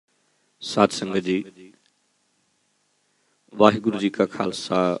ਸਾਧ ਸੰਗਤ ਜੀ, ਵਾਹਿਗੁਰੂ ਜੀ ਕਾ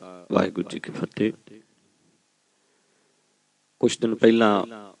ਖਾਲਸਾ, ਵਾਹਿਗੁਰੂ ਜੀ ਕੀ ਫਤਿਹ। ਕੁਛ ਦਿਨ ਪਹਿਲਾਂ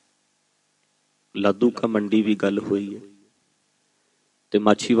ਲਾਧੂ ਕਾ ਮੰਡੀ ਵੀ ਗੱਲ ਹੋਈ ਹੈ ਤੇ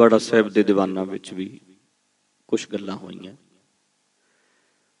ਮਾਛੀਵਾੜਾ ਸਾਹਿਬ ਦੇ ਦੀਵਾਨਾਂ ਵਿੱਚ ਵੀ ਕੁਛ ਗੱਲਾਂ ਹੋਈਆਂ,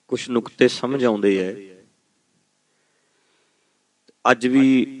 ਕੁਛ ਨੁਕਤੇ ਸਮਝ ਆਉਂਦੇ ਹੈ। ਅੱਜ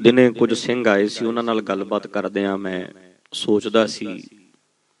ਵੀ ਦਿਨੇ ਕੁਝ ਸਿੰਘ ਆਏ ਸੀ, ਉਹਨਾਂ ਨਾਲ ਗੱਲਬਾਤ ਕਰਦਿਆਂ ਮੈਂ ਸੋਚਦਾ ਸੀ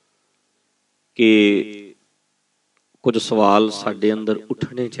ਕਿ ਕੁਝ ਸਵਾਲ ਸਾਡੇ ਅੰਦਰ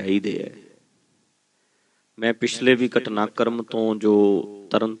ਉੱਠਣੇ ਚਾਹੀਦੇ ਹੈ। ਮੈਂ ਪਿਛਲੇ ਵੀ ਘਟਨਾਕ੍ਰਮ ਤੋਂ ਜੋ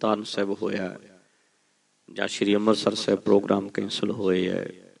ਤਰਨਤਾਰਨ ਸਾਹਿਬ ਹੋਇਆ ਜਾਂ ਸ਼੍ਰੀ ਅੰਮ੍ਰਿਤਸਰ ਸਾਹਿਬ ਪ੍ਰੋਗਰਾਮ ਕੈਂਸਲ ਹੋਏ ਹੈ,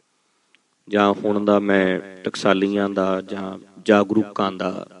 ਜਾਂ ਹੁਣ ਦਾ ਮੈਂ ਟਕਸਾਲੀਆਂ ਦਾ ਜਾਂ ਜਾਗਰੂਕਾਂ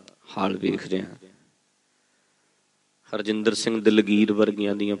ਦਾ ਹਾਲ ਵੇਖ ਰਿਹਾ। ਹਰਜਿੰਦਰ ਸਿੰਘ ਦਲਗੀਰ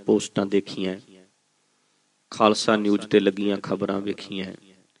ਵਰਗੀਆਂ ਦੀਆਂ ਪੋਸਟਾਂ ਦੇਖੀਆਂ, ਖਾਲਸਾ ਨਿਊਜ਼ ਤੇ ਲੱਗੀਆਂ ਖਬਰਾਂ ਵੇਖੀਆਂ,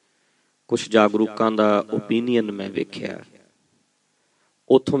 ਕੁਛ ਜਾਗਰੂਕਾਂ ਦਾ ਓਪੀਨੀਅਨ ਮੈਂ ਵੇਖਿਆ।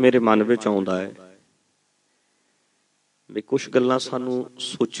 ਉੱਥੋਂ ਮੇਰੇ ਮਨ ਵਿੱਚ ਆਉਂਦਾ ਹੈ ਵੀ ਕੁਛ ਗੱਲਾਂ ਸਾਨੂੰ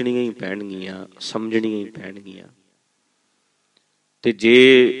ਸੋਚਣੀਆਂ ਹੀ ਪੈਣਗੀਆਂ, ਸਮਝਣੀਆਂ ਹੀ ਪੈਣਗੀਆਂ। ਤੇ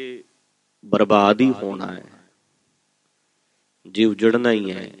ਜੇ ਬਰਬਾਦ ਹੀ ਹੋਣਾ ਹੈ, ਜੇ ਉਜੜਨਾ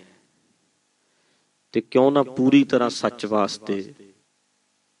ਹੀ ਹੈ, ਤੇ ਕਿਉਂ ਨਾ ਪੂਰੀ ਤਰ੍ਹਾਂ ਸੱਚ ਵਾਸਤੇ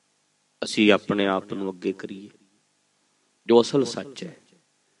ਅਸੀਂ ਆਪਣੇ ਆਪ ਨੂੰ ਅੱਗੇ ਕਰੀਏ, ਜੋ ਅਸਲ ਸੱਚ ਹੈ।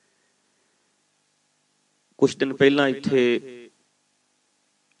 ਕੁਛ ਦਿਨ ਪਹਿਲਾਂ ਇੱਥੇ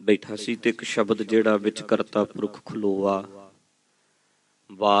ਬੈਠਾ ਸੀ ਤੇ ਇੱਕ ਸ਼ਬਦ ਜਿਹੜਾ ਵਿੱਚ ਕਰਤਾ ਪੁਰਖ ਖਲੋਆ,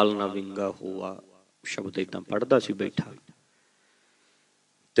 ਵਾਲ ਨਾ ਵਿੰਗਾ ਹੋਆ, ਸ਼ਬਦ ਏਦਾਂ ਪੜ੍ਹਦਾ ਸੀ ਬੈਠਾ,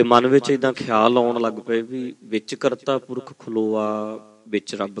 ਤੇ ਮਨ ਵਿੱਚ ਏਦਾਂ ਖਿਆਲ ਆਉਣ ਲੱਗ ਪਏ ਵੀ ਵਿੱਚ ਕਰਤਾ ਪੁਰਖ ਖਲੋਆ,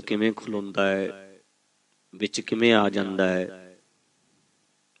 ਵਿੱਚ ਰੱਬ ਕਿਵੇਂ ਖਲੋਂਦਾ ਹੈ, ਵਿੱਚ ਕਿਵੇਂ ਆ ਜਾਂਦਾ ਹੈ।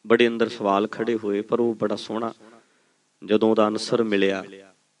 ਬੜੇ ਅੰਦਰ ਸਵਾਲ ਖੜੇ ਹੋਏ, ਪਰ ਉਹ ਬੜਾ ਸੋਹਣਾ ਜਦੋਂ ਉਹਦਾ ਆਨਸਰ ਮਿਲਿਆ,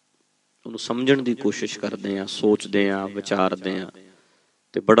 ਉਹਨੂੰ ਸਮਝਣ ਦੀ ਕੋਸ਼ਿਸ਼ ਕਰਦੇ ਹਾਂ, ਸੋਚਦੇ ਹਾਂ, ਵਿਚਾਰਦੇ ਹਾਂ,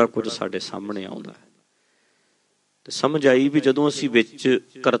 ਤੇ ਬੜਾ ਕੁਝ ਸਾਡੇ ਸਾਹਮਣੇ ਆਉਂਦਾ ਹੈ। ਤੇ ਸਮਝ ਆਈ ਵੀ ਜਦੋਂ ਅਸੀਂ ਵਿੱਚ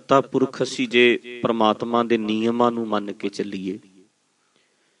ਕਰਤਾ ਪੁਰਖ, ਅਸੀਂ ਜੇ ਪ੍ਰਮਾਤਮਾ ਦੇ ਨਿਯਮਾਂ ਨੂੰ ਮੰਨ ਕੇ ਚੱਲੀਏ,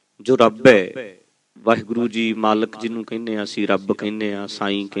 ਜੋ ਰੱਬ ਹੈ, ਵਾਹਿਗੁਰੂ ਜੀ, ਮਾਲਕ ਜਿਹਨੂੰ ਕਹਿੰਦੇ ਹਾਂ ਅਸੀਂ, ਰੱਬ ਕਹਿੰਦੇ ਹਾਂ,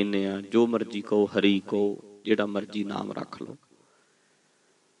 ਸਾਈਂ ਕਹਿੰਦੇ ਹਾਂ, ਜੋ ਮਰਜ਼ੀ ਕਹੋ, ਹਰੀ ਕਹੋ, ਜਿਹੜਾ ਮਰਜ਼ੀ ਨਾਮ ਰੱਖ ਲਓ,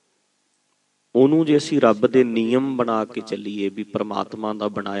 ਉਹਨੂੰ ਜੇ ਅਸੀਂ ਰੱਬ ਦੇ ਨਿਯਮ ਬਣਾ ਕੇ ਚੱਲੀਏ, ਵੀ ਪ੍ਰਮਾਤਮਾ ਦਾ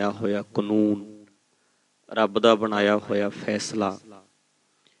ਬਣਾਇਆ ਹੋਇਆ ਕਾਨੂੰਨ, ਰੱਬ ਦਾ ਬਣਾਇਆ ਹੋਇਆ ਫੈਸਲਾ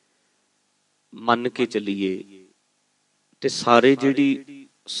ਮੰਨ ਕੇ ਚੱਲੀਏ, ਤੇ ਸਾਰੇ ਜਿਹੜੀ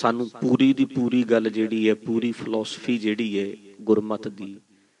ਸਾਨੂੰ ਪੂਰੀ ਦੀ ਪੂਰੀ ਗੱਲ ਜਿਹੜੀ ਹੈ, ਪੂਰੀ ਫਿਲਾਸਫੀ ਜਿਹੜੀ ਹੈ ਗੁਰਮਤ ਦੀ,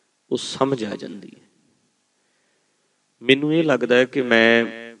 ਉਹ ਸਮਝ ਆ ਜਾਂਦੀ ਹੈ। ਮੈਨੂੰ ਇਹ ਲੱਗਦਾ ਹੈ ਕਿ ਮੈਂ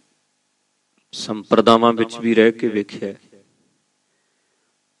ਸੰਪਰਦਾਵਾਂ ਵਿੱਚ ਵੀ ਰਹਿ ਕੇ ਵੇਖਿਆ,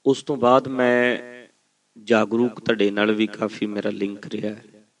 ਉਸ ਤੋਂ ਬਾਅਦ ਮੈਂ ਜਾਗਰੂਕ ਧੜੇ ਨਾਲ ਵੀ ਕਾਫੀ ਮੇਰਾ ਲਿੰਕ ਰਿਹਾ।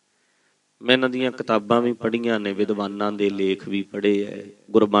 ਮੈਂ ਇਹਨਾਂ ਦੀਆਂ ਕਿਤਾਬਾਂ ਵੀ ਪੜ੍ਹੀਆਂ ਨੇ, ਵਿਦਵਾਨਾਂ ਦੇ ਲੇਖ ਵੀ ਪੜ੍ਹੇ ਹੈ,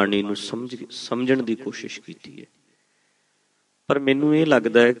 ਗੁਰਬਾਣੀ ਨੂੰ ਸਮਝਣ ਦੀ ਕੋਸ਼ਿਸ਼ ਕੀਤੀ ਹੈ। ਪਰ ਮੈਨੂੰ ਇਹ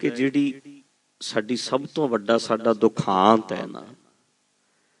ਲੱਗਦਾ ਹੈ ਕਿ ਜਿਹੜੀ ਸਾਡੀ ਸਭ ਤੋਂ ਵੱਡਾ ਸਾਡਾ ਦੁਖਾਂਤ ਹੈ ਨਾ,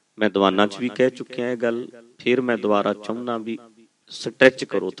 ਮੈਂ ਦੀਵਾਨਾਂ 'ਚ ਵੀ ਕਹਿ ਚੁੱਕਿਆ ਇਹ ਗੱਲ, ਫਿਰ ਮੈਂ ਦੁਬਾਰਾ ਚਾਹੁੰਦਾ ਵੀ ਸਟਰੈਚ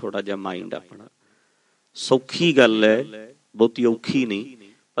ਕਰੋ ਥੋੜ੍ਹਾ ਜਿਹਾ ਮਾਈਂਡ ਆਪਣਾ। ਸੌਖੀ ਗੱਲ ਹੈ, ਬਹੁਤੀ ਔਖੀ ਨਹੀਂ,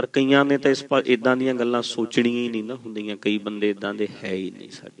 ਪਰ ਕਈਆਂ ਨੇ ਤਾਂ ਇਸ ਪਰ ਇੱਦਾਂ ਦੀਆਂ ਗੱਲਾਂ ਸੋਚਣੀਆਂ ਹੀ ਨਹੀਂ ਨਾ ਹੁੰਦੀਆਂ। ਕਈ ਬੰਦੇ ਇੱਦਾਂ ਦੇ ਹੈ ਹੀ ਨਹੀਂ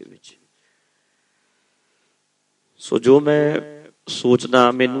ਸਾਡੇ ਵਿੱਚ। ਸੋ ਜੋ ਮੈਂ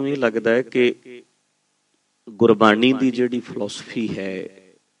ਸੋਚਦਾ, ਮੈਨੂੰ ਇਹ ਲੱਗਦਾ ਹੈ ਕਿ ਗੁਰਬਾਣੀ ਦੀ ਜਿਹੜੀ ਫਿਲਾਸਫੀ ਹੈ,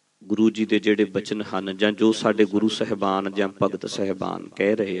 ਗੁਰੂ ਜੀ ਦੇ ਜਿਹੜੇ ਬਚਨ ਹਨ, ਜਾਂ ਜੋ ਸਾਡੇ ਗੁਰੂ ਸਾਹਿਬਾਨ ਜਾਂ ਭਗਤ ਸਾਹਿਬਾਨ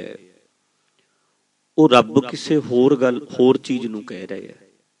ਕਹਿ ਰਹੇ ਹੈ, ਉਹ ਰੱਬ ਕਿਸੇ ਹੋਰ ਚੀਜ਼ ਨੂੰ ਕਹਿ ਰਹੇ ਹੈ।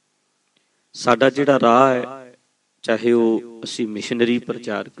 ਸਾਡਾ ਜਿਹੜਾ ਰਾਹ ਹੈ, ਚਾਹੇ ਉਹ ਅਸੀਂ ਮਿਸ਼ਨਰੀ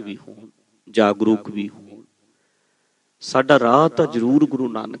ਪ੍ਰਚਾਰਕ ਵੀ ਹੋਣ, ਜਾਗਰੂਕ ਵੀ ਹੋਣ, ਸਾਡਾ ਰਾਹ ਤਾਂ ਜ਼ਰੂਰ ਗੁਰੂ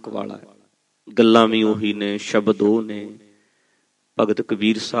ਨਾਨਕ ਵਾਲਾ ਹੈ। ਗੱਲਾਂ ਵੀ ਉਹੀ ਨੇ, ਸ਼ਬਦ ਉਹ ਨੇ, ਭਗਤ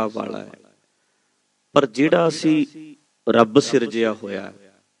ਕਬੀਰ ਸਾਹਿਬ ਵਾਲਾ ਹੈ। ਪਰ ਜਿਹੜਾ ਅਸੀਂ ਰੱਬ ਸਿਰਜਿਆ ਹੋਇਆ,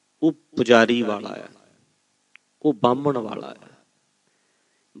 ਉਹ ਪੁਜਾਰੀ ਵਾਲਾ ਹੈ, ਉਹ ਬਾਹਮਣ ਵਾਲਾ ਹੈ,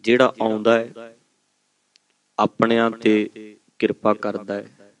 ਜਿਹੜਾ ਆਉਂਦਾ ਹੈ, ਆਪਣਿਆਂ ਤੇ ਕਿਰਪਾ ਕਰਦਾ ਹੈ,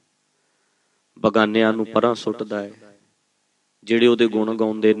 ਬਗਾਨਿਆਂ ਨੂੰ ਪਰਾਂ ਸੁੱਟਦਾ ਹੈ, ਜਿਹੜੇ ਉਹਦੇ ਗੁਣ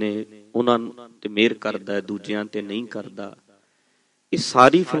ਗਾਉਂਦੇ ਨੇ ਉਹਨਾਂ ਤੇ ਮਿਹਰ ਕਰਦਾ ਹੈ, ਦੂਜਿਆਂ ਤੇ ਨਹੀਂ ਕਰਦਾ। ਇਹ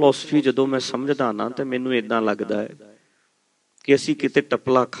ਸਾਰੀ ਫਿਲਾਸਫੀ ਜਦੋਂ ਮੈਂ ਸਮਝਦਾ ਨਾ, ਤੇ ਮੈਨੂੰ ਏਦਾਂ ਲੱਗਦਾ ਹੈ ਕਿ ਅਸੀਂ ਕਿਤੇ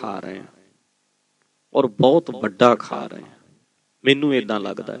ਟਪਲਾ ਖਾ ਰਹੇ ਹਾਂ, ਔਰ ਬਹੁਤ ਵੱਡਾ ਖਾ ਰਹੇ ਹਾਂ। ਮੈਨੂੰ ਏਦਾਂ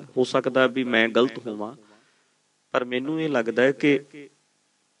ਲੱਗਦਾ ਹੈ, ਹੋ ਸਕਦਾ ਵੀ ਮੈਂ ਗਲਤ ਹੋਵਾਂ, ਪਰ ਮੈਨੂੰ ਇਹ ਲੱਗਦਾ ਹੈ ਕਿ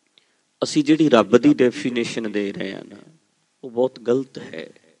ਅਸੀਂ ਜਿਹੜੀ ਰੱਬ ਦੀ ਡੈਫੀਨੇਸ਼ਨ ਦੇ ਰਹੇ ਹਾਂ ਨਾ, ਉਹ ਬਹੁਤ ਗਲਤ ਹੈ।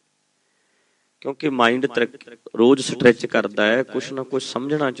 ਕਿਉਂਕਿ ਮਾਈਂਡ ਰੋਜ਼ ਸਟਰੈਚ ਕਰਦਾ ਹੈ, ਕੁਛ ਨਾ ਕੁਛ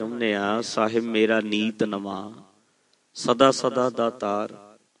ਸਮਝਣਾ ਚਾਹੁੰਦੇ ਆ। ਸਾਹਿਬ ਮੇਰਾ ਨੀਤ ਨਵਾਂ, ਸਦਾ ਸਦਾ ਦਾ ਤਾਰ,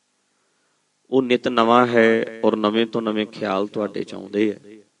 ਉਹ ਨਿਤ ਨਵਾਂ ਹੈ ਔਰ ਨਵੇਂ ਤੋਂ ਨਵੇਂ ਖਿਆਲ ਤੁਹਾਡੇ 'ਚ ਆਉਂਦੇ ਹੈ।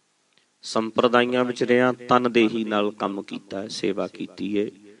 ਸੰਪਰਦਾਇਆਂ ਵਿੱਚ ਰਿਹਾ, ਤਨਦੇਹੀ ਨਾਲ ਕੰਮ ਕੀਤਾ, ਸੇਵਾ ਕੀਤੀ ਹੈ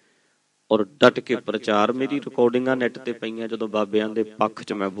ਔਰ ਡਟ ਕੇ ਪ੍ਰਚਾਰ। ਮੇਰੀ ਰਿਕਾਰਡਿੰਗਾਂ ਨੈਟ ਤੇ ਪਈਆਂ ਜਦੋਂ ਬਾਬਿਆਂ ਦੇ ਪੱਖ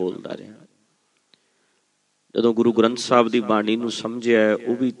 'ਚ ਮੈਂ ਬੋਲਦਾ ਰਿਹਾ। ਜਦੋਂ ਗੁਰੂ ਗ੍ਰੰਥ ਸਾਹਿਬ ਦੀ ਬਾਣੀ ਨੂੰ ਸਮਝਿਆ,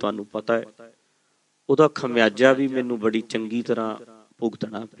 ਉਹ ਵੀ ਤੁਹਾਨੂੰ ਪਤਾ ਹੈ, ਉਹਦਾ ਖਮਿਆਜਾ ਵੀ ਮੈਨੂੰ ਬੜੀ ਚੰਗੀ ਤਰ੍ਹਾਂ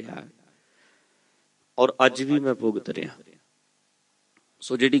ਭੁਗਤਣਾ ਪਿਆ ਔਰ ਅੱਜ ਵੀ ਮੈਂ ਭੁਗਤ ਰਿਹਾ।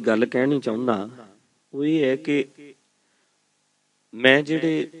 ਸੋ ਜਿਹੜੀ ਗੱਲ ਕਹਿਣੀ ਚਾਹੁੰਦਾ ਉਹ ਇਹ ਹੈ ਕਿ ਮੈਂ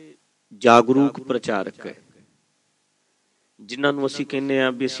ਜਿਹੜੇ ਜਾਗਰੂਕ ਪ੍ਰਚਾਰਕ ਹੈ, ਜਿਨ੍ਹਾਂ ਨੂੰ ਅਸੀਂ ਕਹਿੰਦੇ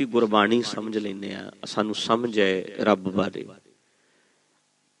ਹਾਂ ਵੀ ਅਸੀਂ ਗੁਰਬਾਣੀ ਸਮਝ ਲੈਂਦੇ ਹਾਂ, ਸਾਨੂੰ ਸਮਝ ਹੈ ਰੱਬ ਬਾਰੇ,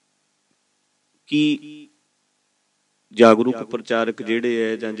 ਕਿ ਜਾਗਰੂਕ ਪ੍ਰਚਾਰਕ ਜਿਹੜੇ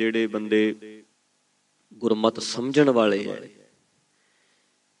ਹੈ ਜਾਂ ਜਿਹੜੇ ਬੰਦੇ ਗੁਰਮਤ ਸਮਝਣ ਵਾਲੇ ਹੈ,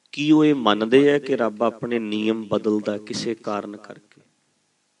 ਕੀ ਉਹ ਇਹ ਮੰਨਦੇ ਹੈ ਕਿ ਰੱਬ ਆਪਣੇ ਨਿਯਮ ਬਦਲਦਾ ਕਿਸੇ ਕਾਰਨ ਕਰਕੇ?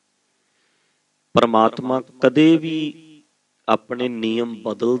 ਪਰਮਾਤਮਾ ਕਦੇ ਵੀ ਆਪਣੇ ਨਿਯਮ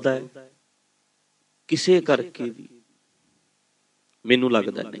ਬਦਲਦਾ ਹੈ ਕਿਸੇ ਕਰਕੇ ਵੀ? ਮੈਨੂੰ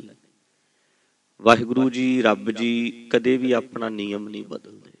ਲੱਗਦਾ ਨਹੀਂ। ਵਾਹਿਗੁਰੂ ਜੀ, ਰੱਬ ਜੀ ਕਦੇ ਵੀ ਆਪਣਾ ਨਿਯਮ ਨਹੀਂ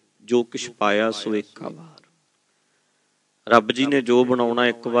ਬਦਲਦੇ। ਜੋ ਕੁਛ ਪਾਇਆ ਸੋ ਏਕਾ ਵਾਰ। ਰੱਬ ਜੀ ਨੇ ਜੋ ਬਣਾਉਣਾ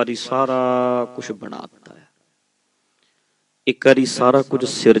ਇੱਕ ਵਾਰੀ ਸਾਰਾ ਕੁਛ ਬਣਾ ਦਿੱਤਾ ਹੈ, ਇੱਕ ਵਾਰੀ ਸਾਰਾ ਕੁਝ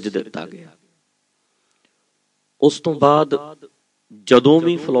ਸਿਰਜ ਦਿੱਤਾ ਗਿਆ। ਉਸ ਤੋਂ ਬਾਅਦ ਜਦੋਂ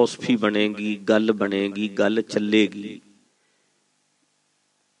ਵੀ ਫਿਲਾਸਫੀ ਬਣੇਗੀ, ਗੱਲ ਬਣੇਗੀ, ਗੱਲ ਚੱਲੇਗੀ,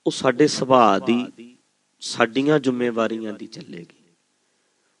 ਉਹ ਸਾਡੇ ਸੁਭਾਅ ਦੀ, ਸਾਡੀਆਂ ਜ਼ਿੰਮੇਵਾਰੀਆਂ ਦੀ ਚੱਲੇਗੀ।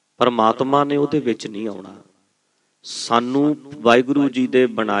 ਪਰਮਾਤਮਾ ਨੇ ਉਹਦੇ ਵਿੱਚ ਨਹੀਂ ਆਉਣਾ। ਸਾਨੂੰ ਵਾਹਿਗੁਰੂ ਜੀ ਦੇ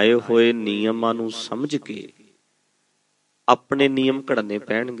ਬਣਾਏ ਹੋਏ ਨਿਯਮਾਂ ਨੂੰ ਸਮਝ ਕੇ ਆਪਣੇ ਨਿਯਮ ਘੜਨੇ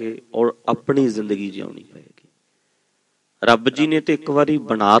ਪੈਣਗੇ ਔਰ ਆਪਣੀ ਜ਼ਿੰਦਗੀ ਜਿਉਣੀ ਪਏਗੀ। ਰੱਬ ਜੀ ਨੇ ਤੇ ਇੱਕ ਵਾਰੀ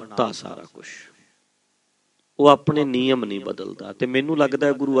ਬਣਾ ਦਿੱਤਾ ਸਾਰਾ ਕੁਛ, ਉਹ ਆਪਣੇ ਨਿਯਮ ਨਹੀਂ ਬਦਲਦਾ। ਤੇ ਮੈਨੂੰ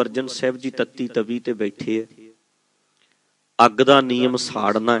ਲੱਗਦਾ ਗੁਰੂ ਅਰਜਨ ਸਾਹਿਬ ਜੀ ਤੱਤੀ ਤਵੀ ਤੇ ਬੈਠੇ ਹੈ, ਅੱਗ ਦਾ ਨਿਯਮ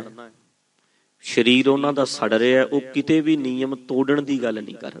ਸਾੜਨਾ ਹੈ, ਸਰੀਰ ਉਹਨਾਂ ਦਾ ਸੜ ਰਿਹਾ, ਉਹ ਕਿਤੇ ਵੀ ਨਿਯਮ ਤੋੜਨ ਦੀ ਗੱਲ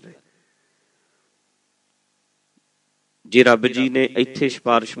ਨਹੀਂ ਕਰ ਰਹੇ। ਜੇ ਰੱਬ ਜੀ ਨੇ ਇੱਥੇ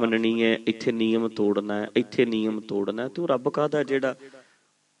ਸਿਫਾਰਿਸ਼ ਮੰਨਣੀ ਹੈ, ਇੱਥੇ ਨਿਯਮ ਤੋੜਨਾ ਹੈ, ਇੱਥੇ ਨਿਯਮ ਤੋੜਨਾ, ਤੇ ਉਹ ਰੱਬ ਕਾਹਦਾ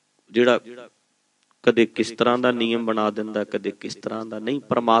ਜਿਹੜਾ ਕਦੇ ਕਿਸ ਤਰ੍ਹਾਂ ਦਾ ਨਿਯਮ ਬਣਾ ਦਿੰਦਾ, ਕਦੇ ਕਿਸ ਤਰ੍ਹਾਂ ਦਾ ਨਹੀਂ।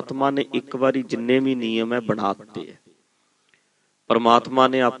 ਪਰਮਾਤਮਾ ਨੇ ਇੱਕ ਵਾਰੀ ਜਿੰਨੇ ਵੀ ਨਿਯਮ ਹੈ ਬਣਾ ਦਿੱਤੇ ਹੈ। ਪਰਮਾਤਮਾ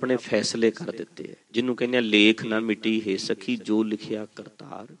ਨੇ ਆਪਣੇ ਫੈਸਲੇ ਕਰ ਦਿੱਤੇ ਹੈ, ਜਿਹਨੂੰ ਕਹਿੰਦੇ ਆ ਲੇਖ ਨਾ ਮਿਟੀ ਹੈ ਸਖੀ ਜੋ ਲਿਖਿਆ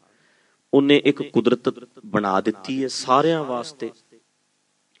ਕਰਤਾਰ। ਉਹਨੇ ਇੱਕ ਕੁਦਰਤ ਬਣਾ ਦਿੱਤੀ ਹੈ ਸਾਰਿਆਂ ਵਾਸਤੇ।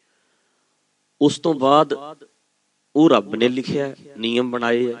 ਉਸ ਤੋਂ ਬਾਅਦ ਉਹ ਰੱਬ ਨੇ ਲਿਖਿਆ, ਨਿਯਮ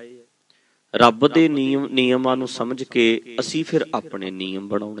ਬਣਾਏ ਹੈ। ਰੱਬ ਦੇ ਨਿਯਮਾਂ ਨੂੰ ਸਮਝ ਕੇ ਅਸੀਂ ਫਿਰ ਆਪਣੇ ਨਿਯਮ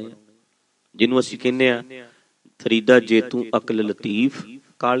ਬਣਾਉਣੇ ਆ, ਜਿਹਨੂੰ ਅਸੀਂ ਕਹਿੰਦੇ ਆ ਫਰੀਦਾ ਜੇ ਤੂੰ ਅਕਲ ਲਤੀਫ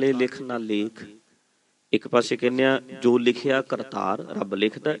ਕਾਲੇ ਲਿਖ ਨਾ ਲੇਖ। ਇੱਕ ਪਾਸੇ ਕਹਿੰਦੇ ਆ ਜੋ ਲਿਖਿਆ ਕਰਤਾਰ, ਰੱਬ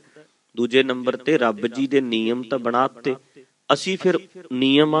ਲਿਖਦਾ। ਦੂਜੇ ਨੰਬਰ ਤੇ ਰੱਬ ਜੀ ਦੇ ਨਿਯਮ ਤਾਂ ਬਣਾ ਦਿੱਤੇ, ਅਸੀਂ ਫਿਰ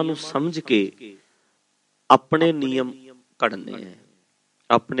ਨਿਯਮਾਂ ਨੂੰ ਸਮਝ ਕੇ ਆਪਣੇ ਨਿਯਮ ਘੜਨੇ ਆ,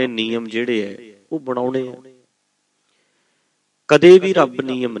 ਆਪਣੇ ਨਿਯਮ ਜਿਹੜੇ ਹੈ ਉਹ ਬਣਾਉਣੇ ਆ। ਕਦੇ ਵੀ ਰੱਬ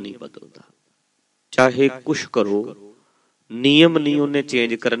ਨਿਯਮ ਨਹੀਂ ਬਦਲਦਾ, ਚਾਹੇ ਕੁਛ ਕਰੋ, ਨਿਯਮ ਨਹੀਂ ਉਹਨੇ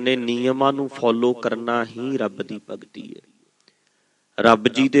ਚੇਂਜ ਕਰਨੇ। ਨਿਯਮਾਂ ਨੂੰ ਫੋਲੋ ਕਰਨਾ ਹੀ ਰੱਬ ਦੀ ਭਗਤੀ ਹੈ। ਰੱਬ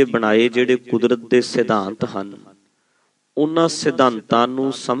ਜੀ ਦੇ ਬਣਾਏ ਜਿਹੜੇ ਕੁਦਰਤ ਦੇ ਸਿਧਾਂਤ ਹਨ, ਉਹਨਾਂ ਸਿਧਾਂਤਾਂ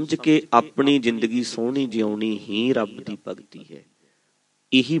ਨੂੰ ਸਮਝ ਕੇ ਆਪਣੀ ਜ਼ਿੰਦਗੀ ਸੋਹਣੀ ਜਿਉਣੀ ਹੀ ਰੱਬ ਦੀ ਭਗਤੀ ਹੈ।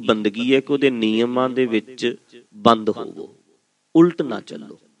 ਇਹੀ ਬੰਦਗੀ ਹੈ ਕਿ ਉਹਦੇ ਨਿਯਮਾਂ ਦੇ ਵਿੱਚ ਬੰਦ ਹੋਵੋ, ਉਲਟ ਨਾ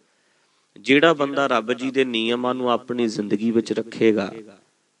ਚੱਲੋ। ਜਿਹੜਾ ਬੰਦਾ ਰੱਬ ਜੀ ਦੇ ਨਿਯਮਾਂ ਨੂੰ ਆਪਣੀ ਜ਼ਿੰਦਗੀ ਵਿੱਚ ਰੱਖੇਗਾ,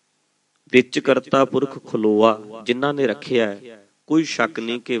 ਵਿੱਚ ਕਰਤਾ ਪੁਰਖ ਖਲੋਆ ਜਿਨ੍ਹਾਂ ਨੇ ਰੱਖਿਆ, ਕੋਈ ਸ਼ੱਕ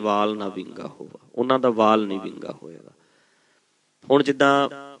ਨਹੀਂ ਕਿ ਵਾਲ ਨਾ ਵਿੰਗਾ ਹੋਵਾ, ਉਹਨਾਂ ਦਾ ਵਾਲ ਨਹੀਂ ਵਿੰਗਾ ਹੋਏਗਾ। ਹੁਣ ਜਿੱਦਾਂ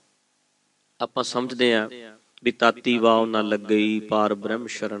ਆਪਾਂ ਸਮਝਦੇ ਹਾਂ ਵੀ ਤਾਤੀ ਵਾਹ ਨਾ ਲੱਗਈ, ਪਾਰ ਬ੍ਰਹਮ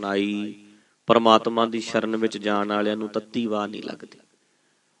ਸ਼ਰਨ ਆਈ, ਪਰਮਾਤਮਾ ਦੀ ਸ਼ਰਨ ਵਿੱਚ ਜਾਣ ਵਾਲਿਆਂ ਨੂੰ ਤੱਤੀ ਵਾਹ ਨਹੀਂ ਲੱਗਦੀ।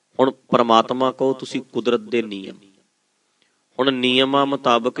 ਹੁਣ ਪਰਮਾਤਮਾ ਕਹੋ ਤੁਸੀਂ ਕੁਦਰਤ ਦੇ ਨਿਯਮ, ਹੁਣ ਨਿਯਮਾਂ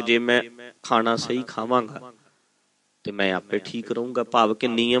ਮੁਤਾਬਕ ਜੇ ਮੈਂ ਖਾਣਾ ਸਹੀ ਖਾਵਾਂਗਾ ਤੇ ਮੈਂ ਆਪੇ ਠੀਕ ਰਹੂੰਗਾ। ਭਾਵ ਕਿ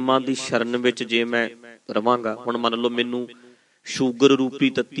ਨਿਯਮਾਂ ਦੀ ਸ਼ਰਨ ਵਿੱਚ ਜੇ ਮੈਂ ਰਵਾਂਗਾ, ਹੁਣ ਮੰਨ ਲਓ ਮੈਨੂੰ ਸ਼ੂਗਰ ਰੂਪੀ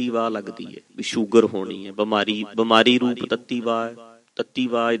ਤੱਤੀ ਵਾਹ ਲੱਗਦੀ ਹੈ, ਵੀ ਸ਼ੂਗਰ ਹੋਣੀ ਹੈ, ਬਿਮਾਰੀ ਰੂਪ ਤੱਤੀ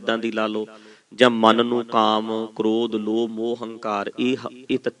ਵਾਹ ਏਦਾਂ ਦੀ ਲਾ ਲਓ, ਜਾਂ ਮਨ ਨੂੰ ਕਾਮ ਕ੍ਰੋਧ ਲੋਭ ਮੋਹ ਹੰਕਾਰ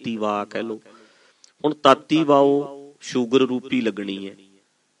ਇਹ ਤੱਤੀ ਵਾਹ ਕਹਿ ਲਓ। ਹੁਣ ਤਾਤੀ ਵਾਹ ਸ਼ੂਗਰ ਰੂਪੀ ਲੱਗਣੀ ਹੈ,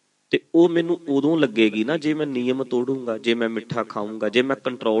 ਤੇ ਉਹ ਮੈਨੂੰ ਉਦੋਂ ਲੱਗੇਗੀ ਨਾ ਜੇ ਮੈਂ ਨਿਯਮ ਤੋੜੂੰਗਾ, ਜੇ ਮੈਂ ਮਿੱਠਾ ਖਾਊਂਗਾ, ਜੇ ਮੈਂ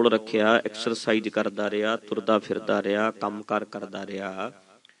ਕੰਟਰੋਲ ਰੱਖਿਆ, ਐਕਸਰਸਾਈਜ਼ ਕਰਦਾ ਰਿਹਾ, ਤੁਰਦਾ ਫਿਰਦਾ ਰਿਹਾ, ਕੰਮ ਕਾਰ ਕਰਦਾ ਰਿਹਾ,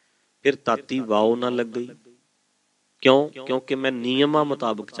 ਫਿਰ ਤਾਤੀ ਵਾਹ ਨਾ ਲੱਗੀ। ਕਿਉਂ? ਕਿਉਂਕਿ ਮੈਂ ਨਿਯਮਾਂ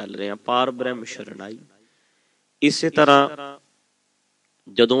ਮੁਤਾਬਕ ਚੱਲ ਰਿਹਾ, ਪਾਰ ਬ੍ਰਹਮ ਸ਼ਰਨ ਆਈ। ਇਸੇ ਤਰ੍ਹਾਂ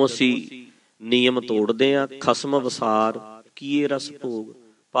ਜਦੋਂ ਅਸੀਂ ਨਿਯਮ ਤੋੜਦੇ ਹਾਂ, ਖਸਮ ਵਸਾਰ ਕੀਏ ਰਸ ਭੋਗ,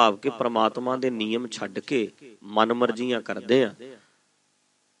 ਭਾਵ ਕਿ ਪ੍ਰਮਾਤਮਾ ਦੇ ਨਿਯਮ ਛੱਡ ਕੇ ਮਨ ਮਰਜ਼ੀਆਂ ਕਰਦੇ ਆ।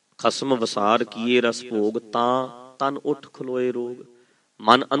 ਖਸਮ ਵਸਾਰ ਕੀਏ ਰਸ ਭੋਗ, ਤਾਂ ਤਨ ਉੱਠ ਖਲੋਏ ਰੋਗ।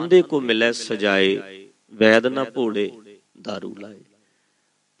 ਮਨ ਅੰਧੇ ਕੋ ਮਿਲੈ ਸਜਾਏ, ਵੈਦ ਨਾ ਭੋੜੇ ਦਾਰੂ ਲਾਏ।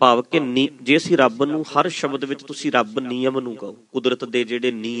 ਭਾਵ ਕਿ ਜੇ ਅਸੀਂ ਰੱਬ ਨੂੰ ਹਰ ਸ਼ਬਦ ਵਿੱਚ ਤੁਸੀਂ ਰੱਬ ਨਿਯਮ ਨੂੰ ਕਹੋ, ਕੁਦਰਤ ਦੇ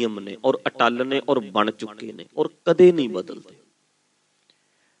ਜਿਹੜੇ ਨਿਯਮ ਨੇ ਔਰ ਅਟੱਲ ਨੇ ਔਰ ਬਣ ਚੁੱਕੇ ਨੇ ਔਰ ਕਦੇ ਨਹੀਂ ਬਦਲਦੇ,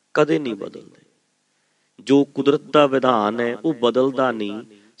 ਕਦੇ ਨਹੀਂ ਬਦਲਦੇ। ਜੋ ਕੁਦਰਤ ਦਾ ਵਿਧਾਨ ਹੈ ਉਹ ਬਦਲਦਾ ਨਹੀਂ।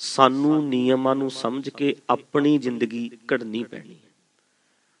 ਸਾਨੂੰ ਨਿਯਮਾਂ ਨੂੰ ਸਮਝ ਕੇ ਆਪਣੀ ਜ਼ਿੰਦਗੀ ਘੜਨੀ ਪੈਣੀ ਹੈ।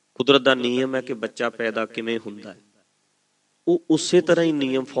 ਕੁਦਰਤ ਦਾ ਨਿਯਮ ਹੈ ਕਿ ਬੱਚਾ ਪੈਦਾ ਕਿਵੇਂ ਹੁੰਦਾ ਹੈ, ਉਹ ਉਸੇ ਤਰ੍ਹਾਂ ਹੀ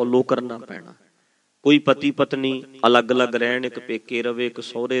ਨਿਯਮ ਫੋਲੋ ਕਰਨਾ ਪੈਣਾ। ਕੋਈ ਪਤੀ ਪਤਨੀ ਅਲੱਗ ਅਲੱਗ ਰਹਿਣ, ਇੱਕ ਪੇਕੇ ਰਵੇ ਇੱਕ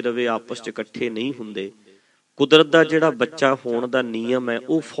ਸਹੁਰੇ ਰਵੇ, ਆਪਸ 'ਚ ਇਕੱਠੇ ਨਹੀਂ ਹੁੰਦੇ। ਕੁਦਰਤ ਦਾ ਜਿਹੜਾ ਬੱਚਾ ਹੋਣ ਦਾ ਨਿਯਮ ਹੈ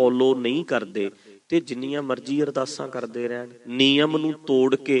ਉਹ ਫੋਲੋ ਨਹੀਂ ਕਰਦੇ ਤੇ ਜਿੰਨੀਆਂ ਮਰਜ਼ੀ ਅਰਦਾਸਾਂ ਕਰਦੇ ਰਹਿਣ, ਨਿਯਮ ਨੂੰ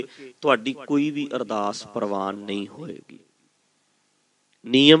ਤੋੜ ਕੇ ਤੁਹਾਡੀ ਕੋਈ ਵੀ ਅਰਦਾਸ ਪ੍ਰਵਾਨ ਨਹੀਂ ਹੋਏਗੀ।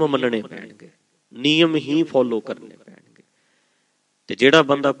 ਨਿਯਮ ਮੰਨਣੇ ਪੈਣਗੇ, ਨਿਯਮ ਹੀ ਫੋਲੋ ਕਰਨੇ ਪੈਣਗੇ। ਤੇ ਜਿਹੜਾ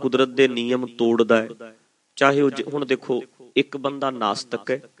ਬੰਦਾ ਕੁਦਰਤ ਦੇ ਨਿਯਮ ਤੋੜਦਾ ਹੈ, ਚਾਹੇ ਉਹ ਹੁਣ ਦੇਖੋ, ਇੱਕ ਬੰਦਾ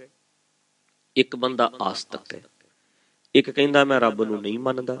ਨਾਸਤਕ ਹੈ, ਇੱਕ ਬੰਦਾ ਆਸਤਕ ਹੈ। ਇੱਕ ਕਹਿੰਦਾ ਮੈਂ ਰੱਬ ਨੂੰ ਨਹੀਂ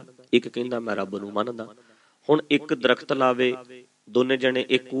ਮੰਨਦਾ, ਇੱਕ ਕਹਿੰਦਾ ਮੈਂ ਰੱਬ ਨੂੰ ਮੰਨਦਾ। ਹੁਣ ਇੱਕ ਦਰਖਤ ਲਾਵੇ, ਦੋਨੇ ਜਣੇ,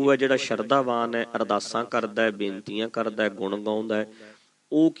 ਇੱਕ ਉਹ ਹੈ ਜਿਹੜਾ ਸ਼ਰਧਾਵਾਨ ਹੈ, ਅਰਦਾਸਾਂ ਕਰਦਾ ਹੈ, ਬੇਨਤੀਆਂ ਕਰਦਾ ਹੈ, ਗੁਣ ਗਾਉਂਦਾ ਹੈ,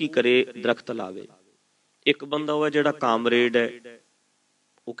 ਉਹ ਕੀ ਕਰੇ, ਦਰਖਤ ਲਾਵੇ। ਇੱਕ ਬੰਦਾ ਉਹ ਹੈ ਜਿਹੜਾ ਕਾਮਰੇਡ ਹੈ,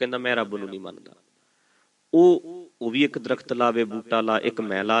 ਉਹ ਕਹਿੰਦਾ ਮੈਂ ਰੱਬ ਨੂੰ ਨਹੀਂ ਮੰਨਦਾ। ਉਹ ਵੀ ਇੱਕ ਦਰਖਤ ਲਾਵੇ, ਬੂਟਾ ਲਾ, ਇੱਕ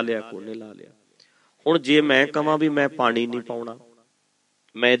ਮੈਂ ਲਾ ਲਿਆ, ਕੋਨੇ ਲਾ ਲਿਆ। ਹੁਣ ਜੇ ਮੈਂ ਕਹਾਂ ਵੀ ਮੈਂ ਪਾਣੀ ਨਹੀਂ ਪਾਉਣਾ,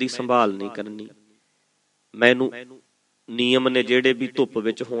 ਮੈਂ ਇਹਦੀ ਸੰਭਾਲ ਨਹੀਂ ਕਰਨੀ, ਮੈਨੂੰ ਨਿਯਮ ਨੇ ਜਿਹੜੇ ਵੀ ਧੁੱਪ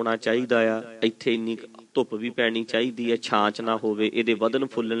ਵਿੱਚ ਹੋਣਾ ਚਾਹੀਦਾ ਆ, ਇੱਥੇ ਇੰਨੀ ਧੁੱਪ ਵੀ ਪੈਣੀ ਚਾਹੀਦੀ ਹੈ, ਛਾਂ 'ਚ ਨਾ ਹੋਵੇ, ਇਹਦੇ ਵਧਣ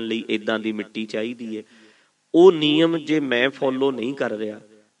ਫੁੱਲਣ ਲਈ ਏਦਾਂ ਦੀ ਮਿੱਟੀ ਚਾਹੀਦੀ ਹੈ, ਉਹ ਨਿਯਮ ਜੇ ਮੈਂ ਫੋਲੋ ਨਹੀਂ ਕਰ ਰਿਹਾ,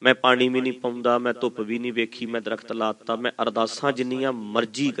 ਮੈਂ ਪਾਣੀ ਵੀ ਨਹੀਂ ਪਾਉਂਦਾ, ਮੈਂ ਧੁੱਪ ਵੀ ਨਹੀਂ ਵੇਖੀ, ਮੈਂ ਦਰਖਤ ਲਾਤਾ, ਮੈਂ ਅਰਦਾਸਾਂ ਜਿੰਨੀਆਂ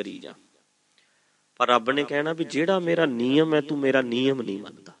ਮਰਜ਼ੀ ਕਰੀ ਜਾ, ਪਰ ਰੱਬ ਨੇ ਕਹਿਣਾ ਵੀ ਜਿਹੜਾ ਮੇਰਾ ਨਿਯਮ ਹੈ ਤੂੰ ਮੇਰਾ ਨਿਯਮ ਨਹੀਂ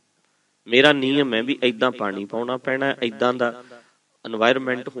ਮੰਨਦਾ। ਮੇਰਾ ਨਿਯਮ ਹੈ ਵੀ ਏਦਾਂ ਪਾਣੀ ਪਾਉਣਾ ਪੈਣਾ, ਏਦਾਂ ਦਾ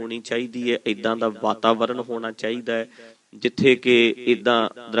ਇਨਵਾਇਰਮੈਂਟ ਹੋਣੀ ਚਾਹੀਦੀ ਹੈ, ਏਦਾਂ ਦਾ ਵਾਤਾਵਰਨ ਹੋਣਾ ਚਾਹੀਦਾ ਹੈ ਜਿੱਥੇ ਕਿ ਏਦਾਂ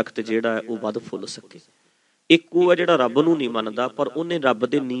ਦਰਖਤ ਜਿਹੜਾ ਹੈ ਉਹ ਵੱਧ ਫੁੱਲ ਸਕੇ। ਇੱਕ ਉਹ ਹੈ ਜਿਹੜਾ ਰੱਬ ਨੂੰ ਨਹੀਂ ਮੰਨਦਾ, ਪਰ ਉਹਨੇ ਰੱਬ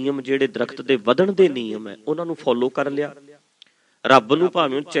ਦੇ ਨਿਯਮ ਜਿਹੜੇ ਦਰਖਤ ਦੇ ਵਧਣ ਦੇ ਨਿਯਮ ਹੈ ਉਹਨਾਂ ਨੂੰ ਫੋਲੋ ਕਰ ਲਿਆ। ਰੱਬ ਨੂੰ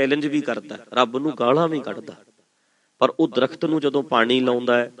ਭਾਵੇਂ ਉਹ ਚੈਲੰਜ ਵੀ ਕਰਦਾ, ਰੱਬ ਨੂੰ ਗਾਲਾਂ ਵੀ ਕੱਢਦਾ, ਪਰ ਉਹ ਦਰਖਤ ਨੂੰ ਜਦੋਂ ਪਾਣੀ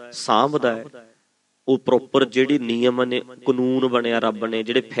ਲਾਉਂਦਾ ਹੈ, ਸਾਂਭਦਾ ਹੈ, ਉਹ ਪ੍ਰੋਪਰ ਜਿਹੜੇ ਨਿਯਮ ਨੇ, ਕਾਨੂੰਨ ਬਣਿਆ ਰੱਬ ਨੇ,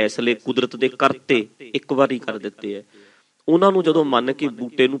 ਜਿਹੜੇ ਫੈਸਲੇ ਕੁਦਰਤ ਦੇ ਕਰਤੇ, ਇੱਕ ਵਾਰੀ ਕਰ ਦਿੱਤੇ ਹੈ, ਉਹਨਾਂ ਨੂੰ ਜਦੋਂ ਮੰਨ ਕੇ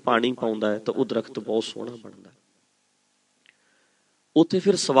ਬੂਟੇ ਨੂੰ ਪਾਣੀ ਪਾਉਂਦਾ ਹੈ ਤਾਂ ਉਹ ਦਰਖਤ ਬਹੁਤ ਸੋਹਣਾ ਬਣਦਾ। ਉੱਥੇ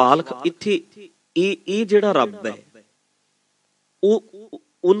ਫਿਰ ਸਵਾਲ ਇੱਥੇ ਇਹ ਜਿਹੜਾ ਰੱਬ ਹੈ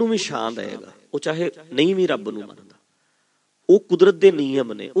ਉਹਨੂੰ ਵੀ ਸ਼ਾਨ ਦੇਗਾ, ਉਹ ਚਾਹੇ ਨਹੀਂ ਵੀ ਰੱਬ ਨੂੰ ਮੰਨਦਾ। ਉਹ ਕੁਦਰਤ ਦੇ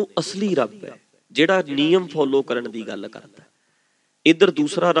ਨਿਯਮ ਨੇ, ਉਹ ਅਸਲੀ ਰੱਬ ਹੈ ਜਿਹੜਾ ਨਿਯਮ ਫੋਲੋ ਕਰਨ ਦੀ ਗੱਲ ਕਰਦਾ। ਇੱਧਰ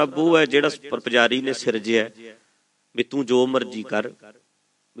ਦੂਸਰਾ ਰੱਬ ਉਹ ਹੈ ਜਿਹੜਾ ਪੁਜਾਰੀ ਨੇ ਸਿਰਜਿਆ ਵੀ ਤੂੰ ਜੋ ਮਰਜ਼ੀ ਕਰ,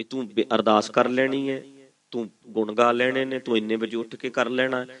 ਵੀ ਤੂੰ ਅਰਦਾਸ ਕਰ ਲੈਣੀ ਹੈ, ਤੂੰ ਗੁਣ ਗਾ ਲੈਣੇ ਨੇ, ਤੂੰ ਇੰਨੇ ਵਜੇ ਉੱਠ ਕੇ ਕਰ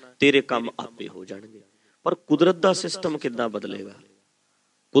ਲੈਣਾ, ਤੇਰੇ ਕੰਮ ਆਪੇ ਹੋ ਜਾਣਗੇ। ਪਰ ਕੁਦਰਤ ਦਾ ਸਿਸਟਮ ਕਿੱਦਾਂ ਬਦਲੇਗਾ?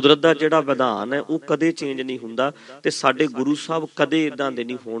 ਕੁਦਰਤ ਦਾ ਜਿਹੜਾ ਵਿਧਾਨ ਹੈ ਉਹ ਕਦੇ ਚੇਂਜ ਨਹੀਂ ਹੁੰਦਾ। ਤੇ ਸਾਡੇ ਗੁਰੂ ਸਾਹਿਬ ਕਦੇ ਏਦਾਂ ਦੇ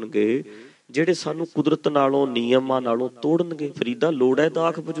ਨਹੀਂ ਹੋਣਗੇ ਜਿਹੜੇ ਸਾਨੂੰ ਕੁਦਰਤ ਨਾਲੋਂ, ਨਿਯਮਾਂ ਨਾਲੋਂ ਤੋੜਨਗੇ। ਫਰੀਦਾ ਲੋੜੈ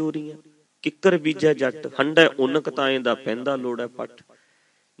ਦਾਖ ਬਜੋਰੀਆਂ, ਕਿੱਕਰ ਬੀਜੈ ਜੱਟ, ਹੰਡੈ ਉਨ ਕਤਾਏ ਦਾ ਪੈਂਦਾ ਲੋੜੈ ਪੱਟ।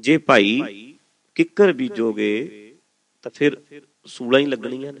 ਜੇ ਭਾਈ ਕਿੱਕਰ ਬੀਜੋਗੇ ਤਾਂ ਫਿਰ ਸੂਲਾਂ ਹੀ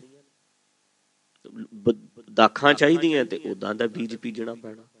ਲੱਗਣੀਆਂ ਨੇ, ਦਾਖਾਂ ਚਾਹੀਦੀਆਂ ਤੇ ਉਦਾਂ ਦਾ ਬੀਜ ਬੀਜਣਾ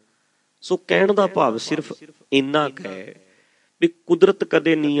ਪੈਣਾ। ਸੋ ਕਹਿਣ ਦਾ ਭਾਵ ਸਿਰਫ ਇੰਨਾ ਕੁ ਹੈ ਵੀ ਕੁਦਰਤ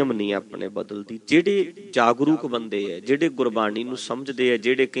ਕਦੇ ਨਿਯਮ ਨਹੀਂ ਆਪਣੇ ਬਦਲਦੀ। ਜਿਹੜੇ ਜਾਗਰੂਕ ਬੰਦੇ ਹੈ, ਜਿਹੜੇ ਗੁਰਬਾਣੀ ਨੂੰ ਸਮਝਦੇ ਹੈ,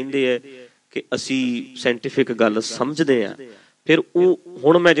 ਜਿਹੜੇ ਕਹਿੰਦੇ ਹੈ ਕਿ ਅਸੀਂ ਸਾਇੰਟੀਫਿਕ ਗੱਲ ਸਮਝਦੇ ਹਾਂ, ਫਿਰ ਉਹ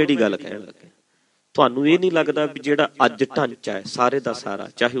ਹੁਣ ਮੈਂ ਜਿਹੜੀ ਗੱਲ ਕਹਿਣ ਲੱਗਾ, ਤੁਹਾਨੂੰ ਇਹ ਨਹੀਂ ਲੱਗਦਾ ਵੀ ਜਿਹੜਾ ਅੱਜ ਢਾਂਚਾ ਹੈ ਸਾਰੇ ਦਾ ਸਾਰਾ,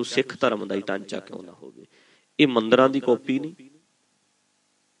 ਚਾਹੇ ਉਹ ਸਿੱਖ ਧਰਮ ਦਾ ਹੀ ਢਾਂਚਾ ਕਿਉਂ ਨਾ ਹੋਵੇ, ਇਹ ਮੰਦਿਰਾਂ ਦੀ ਕਾਪੀ ਨਹੀਂ।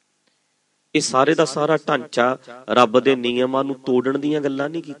 ਇਹ ਸਾਰੇ ਦਾ ਸਾਰਾ ਢਾਂਚਾ ਰੱਬ ਦੇ ਨਿਯਮਾਂ ਨੂੰ ਤੋੜਨ ਦੀਆਂ ਗੱਲਾਂ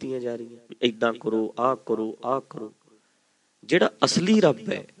ਨਹੀਂ ਕੀਤੀਆਂ ਜਾ ਰਹੀਆਂ, ਏਦਾਂ ਕਰੋ, ਆਹ ਕਰੋ, ਆਹ ਕਰੋ। ਜਿਹੜਾ ਅਸਲੀ ਰੱਬ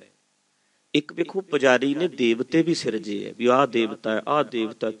ਹੈ, ਇੱਕ ਵੇਖੋ ਪੁਜਾਰੀ ਨੇ ਦੇਵਤੇ ਵੀ ਸਿਰਜੇ ਹੈ ਵੀ ਆਹ ਦੇਵਤਾ ਹੈ, ਆਹ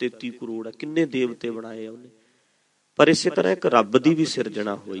ਦੇਵਤਾ, 33 ਕਰੋੜ ਹੈ, ਕਿੰਨੇ ਦੇਵਤੇ ਬਣਾਏ ਆ ਉਹਨੇ। ਪਰ ਇਸੇ ਤਰ੍ਹਾਂ ਇੱਕ ਰੱਬ ਦੀ ਵੀ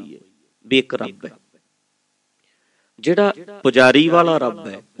ਸਿਰਜਣਾ ਹੋਈ ਹੈ ਵੀ ਇੱਕ ਰੱਬ ਹੈ। ਜਿਹੜਾ ਪੁਜਾਰੀ ਵਾਲਾ ਰੱਬ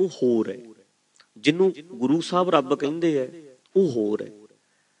ਹੈ ਉਹ ਹੋਰ ਹੈ, ਜਿਹਨੂੰ ਗੁਰੂ ਸਾਹਿਬ ਰੱਬ ਕਹਿੰਦੇ ਹੈ ਉਹ ਹੋਰ ਹੈ।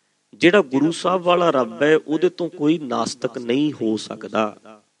 ਜਿਹੜਾ ਗੁਰੂ ਸਾਹਿਬ ਵਾਲਾ ਰੱਬ ਹੈ ਉਹਦੇ ਤੋਂ ਕੋਈ ਨਾਸਤਕ ਨਹੀਂ ਹੋ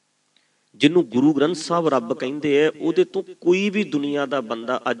ਸਕਦਾ। ਜਿਹਨੂੰ ਗੁਰੂ ਗ੍ਰੰਥ ਸਾਹਿਬ ਰੱਬ ਕਹਿੰਦੇ ਹੈ ਉਹਦੇ ਤੋਂ ਕੋਈ ਵੀ ਦੁਨੀਆ ਦਾ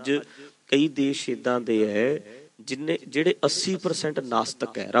ਬੰਦਾ, ਅੱਜ ਕਈ ਦੇਸ਼ ਏਦਾਂ ਦੇ ਹੈ ਜਿਹੜੇ 80%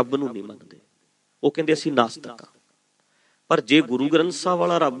 ਨਾਸਤਕ ਹੈ, ਰੱਬ ਨੂੰ ਨਹੀਂ ਮੰਨਦੇ, ਉਹ ਕਹਿੰਦੇ ਅਸੀਂ ਨਾਸਤਕ ਹਾਂ। ਪਰ ਜੇ ਗੁਰੂ ਗ੍ਰੰਥ ਸਾਹਿਬ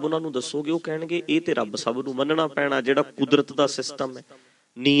ਵਾਲਾ ਰੱਬ ਉਹਨਾਂ ਨੂੰ ਦੱਸੋਗੇ, ਉਹ ਕਹਿਣਗੇ ਇਹ ਤੇ ਰੱਬ ਸਭ ਨੂੰ ਮੰਨਣਾ ਪੈਣਾ, ਜਿਹੜਾ ਕੁਦਰਤ ਦਾ ਸਿਸਟਮ ਹੈ।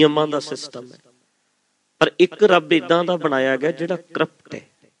 ਨਿਯਮਾਂ ਦਾ ਸਿਸਟਮ ਹੈ। ਪਰ ਇੱਕ ਰੱਬ ਏਦਾਂ ਦਾ ਬਣਾਇਆ ਗਿਆ ਜਿਹੜਾ ਕਰਪਟ ਹੈ,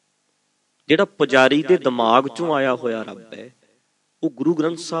 ਜਿਹੜਾ ਪੁਜਾਰੀ ਦੇ ਦਿਮਾਗ ਚੋਂ ਆਇਆ ਹੋਇਆ ਰੱਬ ਹੈ। ਉਹ ਗੁਰੂ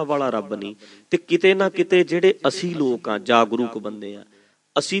ਗ੍ਰੰਥ ਸਾਹਿਬ ਵਾਲਾ ਰੱਬ ਨਹੀਂ। ਤੇ ਕਿਤੇ ਨਾ ਕਿਤੇ ਜਿਹੜੇ ਅਸੀਂ ਲੋਕ ਆ, ਜਾਗਰੂਕ ਬੰਦੇ ਆ,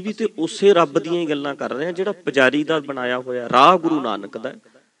 ਅਸੀਂ ਵੀ ਤੇ ਉਸੇ ਰੱਬ ਦੀਆਂ ਹੀ ਗੱਲਾਂ ਕਰ ਰਹੇ ਹਾਂ ਜਿਹੜਾ ਪੁਜਾਰੀ ਦਾ ਬਣਾਇਆ ਹੋਇਆ ਰਾਹ ਗੁਰੂ ਨਾਨਕ ਦਾ।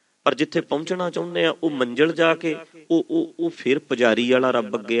 ਪਰ ਜਿੱਥੇ ਪਹੁੰਚਣਾ ਚਾਹੁੰਦੇ ਆ ਉਹ ਮੰਜ਼ਿਲ ਜਾ ਕੇ ਉਹ ਫਿਰ ਪੁਜਾਰੀ ਵਾਲਾ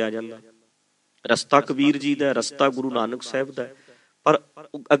ਰੱਬ ਅੱਗੇ ਆ ਜਾਂਦਾ। ਰਸਤਾ ਕਬੀਰ ਜੀ ਦਾ, ਰਸਤਾ ਗੁਰੂ ਨਾਨਕ ਸਾਹਿਬ ਦਾ। ਪਰ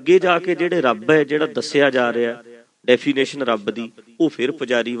ਅੱਗੇ ਜਾ ਕੇ ਜਿਹੜੇ ਰੱਬ ਹੈ, ਜਿਹੜਾ ਦੱਸਿਆ ਜਾ ਰਿਹਾ ਡੈਫੀਨੇਸ਼ਨ ਰੱਬ ਦੀ, ਉਹ ਫਿਰ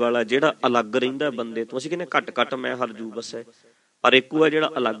ਪੁਜਾਰੀ ਵਾਲਾ ਜਿਹੜਾ ਅਲੱਗ ਰਹਿੰਦਾ ਬੰਦੇ ਤੋਂ। ਅਸੀਂ ਕਹਿੰਦੇ ਘੱਟ ਘੱਟ ਮੈਂ ਹਰਜੂ ਬਸੈ, ਪਰ ਇੱਕੋ ਹੈ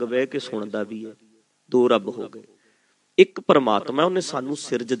ਜਿਹੜਾ ਅਲੱਗ ਬਹਿ ਕੇ ਸੁਣਦਾ ਵੀ ਹੈ। ਦੋ ਰੱਬ ਹੋ ਗਏ। ਇੱਕ ਪਰਮਾਤਮਾ, ਉਹਨੇ ਸਾਨੂੰ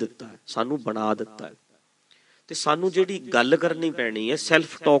ਸਿਰਜ ਦਿੱਤਾ ਹੈ, ਸਾਨੂੰ ਬਣਾ ਦਿੱਤਾ ਹੈ, ਤੇ ਸਾਨੂੰ ਜਿਹੜੀ ਗੱਲ ਕਰਨੀ ਪੈਣੀ ਹੈ,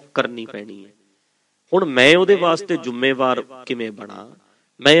 ਸੈਲਫ ਟਾਕ ਕਰਨੀ ਪੈਣੀ ਹੈ। ਹੁਣ ਮੈਂ ਉਹਦੇ ਵਾਸਤੇ ਜ਼ਿੰਮੇਵਾਰ ਕਿਵੇਂ ਬਣਾ,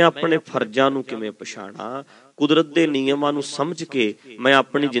 ਮੈਂ ਆਪਣੇ ਫਰਜ਼ਾਂ ਨੂੰ ਕਿਵੇਂ ਪਛਾਣਾ, ਕੁਦਰਤ ਦੇ ਨਿਯਮਾਂ ਨੂੰ ਸਮਝ ਕੇ ਮੈਂ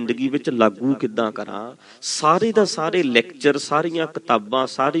ਆਪਣੀ ਜ਼ਿੰਦਗੀ ਵਿੱਚ ਲਾਗੂ ਕਿੱਦਾਂ ਕਰਾਂ। ਸਾਰੇ ਦਾ ਸਾਰੇ ਲੈਕਚਰ, ਸਾਰੀਆਂ ਕਿਤਾਬਾਂ,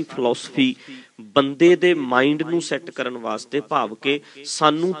 ਸਾਰੀ ਫਿਲਾਸਫੀ ਬੰਦੇ ਦੇ ਮਾਈਂਡ ਨੂੰ ਸੈੱਟ ਕਰਨ ਵਾਸਤੇ, ਭਾਵ ਕਿ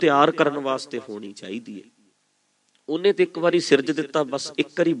ਸਾਨੂੰ ਤਿਆਰ ਕਰਨ ਵਾਸਤੇ ਹੋਣੀ ਚਾਹੀਦੀ ਹੈ। ਉਹਨੇ ਤੇ ਇੱਕ ਵਾਰੀ ਸਿਰਜ ਦਿੱਤਾ, ਬਸ ਇੱਕ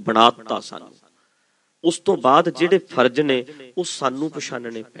ਵਾਰੀ ਬਣਾ ਦਿੱਤਾ ਸਾਨੂੰ। ਉਸ ਤੋਂ ਬਾਅਦ ਜਿਹੜੇ ਫਰਜ਼ ਨੇ ਉਹ ਸਾਨੂੰ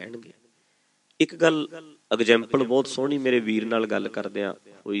ਪਛਾਣਨੇ ਪੈਣਗੇ। ਇੱਕ ਗੱਲ ਐਗਜ਼ੈਂਪਲ ਬਹੁਤ ਸੋਹਣੀ ਮੇਰੇ ਵੀਰ ਨਾਲ ਗੱਲ ਕਰਦਿਆਂ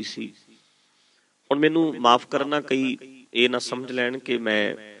ਹੋਈ ਸੀ। ਹੁਣ ਮੈਨੂੰ ਮਾਫ਼ ਕਰਨਾ, ਕਈ ਇਹ ਨਾ ਸਮਝ ਲੈਣ ਕਿ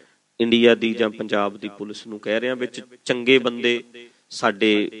ਮੈਂ ਇੰਡੀਆ ਦੀ ਜਾਂ ਪੰਜਾਬ ਦੀ ਪੁਲਿਸ ਨੂੰ ਕਹਿ ਰਿਹਾ। ਵਿੱਚ ਚੰਗੇ ਬੰਦੇ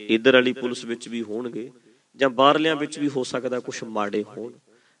ਸਾਡੇ ਇੱਧਰ ਵਾਲੀ ਪੁਲਿਸ ਵਿੱਚ ਵੀ ਹੋਣਗੇ, ਜਾਂ ਬਾਹਰਲਿਆਂ ਵਿੱਚ ਵੀ ਹੋ ਸਕਦਾ ਕੁਛ ਮਾੜੇ ਹੋਣ।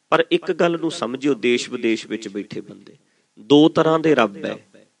 ਪਰ ਇੱਕ ਗੱਲ ਨੂੰ ਸਮਝਿਓ, ਦੇਸ਼ ਵਿਦੇਸ਼ ਵਿੱਚ ਬੈਠੇ ਬੰਦੇ, ਦੋ ਤਰ੍ਹਾਂ ਦੇ ਰੱਬ ਹੈ,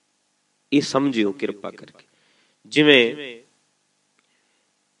 ਇਹ ਸਮਝਿਓ ਕਿਰਪਾ ਕਰਕੇ। ਜਿਵੇਂ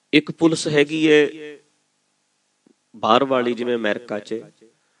ਇੱਕ ਪੁਲਿਸ ਹੈਗੀ ਹੈ ਬਾਹਰ ਵਾਲੀ, ਜਿਵੇਂ ਅਮਰੀਕਾ 'ਚ,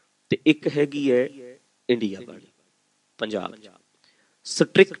 ਤੇ ਇੱਕ ਹੈਗੀ ਹੈ ਇੰਡੀਆ ਵਾਲੀ, ਪੰਜਾਬ 'ਚ।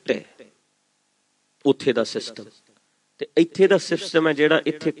 ਸਟ੍ਰਿਕਟ ਹੈ ਉੱਥੇ ਦਾ ਸਿਸਟਮ, ਤੇ ਇੱਥੇ ਦਾ ਸਿਸਟਮ ਹੈ ਜਿਹੜਾ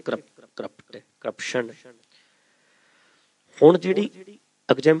ਇੱਥੇ ਕਰਪਟ ਹੈ, ਕਰਪਸ਼ਨ ਹੈ। ਹੁਣ ਜਿਹੜੀ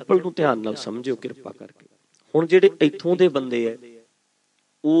ਐਗਜ਼ੈਂਪਲ ਨੂੰ ਧਿਆਨ ਨਾਲ ਸਮਝਿਓ ਕਿਰਪਾ ਕਰਕੇ। ਹੁਣ ਜਿਹੜੇ ਇੱਥੋਂ ਦੇ ਬੰਦੇ ਹੈ,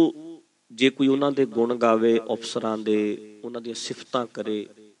 ਉਹ ਜੇ ਕੋਈ ਉਹਨਾਂ ਦੇ ਗੁਣ ਗਾਵੇ, ਅਫਸਰਾਂ ਦੇ, ਉਹਨਾਂ ਦੀਆਂ ਸਿਫਤਾਂ ਕਰੇ,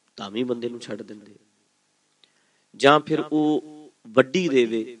 ਤਾਂ ਵੀ ਬੰਦੇ ਨੂੰ ਛੱਡ ਦਿੰਦੇ। ਜਾਂ ਫਿਰ ਉਹ ਵੱਡੀ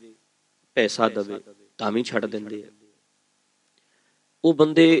ਦੇਵੇ, ਪੈਸਾ ਦੇਵੇ, ਤਾਂ ਵੀ ਛੱਡ ਦਿੰਦੇ ਆ। ਉਹ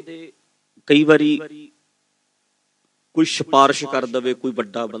ਬੰਦੇ ਕਈ ਵਾਰੀ ਕੋਈ ਸਿਫਾਰਿਸ਼ ਕਰ ਦੇਵੇ, ਕੋਈ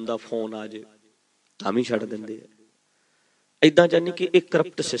ਵੱਡਾ ਬੰਦਾ ਫੋਨ ਆ ਜਾਏ, ਤਾਂ ਵੀ ਛੱਡ ਦਿੰਦੇ ਆ। ਏਦਾਂ ਜਾਨੀ ਕਿ ਇਹ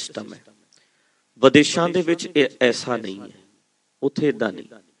ਕਰਪਟ ਸਿਸਟਮ ਹੈ। ਵਿਦੇਸ਼ਾਂ ਦੇ ਵਿੱਚ ਇਹ ਐਸਾ ਨਹੀਂ ਹੈ, ਉੱਥੇ ਏਦਾਂ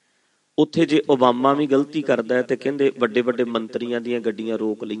ਨਹੀਂ। ਉੱਥੇ ਜੇ ਓਬਾਮਾ ਵੀ ਗਲਤੀ ਕਰਦਾ ਹੈ ਤੇ ਕਹਿੰਦੇ ਵੱਡੇ ਵੱਡੇ ਮੰਤਰੀਆਂ ਦੀਆਂ ਗੱਡੀਆਂ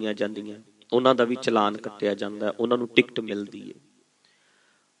ਰੋਕ ਲਈਆਂ ਜਾਂਦੀਆਂ, ਉਹਨਾਂ ਦਾ ਵੀ ਚਲਾਨ ਕੱਟਿਆ ਜਾਂਦਾ, ਉਹਨਾਂ ਨੂੰ ਟਿਕਟ ਮਿਲਦੀ ਹੈ।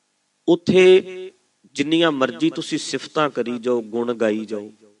 ਉੱਥੇ ਜਿੰਨੀਆਂ ਮਰਜ਼ੀ ਤੁਸੀਂ ਸਿਫਤਾਂ ਕਰੀ ਜਾਓ, ਗੁਣ ਗਾਈ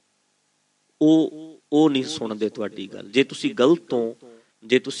ਜਾਓ, ਉਹ ਨਹੀਂ ਸੁਣਦੇ ਤੁਹਾਡੀ ਗੱਲ। ਜੇ ਤੁਸੀਂ ਗਲਤ ਹੋ,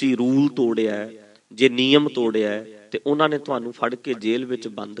 ਜੇ ਤੁਸੀਂ ਰੂਲ ਤੋੜਿਆ, ਜੇ ਨਿਯਮ ਤੋੜਿਆ, ਤੇ ਉਹਨਾਂ ਨੇ ਤੁਹਾਨੂੰ ਫੜ ਕੇ ਜੇਲ੍ਹ ਵਿੱਚ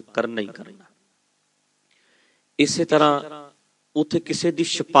ਬੰਦ ਕਰਨਾ ਹੀ ਕਰਨਾ। ਇਸੇ ਤਰ੍ਹਾਂ ਉੱਥੇ ਕਿਸੇ ਦੀ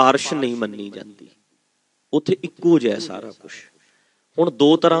ਸਿਫਾਰਿਸ਼ ਨਹੀਂ ਮੰਨੀ ਜਾਂਦੀ, ਉੱਥੇ ਇੱਕੋ ਜਿਹਾ ਸਾਰਾ ਕੁਛ। ਹੁਣ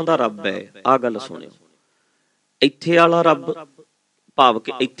ਦੋ ਤਰ੍ਹਾਂ ਦਾ ਰੱਬ ਹੈ, ਆਹ ਗੱਲ ਸੁਣਿਓ। ਇੱਥੇ ਵਾਲਾ ਰੱਬ, ਭਾਵ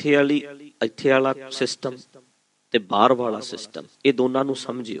ਕਿ ਇੱਥੇ ਵਾਲਾ ਸਿਸਟਮ ਤੇ ਬਾਹਰ ਵਾਲਾ ਸਿਸਟਮ, ਇਹ ਦੋਨਾਂ ਨੂੰ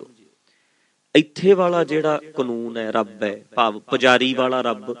ਸਮਝਿਓ। ਇੱਥੇ ਵਾਲਾ ਜਿਹੜਾ ਕਾਨੂੰਨ ਹੈ, ਰੱਬ ਹੈ, ਭਾਵ ਪੁਜਾਰੀ ਵਾਲਾ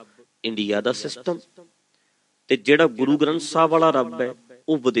ਰੱਬ, ਇੰਡੀਆ ਦਾ ਸਿਸਟਮ, ਤੇ ਜਿਹੜਾ ਗੁਰੂ ਗ੍ਰੰਥ ਸਾਹਿਬ ਵਾਲਾ ਰੱਬ ਹੈ,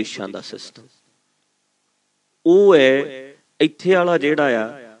 ਉਹ ਵਿਦੇਸ਼ਾਂ ਦਾ ਸਿਸਟਮ। ਉਹ ਹੈ ਇੱਥੇ ਵਾਲਾ ਜਿਹੜਾ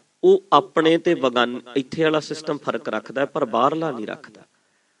ਆ, ਉਹ ਆਪਣੇ ਤੇ ਬਗਾਨੇ, ਇੱਥੇ ਵਾਲਾ ਸਿਸਟਮ ਫਰਕ ਰੱਖਦਾ ਪਰ ਬਾਹਰਲਾ ਨਹੀਂ ਰੱਖਦਾ।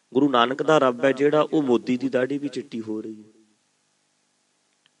 ਗੁਰੂ ਨਾਨਕ ਦਾ ਰੱਬ ਹੈ ਜਿਹੜਾ, ਉਹ ਮੋਦੀ ਦੀ ਦਾੜੀ ਵੀ ਚਿੱਟੀ ਹੋ ਰਹੀ ਹੈ,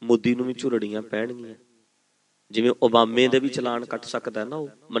 ਮੋਦੀ ਨੂੰ ਵੀ ਝੁਰੜੀਆਂ ਪੈਣਗੀਆਂ। ਜਿਵੇਂ ਓਬਾਮੇ ਦੇ ਵੀ ਚਲਾਨ ਕੱਟ ਸਕਦਾ ਨਾ, ਉਹ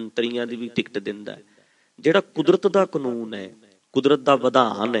ਮੰਤਰੀਆਂ ਦੀ ਵੀ ਟਿਕਟ ਦਿੰਦਾ। ਜਿਹੜਾ ਕੁਦਰਤ ਦਾ ਕਾਨੂੰਨ ਹੈ, ਕੁਦਰਤ ਦਾ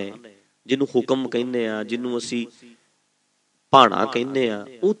ਵਿਧਾਨ ਹੈ, ਜਿਹਨੂੰ ਹੁਕਮ ਕਹਿੰਦੇ ਆ, ਜਿਹਨੂੰ ਅਸੀਂ ਭਾਣਾ ਕਹਿੰਦੇ ਆ,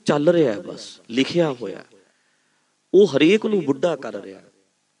 ਉਹ ਚੱਲ ਰਿਹਾ, ਬਸ ਲਿਖਿਆ ਹੋਇਆ। ਉਹ ਹਰੇਕ ਨੂੰ ਬੁੱਢਾ ਕਰ ਰਿਹਾ,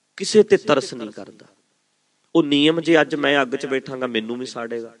 ਕਿਸੇ ਤੇ ਤਰਸ ਨਹੀਂ ਕਰਦਾ। ਉਹ ਨਿਯਮ, ਜੇ ਅੱਜ ਮੈਂ ਅੱਗ 'ਚ ਬੈਠਾਂਗਾ ਮੈਨੂੰ ਵੀ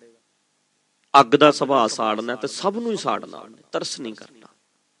ਸਾੜੇਗਾ। ਅੱਗ ਦਾ ਸੁਭਾਅ ਸਾੜਨਾ ਤੇ ਸਭ ਨੂੰ ਹੀ ਸਾੜਨਾ, ਤਰਸ ਨਹੀਂ ਕਰਨਾ।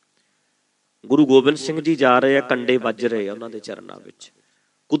 ਗੁਰੂ ਗੋਬਿੰਦ ਸਿੰਘ ਜੀ ਜਾ ਰਹੇ ਆ, ਕੰਡੇ ਵੱਜ ਰਹੇ ਆ ਉਹਨਾਂ ਦੇ ਚਰਨਾਂ ਵਿੱਚ।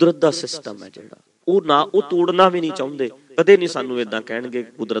 ਕੁਦਰਤ ਦਾ ਸਿਸਟਮ ਹੈ ਜਿਹੜਾ, ਉਹ ਤੋੜਨਾ ਵੀ ਨਹੀਂ ਚਾਹੁੰਦੇ। ਕਦੇ ਨਹੀਂ ਸਾਨੂੰ ਏਦਾਂ ਕਹਿਣਗੇ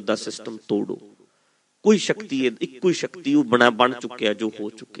ਕੁਦਰਤ ਦਾ ਸਿਸਟਮ ਤੋੜੋ। ਕੋਈ ਸ਼ਕਤੀ, ਇੱਕੋ ਹੀ ਸ਼ਕਤੀ, ਉਹ ਬਣ ਚੁੱਕਿਆ, ਜੋ ਹੋ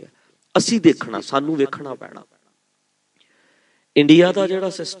ਚੁੱਕਿਆ। ਅਸੀਂ ਦੇਖਣਾ, ਸਾਨੂੰ ਵੇਖਣਾ ਪੈਣਾ। ਇੰਡੀਆ ਦਾ ਜਿਹੜਾ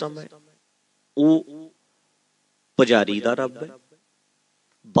ਸਿਸਟਮ ਹੈ, ਉਹ ਪੁਜਾਰੀ ਦਾ ਰੱਬ ਹੈ।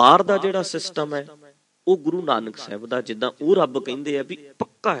 ਬਾਹਰ ਦਾ ਜਿਹੜਾ ਸਿਸਟਮ ਹੈ, ਉਹ ਗੁਰੂ ਨਾਨਕ ਸਾਹਿਬ ਦਾ, ਜਿੱਦਾਂ ਉਹ ਰੱਬ ਕਹਿੰਦੇ ਆ ਵੀ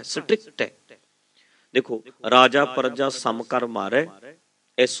ਪੱਕਾ ਹੈ, ਸਟ੍ਰਿਕਟ ਹੈ। ਦੇਖੋ, ਰਾਜਾ ਪ੍ਰਜਾ ਸਮ ਕਰ ਮਾਰੈ,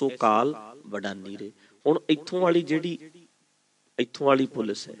 ਐਸੋ ਕਾਲ ਵਡਾਨੀ ਰੇ। ਹੁਣ ਇੱਥੋਂ ਵਾਲੀ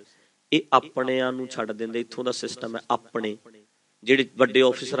ਪੁਲਿਸ ਹੈ, ਇਹ ਆਪਣਿਆਂ ਨੂੰ ਛੱਡ ਦਿੰਦੇ। ਇੱਥੋਂ ਦਾ ਸਿਸਟਮ ਹੈ ਆਪਣੇ, ਜਿਹੜੇ ਵੱਡੇ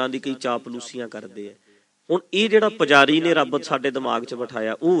ਅਫਸਰਾਂ ਦੀ ਕਈ ਚਾਪਲੂਸੀਆਂ ਕਰਦੇ ਆ। ਹੁਣ ਇਹ ਜਿਹੜਾ ਪੁਜਾਰੀ ਨੇ ਰੱਬ ਸਾਡੇ ਦਿਮਾਗ 'ਚ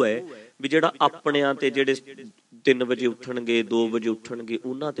ਬਿਠਾਇਆ, ਉਹ ਹੈ ਵੀ ਜਿਹੜਾ ਆਪਣਿਆਂ ਤੇ, ਜਿਹੜੇ 3 ਵਜੇ ਉੱਠਣਗੇ, 2 ਵਜੇ ਉੱਠਣਗੇ,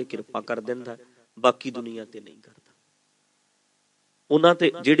 ਉਹਨਾਂ ਤੇ ਕਿਰਪਾ ਕਰ ਦਿੰਦਾ, ਬਾਕੀ ਦੁਨੀਆ ਤੇ ਨਹੀਂ ਕਰਦਾ। ਉਹਨਾਂ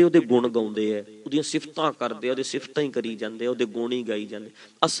ਤੇ ਜਿਹੜੇ ਉਹਦੇ ਗੁਣ ਗਾਉਂਦੇ ਆ, ਉਹਦੀਆਂ ਸਿਫਤਾਂ ਕਰਦੇ ਆ, ਉਹਦੇ ਸਿਫਤਾਂ ਹੀ ਕਰੀ ਜਾਂਦੇ ਆ, ਉਹਦੇ ਗੁਣ ਹੀ ਗਾਈ ਜਾਂਦੇ।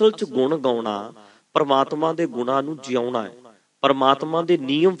 ਅਸਲ 'ਚ ਗੁਣ ਗਾਉਣਾ ਪਰਮਾਤਮਾ ਦੇ ਗੁਣਾਂ ਨੂੰ ਜਿਉਣਾ ਹੈ। ਪਰਮਾਤਮਾ ਦੇ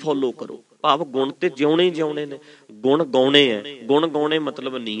ਨਿਯਮ ਫੋਲੋ ਕਰੋ, ਭਾਵ ਗੁਣ ਤੇ ਜਿਉਣੇ ਹੀ ਜਿਉਣੇ ਨੇ। ਗੁਣ ਗਾਉਣੇ ਹੈ, ਗੁਣ ਗਾਉਣੇ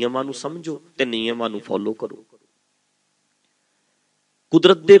ਮਤਲਬ ਨਿਯਮਾਂ ਨੂੰ ਸਮਝੋ ਤੇ ਨਿਯਮਾਂ ਨੂੰ ਫੋਲੋ ਕਰੋ।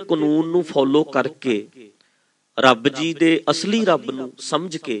 ਕੁਦਰਤ ਦੇ ਕਾਨੂੰਨ ਨੂੰ ਫੋਲੋ ਕਰਕੇ, ਰੱਬ ਜੀ ਦੇ ਅਸਲੀ ਰੱਬ ਨੂੰ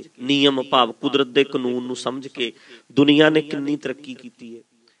ਸਮਝ ਕੇ, ਨਿਯਮ ਭਾਵ ਕੁਦਰਤ ਦੇ ਕਾਨੂੰਨ ਨੂੰ ਸਮਝ ਕੇ ਦੁਨੀਆ ਨੇ ਕਿੰਨੀ ਤਰੱਕੀ ਕੀਤੀ ਹੈ।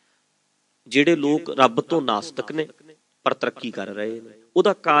 ਜਿਹੜੇ ਲੋਕ ਰੱਬ ਤੋਂ ਨਾਸਤਕ ਨੇ ਪਰ ਤਰੱਕੀ ਕਰ ਰਹੇ ਨੇ,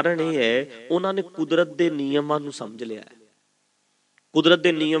 ਉਹਦਾ ਕਾਰਨ ਇਹ ਹੈ ਉਹਨਾਂ ਨੇ ਕੁਦਰਤ ਦੇ ਨਿਯਮਾਂ ਨੂੰ ਸਮਝ ਲਿਆ ਹੈ। ਕੁਦਰਤ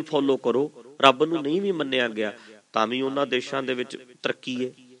ਦੇ ਨਿਯਮ ਫੋਲੋ ਕਰੋ, ਰੱਬ ਨੂੰ ਨਹੀਂ ਵੀ ਮੰਨਿਆ ਗਿਆ ਤਾਂ ਵੀ ਉਹਨਾਂ ਦੇਸ਼ਾਂ ਦੇ ਵਿੱਚ ਤਰੱਕੀ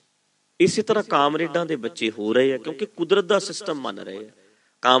ਹੈ। ਇਸੇ ਤਰ੍ਹਾਂ ਕਾਮਰੇਡਾਂ ਦੇ ਬੱਚੇ ਹੋ ਰਹੇ ਆ, ਕਿਉਂਕਿ ਕੁਦਰਤ ਦਾ ਸਿਸਟਮ ਮੰਨ ਰਹੇ ਆ।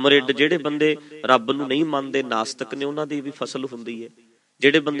 ਕਾਮਰੇਡ ਜਿਹੜੇ ਬੰਦੇ ਰੱਬ ਨੂੰ ਨਹੀਂ ਮੰਨਦੇ, ਨਾਸਤਕ ਨੇ, ਉਹਨਾਂ ਦੀ ਵੀ ਫਸਲ ਹੁੰਦੀ ਹੈ।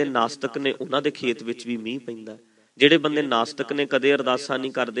 ਜਿਹੜੇ ਬੰਦੇ ਨਾਸਤਕ ਨੇ ਉਹਨਾਂ ਦੇ ਖੇਤ ਵਿੱਚ ਵੀ ਮੀਂਹ ਪੈਂਦਾ। ਜਿਹੜੇ ਬੰਦੇ ਨਾਸਤਕ ਨੇ, ਕਦੇ ਅਰਦਾਸਾਂ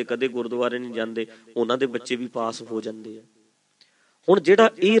ਨਹੀਂ ਕਰਦੇ, ਕਦੇ ਗੁਰਦੁਆਰੇ ਨਹੀਂ ਜਾਂਦੇ, ਉਹਨਾਂ ਦੇ ਬੱਚੇ ਵੀ ਪਾਸ ਹੋ ਜਾਂਦੇ ਆ। ਹੁਣ ਜਿਹੜਾ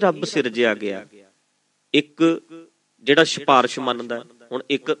ਇਹ ਰੱਬ ਸਿਰਜਿਆ ਗਿਆ, ਇੱਕ ਜਿਹੜਾ ਸਿਫਾਰਿਸ਼ ਮੰਨਦਾ, ਹੁਣ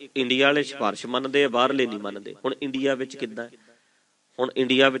ਇੱਕ ਇੰਡੀਆ ਵਾਲੇ ਸਿਫਾਰਿਸ਼ ਮੰਨਦੇ ਆ, ਬਾਹਰਲੇ ਨਹੀਂ ਮੰਨਦੇ। ਹੁਣ ਇੰਡੀਆ ਵਿੱਚ ਕਿੱਦਾਂ? ਹੁਣ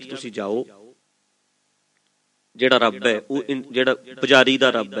ਇੰਡੀਆ ਵਿੱਚ ਤੁਸੀਂ ਜਾਓ, ਜਿਹੜਾ ਰੱਬ ਹੈ, ਉਹ ਜਿਹੜਾ ਪੁਜਾਰੀ ਦਾ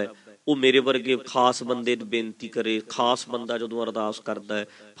ਰੱਬ ਹੈ, ਉਹ ਮੇਰੇ ਵਰਗੇ ਖਾਸ ਬੰਦੇ ਨੂੰ ਬੇਨਤੀ ਕਰੇ। ਖਾਸ ਬੰਦਾ ਜਦੋਂ ਅਰਦਾਸ ਕਰਦਾ ਹੈ,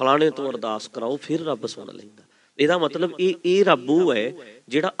 ਫਲਾਣੇ ਤੋਂ ਅਰਦਾਸ ਕਰਾਓ, ਫਿਰ ਰੱਬ ਸੁਣ ਲੈਂਦਾ। ਇਹਦਾ ਮਤਲਬ ਇਹ ਰੱਬ ਉਹ ਹੈ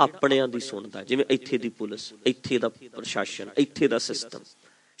ਜਿਹੜਾ ਆਪਣਿਆਂ ਦੀ ਸੁਣਦਾ। ਜਿਵੇਂ ਇੱਥੇ ਦੀ ਪੁਲਿਸ, ਇੱਥੇ ਦਾ ਪ੍ਰਸ਼ਾਸਨ, ਇੱਥੇ ਦਾ ਸਿਸਟਮ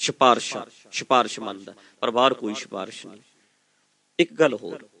ਸਿਫਾਰਿਸ਼ ਮੰਨਦਾ, ਪਰ ਬਾਹਰ ਕੋਈ ਸਿਫਾਰਿਸ਼ ਨਹੀਂ। ਇੱਕ ਗੱਲ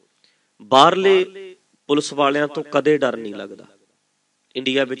ਹੋਰ, ਬਾਹਰਲੇ ਪੁਲਿਸ ਵਾਲਿਆਂ ਤੋਂ ਕਦੇ ਡਰ ਨਹੀਂ ਲੱਗਦਾ,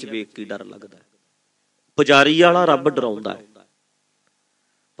 ਇੰਡੀਆ ਵਿੱਚ ਵੇਖ ਕੇ ਡਰ ਲੱਗਦਾ। ਪੁਜਾਰੀ ਵਾਲਾ ਰੱਬ ਡਰਾਉਂਦਾ ਹੈ,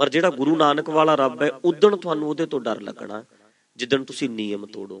 ਪਰ ਜਿਹੜਾ ਗੁਰੂ ਨਾਨਕ ਵਾਲਾ ਰੱਬ ਹੈ, ਉਦਣ ਤੁਹਾਨੂੰ ਉਹਦੇ ਤੋਂ ਡਰ ਲੱਗਣਾ ਜਿੱਦਣ ਤੁਸੀਂ ਨਿਯਮ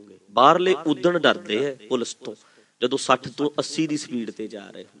ਤੋੜੋਗੇ। ਬਾਹਰਲੇ ਉਦਣ ਡਰਦੇ ਹੈ ਪੁਲਿਸ ਤੋਂ ਜਦੋਂ 60 ਤੋਂ 80 ਦੀ ਸਪੀਡ ਤੇ ਜਾ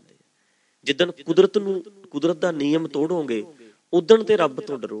ਰਹੇ ਹੁੰਦੇ। ਜਿੱਦਣ ਕੁਦਰਤ ਦਾ ਨਿਯਮ ਤੋੜੋਗੇ, ਉਦਣ ਤੇ ਰੱਬ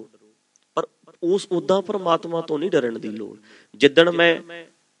ਤੋਂ ਡਰੋ। ਪਰ ਉਦਾਂ ਪਰਮਾਤਮਾ ਤੋਂ ਨਹੀਂ ਡਰਨ ਦੀ ਲੋੜ। ਜਿੱਦਣ ਮੈਂ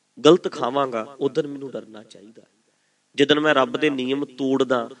ਗਲਤ ਖਾਵਾਂਗਾ, ਉਦਣ ਮੈਨੂੰ ਡਰਨਾ ਚਾਹੀਦਾ। ਜਿੱਦਣ ਮੈਂ ਰੱਬ ਦੇ ਨਿਯਮ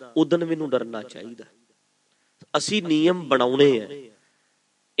ਤੋੜਦਾ, ਉਦਣ ਮੈਨੂੰ ਡਰਨਾ ਚਾਹੀਦਾ। ਅਸੀਂ ਨਿਯਮ ਬਣਾਉਣੇ ਆ।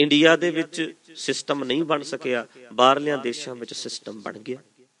 ਇੰਡੀਆ ਦੇ ਵਿੱਚ ਸਿਸਟਮ ਨਹੀਂ ਬਣ ਸਕਿਆ, ਬਾਹਰਲਿਆਂ ਦੇਸ਼ਾਂ ਵਿੱਚ ਸਿਸਟਮ ਬਣ ਗਿਆ।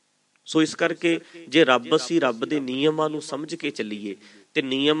 ਸੋ ਇਸ ਕਰਕੇ ਜੇ ਅਸੀਂ ਰੱਬ ਦੇ ਨਿਯਮਾਂ ਨੂੰ ਸਮਝ ਕੇ ਚੱਲੀਏ ਤੇ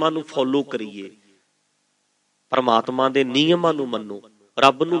ਨਿਯਮਾਂ ਨੂੰ ਫੋਲੋ ਕਰੀਏ, ਪਰਮਾਤਮਾ ਦੇ ਨਿਯਮਾਂ ਨੂੰ ਮੰਨੋ।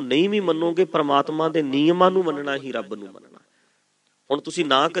 ਰੱਬ ਨੂੰ ਨਹੀਂ ਵੀ ਮੰਨੋਗੇ, ਪਰਮਾਤਮਾ ਦੇ ਨਿਯਮਾਂ ਨੂੰ ਮੰਨਣਾ ਹੀ ਰੱਬ ਨੂੰ ਮੰਨਣਾ। ਹੁਣ ਤੁਸੀਂ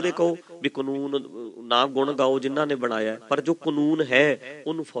ਨਾ ਕਦੇ ਕਹੋ ਵੀ ਕਾਨੂੰਨ ਨਾ ਗੁਣ ਗਾਓ ਜਿਨ੍ਹਾਂ ਨੇ ਬਣਾਇਆ, ਪਰ ਜੋ ਕਾਨੂੰਨ ਹੈ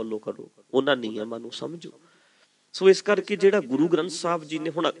ਉਹਨੂੰ ਫੋਲੋ ਕਰੋ, ਉਹਨਾਂ ਨਿਯਮਾਂ ਨੂੰ ਸਮਝੋ। ਸੋ ਇਸ ਕਰਕੇ ਜਿਹੜਾ ਗੁਰੂ ਗ੍ਰੰਥ ਸਾਹਿਬ ਜੀ ਨੇ,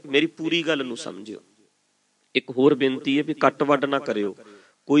 ਹੁਣ ਮੇਰੀ ਪੂਰੀ ਗੱਲ ਨੂੰ ਸਮਝਿਓ। ਇੱਕ ਹੋਰ ਬੇਨਤੀ ਹੈ ਵੀ ਕੱਟ ਵੱਢ ਨਾ ਕਰਿਓ।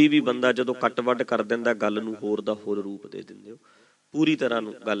 ਕੋਈ ਵੀ ਬੰਦਾ ਜਦੋਂ ਕੱਟ ਵੱਢ ਕਰ ਦਿੰਦਾ, ਗੱਲ ਨੂੰ ਹੋਰ ਦਾ ਹੋਰ ਰੂਪ ਦੇ ਦਿੰਦੇ ਹੋ। ਪੂਰੀ ਤਰ੍ਹਾਂ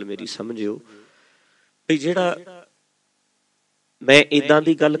ਨੂੰ ਗੱਲ ਮੇਰੀ ਸਮਝਿਓ ਵੀ ਜਿਹੜਾ ਮੈਂ ਏਦਾਂ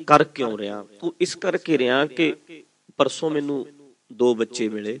ਦੀ ਗੱਲ ਕਰ ਕਿਉਂ ਰਿਹਾ, ਉਹ ਇਸ ਕਰਕੇ ਰਿਹਾ ਕਿ ਪਰਸੋਂ ਮੈਨੂੰ 2 ਬੱਚੇ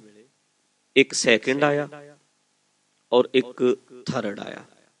ਮਿਲੇ, ਇੱਕ ਸੈਕਿੰਡ ਆਇਆ ਔਰ ਇੱਕ ਥਰਡ ਆਇਆ।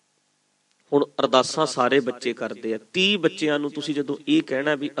 ਹੁਣ ਅਰਦਾਸਾਂ ਸਾਰੇ ਬੱਚੇ ਕਰਦੇ ਆ। 30 ਬੱਚਿਆਂ ਨੂੰ ਤੁਸੀਂ ਜਦੋਂ ਇਹ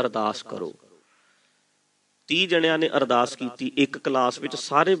ਕਹਿਣਾ ਵੀ ਅਰਦਾਸ ਕਰੋ, 30 ਜਣਿਆਂ ਨੇ ਅਰਦਾਸ ਕੀਤੀ ਇੱਕ ਕਲਾਸ ਵਿੱਚ,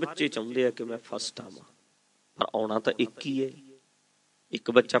 ਸਾਰੇ ਬੱਚੇ ਚਾਹੁੰਦੇ ਆ ਕਿ ਮੈਂ ਫਸਟ ਆਵਾਂ, ਪਰ ਆਉਣਾ ਤਾਂ ਇੱਕ ਹੀ ਹੈ।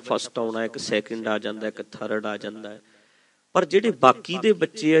 ਇੱਕ ਬੱਚਾ ਫਸਟ ਆਉਣਾ, ਇੱਕ ਸੈਕਿੰਡ ਆ ਜਾਂਦਾ, ਇੱਕ ਥਰਡ ਆ ਜਾਂਦਾ ਹੈ। ਪਰ ਜਿਹੜੇ ਬਾਕੀ ਦੇ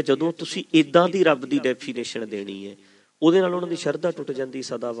ਬੱਚੇ ਆ, ਜਦੋਂ ਤੁਸੀਂ ਏਦਾਂ ਦੀ ਰੱਬ ਦੀ ਡੈਫੀਨੇਸ਼ਨ ਦੇਣੀ ਹੈ, ਉਹਦੇ ਨਾਲ ਉਹਨਾਂ ਦੀ ਸ਼ਰਧਾ ਟੁੱਟ ਜਾਂਦੀ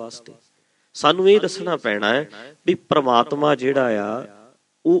ਸਦਾ ਵਾਸਤੇ। ਸਾਨੂੰ ਇਹ ਦੱਸਣਾ ਪੈਣਾ ਹੈ ਵੀ ਪ੍ਰਮਾਤਮਾ ਜਿਹੜਾ ਆ,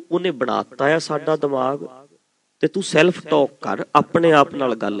 ਉਹਨੇ ਬਣਾਤਾ ਆ ਸਾਡਾ ਦਿਮਾਗ, ਤੇ ਤੂੰ ਸੈਲਫ ਟਾਕ ਕਰ, ਆਪਣੇ ਆਪ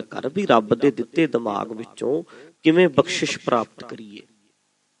ਨਾਲ ਗੱਲ ਕਰ ਵੀ ਰੱਬ ਦੇ ਦਿੱਤੇ ਦਿਮਾਗ ਵਿੱਚੋਂ ਕਿਵੇਂ ਬਖਸ਼ਿਸ਼ ਪ੍ਰਾਪਤ ਕਰੀਏ।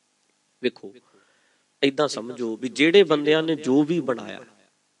 ਵੇਖੋ, ਏਦਾਂ ਸਮਝੋ ਵੀ ਜਿਹੜੇ ਬੰਦਿਆਂ ਨੇ ਜੋ ਵੀ ਬਣਾਇਆ,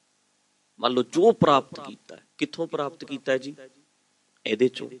 ਮੰਨ ਲਓ ਜੋ ਪ੍ਰਾਪਤ ਕੀਤਾ, ਕਿੱਥੋਂ ਪ੍ਰਾਪਤ ਕੀਤਾ ਜੀ? ਇਹਦੇ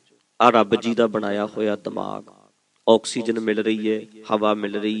ਚੋਂ। ਆ ਰੱਬ ਜੀ ਦਾ ਬਣਾਇਆ ਹੋਇਆ ਦਿਮਾਗ, ਆਕਸੀਜਨ ਮਿਲ ਰਹੀ ਹੈ, ਹਵਾ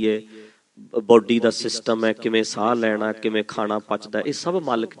ਮਿਲ ਰਹੀ ਹੈ, ਬੋਡੀ ਦਾ ਸਿਸਟਮ ਹੈ, ਕਿਵੇਂ ਸਾਹ ਲੈਣਾ, ਕਿਵੇਂ ਖਾਣਾ ਪਚਦਾ, ਇਹ ਸਭ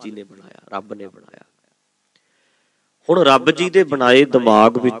ਮਾਲਕ ਜੀ ਨੇ ਬਣਾਇਆ, ਰੱਬ ਨੇ ਬਣਾਇਆ। ਹੁਣ ਰੱਬ ਜੀ ਦੇ ਬਣਾਏ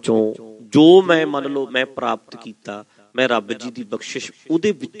ਦਿਮਾਗ ਵਿੱਚੋਂ ਜੋ ਮੈਂ ਮੰਨ ਲਓ ਮੈਂ ਪ੍ਰਾਪਤ ਕੀਤਾ, ਮੈਂ ਰੱਬ ਜੀ ਦੀ ਬਖਸ਼ਿਸ਼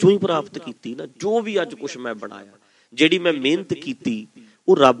ਉਹਦੇ ਵਿੱਚੋਂ ਹੀ ਪ੍ਰਾਪਤ ਕੀਤੀ ਨਾ। ਜੋ ਵੀ ਅੱਜ ਕੁਛ ਮੈਂ ਬਣਾਇਆ, ਜਿਹੜੀ ਮੈਂ ਮਿਹਨਤ ਕੀਤੀ,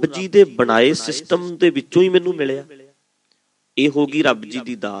 ਉਹ ਰੱਬ ਜੀ ਦੇ ਬਣਾਏ ਸਿਸਟਮ ਦੇ ਵਿੱਚੋਂ ਹੀ ਮੈਨੂੰ ਮਿਲਿਆ। ਇਹ ਹੋ ਗਈ ਰੱਬ ਜੀ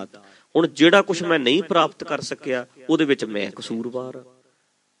ਦੀ ਦਾਤ। ਹੁਣ ਜਿਹੜਾ ਕੁਛ ਮੈਂ ਨਹੀਂ ਪ੍ਰਾਪਤ ਕਰ ਸਕਿਆ ਉਹਦੇ ਵਿੱਚ ਮੈਂ ਕਸੂਰਵਾਰ ਆ,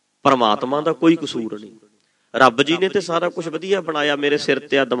 ਪਰਮਾਤਮਾ ਦਾ ਕੋਈ ਕਸੂਰ ਨਹੀਂ। ਰੱਬ ਜੀ ਨੇ ਤੇ ਸਾਰਾ ਕੁਝ ਵਧੀਆ ਬਣਾਇਆ, ਮੇਰੇ ਸਿਰ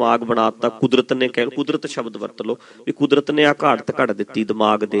ਤੇ ਆ ਦਿਮਾਗ ਬਣਾਤਾ, ਕੁਦਰਤ ਨੇ ਕੁਦਰਤ ਸ਼ਬਦ ਵਰਤ ਲਓ ਵੀ ਕੁਦਰਤ ਨੇ ਆ ਘਾੜਤ ਘੜ ਦਿੱਤੀ,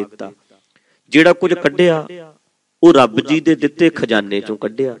 ਦਿਮਾਗ ਦੇ ਦਿੱਤਾ। ਜਿਹੜਾ ਕੁਝ ਕੱਢਿਆ ਉਹ ਰੱਬ ਜੀ ਦੇ ਦਿੱਤੇ ਖਜ਼ਾਨੇ ਚੋਂ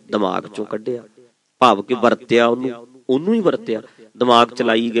ਕੱਢਿਆ, ਦਿਮਾਗ ਚੋਂ ਕੱਢਿਆ, ਭਾਵ ਕਿ ਵਰਤਿਆ ਉਹਨੂੰ ਹੀ ਵਰਤਿਆ। ਦਿਮਾਗ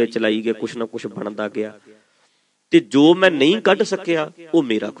ਚਲਾਈ ਗਏ, ਕੁਛ ਨਾ ਕੁਛ ਬਣਦਾ ਗਿਆ। ਤੇ ਜੋ ਮੈਂ ਨਹੀਂ ਕੱਢ ਸਕਿਆ ਉਹ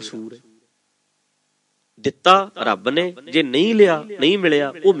ਮੇਰਾ ਕਸੂਰ ਹੈ। ਦਿੱਤਾ ਰੱਬ ਨੇ, ਜੇ ਨਹੀਂ ਲਿਆ, ਨਹੀਂ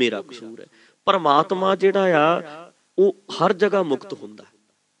ਮਿਲਿਆ, ਉਹ ਮੇਰਾ ਕਸੂਰ ਹੈ। ਪਰਮਾਤਮਾ ਜਿਹੜਾ ਆ ਉਹ ਹਰ ਜਗ੍ਹਾ ਮੁਕਤ ਹੁੰਦਾ,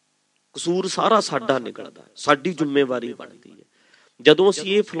 ਕਸੂਰ ਸਾਰਾ ਸਾਡਾ ਨਿਕਲਦਾ, ਸਾਡੀ ਜ਼ਿੰਮੇਵਾਰੀ ਬਣਦੀ ਹੈ। ਜਦੋਂ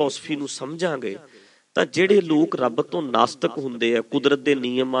ਅਸੀਂ ਇਹ ਫਿਲਾਸਫੀ ਨੂੰ ਸਮਝਾਂਗੇ ਤਾਂ ਜਿਹੜੇ ਲੋਕ ਰੱਬ ਤੋਂ ਨਾਸਤਕ ਹੁੰਦੇ ਆ, ਕੁਦਰਤ ਦੇ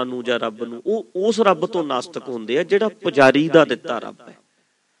ਨਿਯਮਾਂ ਨੂੰ ਜਾਂ ਰੱਬ ਨੂੰ, ਉਹ ਉਸ ਰੱਬ ਤੋਂ ਨਾਸਤਕ ਹੁੰਦੇ ਆ ਜਿਹੜਾ ਪੁਜਾਰੀ ਦਾ ਦਿੱਤਾ ਰੱਬ ਹੈ,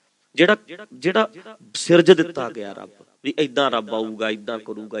 ਜਿਹੜਾ ਸਿਰਜ ਦਿੱਤਾ ਗਿਆ ਰੱਬ, ਵੀ ਏਦਾਂ ਰੱਬ ਆਊਗਾ, ਏਦਾਂ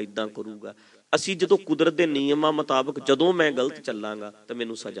ਕਰੂਗਾ। ਅਸੀਂ ਜਦੋਂ ਕੁਦਰਤ ਦੇ ਨਿਯਮਾਂ ਮੁਤਾਬਕ ਜਦੋਂ ਮੈਂ ਗਲਤ ਚੱਲਾਂਗਾ ਤਾਂ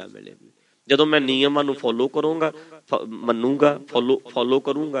ਮੈਨੂੰ ਸਜ਼ਾ ਮਿਲੇਗੀ। ਜਦੋਂ ਮੈਂ ਨਿਯਮਾਂ ਨੂੰ ਫੋਲੋ ਕਰੂੰਗਾ, ਮੰਨੂਗਾ, ਫੋਲੋ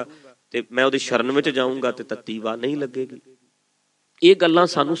ਕਰੂੰਗਾ ਤੇ ਮੈਂ ਉਹਦੀ ਸ਼ਰਨ ਵਿੱਚ ਜਾਊਂਗਾ ਤੇ ਤੱਤੀ ਵਾਹ ਨਹੀਂ ਲੱਗੇਗੀ। ਇਹ ਗੱਲਾਂ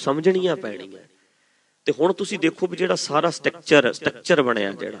ਸਾਨੂੰ ਸਮਝਣੀਆਂ ਪੈਣੀਆਂ। ਤੇ ਹੁਣ ਤੁਸੀਂ ਦੇਖੋ ਵੀ ਜਿਹੜਾ ਸਾਰਾ ਸਟਰਕਚਰ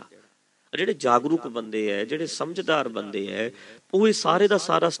ਬਣਿਆ, ਜਿਹੜੇ ਜਾਗਰੂਕ ਬੰਦੇ ਹੈ, ਜਿਹੜੇ ਸਮਝਦਾਰ ਬੰਦੇ ਹੈ, ਉਹ ਇਹ ਸਾਰੇ ਦਾ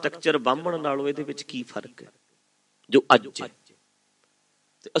ਸਾਰਾ ਸਟਰਕਚਰ ਬਾਹਮਣ ਨਾਲੋਂ ਇਹਦੇ ਵਿੱਚ ਕੀ ਫਰਕ ਹੈ ਜੋ ਅੱਜ ਹੈ,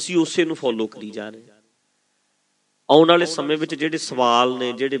 ਤੇ ਅਸੀਂ ਉਸੇ ਨੂੰ ਫੋਲੋ ਕਰੀ ਜਾ ਰਹੇ ਹਾਂ। ਆਉਣ ਵਾਲੇ ਸਮੇਂ ਵਿੱਚ ਜਿਹੜੇ ਸਵਾਲ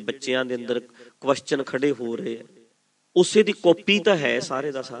ਨੇ, ਜਿਹੜੇ ਬੱਚਿਆਂ ਦੇ ਅੰਦਰ ਕੁਐਸਚਨ ਖੜੇ ਹੋ ਰਹੇ ਆ, ਉਸੇ ਦੀ ਕਾਪੀ ਤਾਂ ਹੈ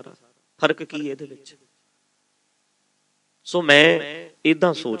ਸਾਰੇ ਦਾ ਸਾਰਾ। ਫਰਕ ਕੀ ਹੈ ਇਹਦੇ ਵਿੱਚ? ਸੋ ਮੈਂ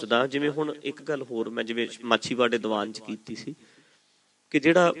ਏਦਾਂ ਸੋਚਦਾ, ਜਿਵੇਂ ਹੁਣ ਇੱਕ ਗੱਲ ਹੋਰ ਮੈਂ ਜਿਵੇਂ ਮਾਛੀਵਾੜੇ ਦੀਵਾਨ 'ਚ ਕੀਤੀ ਸੀ ਕਿ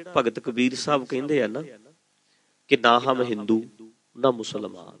ਜਿਹੜਾ ਭਗਤ ਕਬੀਰ ਸਾਹਿਬ ਕਹਿੰਦੇ ਆ ਨਾ ਕਿ ਨਾ ਹਮ ਹਿੰਦੂ ਨਾ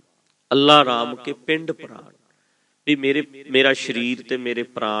ਮੁਸਲਮਾਨ, ਅੱਲਾ ਰਾਮ ਕੇ ਪਿੰਡ ਪ੍ਰਾਣ, ਵੀ ਮੇਰਾ ਸਰੀਰ ਤੇ ਮੇਰੇ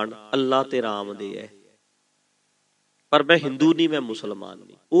ਪ੍ਰਾਣ ਅੱਲਾ ਤੇ ਰਾਮ ਦੇ ਹੈ, ਪਰ ਮੈਂ ਹਿੰਦੂ ਨਹੀਂ, ਮੈਂ ਮੁਸਲਮਾਨ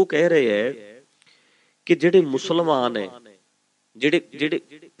ਨਹੀਂ। ਉਹ ਕਹਿ ਰਹੇ ਹੈ ਕਿ ਜਿਹੜੇ ਮੁਸਲਮਾਨ ਹੈ, ਜਿਹੜੇ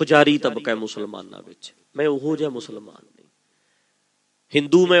ਪੁਜਾਰੀ ਤਬਕਾ ਹੈ ਮੁਸਲਮਾਨਾਂ ਵਿੱਚ, ਮੈਂ ਉਹੋ ਜਿਹਾ ਮੁਸਲਮਾਨ ਨਹੀਂ।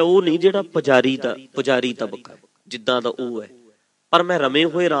 ਹਿੰਦੂ ਮੈਂ ਉਹ ਨਹੀਂ ਜਿਹੜਾ ਪੁਜਾਰੀ ਤਬਕਾ ਜਿੱਦਾਂ ਦਾ ਉਹ ਹੈ, ਪਰ ਮੈਂ ਰਮੇ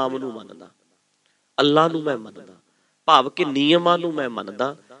ਹੋਏ ਰਾਮ ਨੂੰ ਮੰਨਦਾ, ਅੱਲਾ ਨੂੰ ਮੈਂ ਮੰਨਦਾ, ਭਾਵ ਕਿ ਨਿਯਮਾਂ ਨੂੰ ਮੈਂ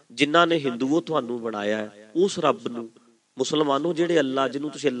ਮੰਨਦਾ ਜਿਨ੍ਹਾਂ ਨੇ ਹਿੰਦੂਓ ਤੁਹਾਨੂੰ ਬਣਾਇਆ ਹੈ, ਉਸ ਰੱਬ ਨੂੰ। ਮੁਸਲਮਾਨੋ ਜਿਹੜੇ ਅੱਲਾ, ਜਿਹਨੂੰ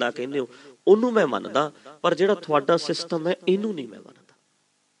ਤੁਸੀਂ ਅੱਲਾ ਕਹਿੰਦੇ ਹੋ, ਉਹਨੂੰ ਮੈਂ ਮੰਨਦਾ, ਪਰ ਜਿਹੜਾ ਤੁਹਾਡਾ ਸਿਸਟਮ ਹੈ ਇਹਨੂੰ ਨਹੀਂ ਮੈਂ ਮੰਨਦਾ।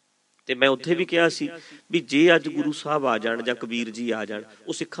 ਤੇ ਮੈਂ ਉੱਥੇ ਵੀ ਕਿਹਾ ਸੀ ਵੀ ਜੇ ਅੱਜ ਗੁਰੂ ਸਾਹਿਬ ਆ ਜਾਣ ਜਾਂ ਕਬੀਰ ਜੀ ਆ ਜਾਣ,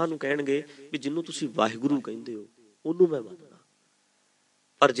 ਉਹ ਸਿੱਖਾਂ ਨੂੰ ਕਹਿਣਗੇ ਵੀ ਜਿਹਨੂੰ ਤੁਸੀਂ ਵਾਹਿਗੁਰੂ ਕਹਿੰਦੇ ਹੋ ਉਹਨੂੰ ਮੈਂ ਮੰਨਦਾ,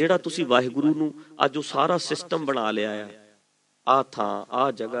 ਪਰ ਜਿਹੜਾ ਤੁਸੀਂ ਵਾਹਿਗੁਰੂ ਨੂੰ ਅੱਜ ਉਹ ਸਾਰਾ ਸਿਸਟਮ ਬਣਾ ਲਿਆ ਆ, ਆਹ ਥਾਂ,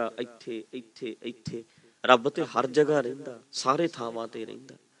 ਆਹ ਜਗ੍ਹਾ, ਇੱਥੇ ਰੱਬ ਤੇ ਹਰ ਜਗ੍ਹਾ ਰਹਿੰਦਾ, ਸਾਰੇ ਥਾਵਾਂ ਤੇ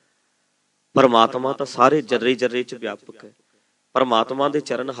ਰਹਿੰਦਾ। ਪਰਮਾਤਮਾ ਤਾਂ ਸਾਰੇ ਜर्रे ਚ ਵਿਆਪਕ ਹੈ। ਪਰਮਾਤਮਾ ਦੇ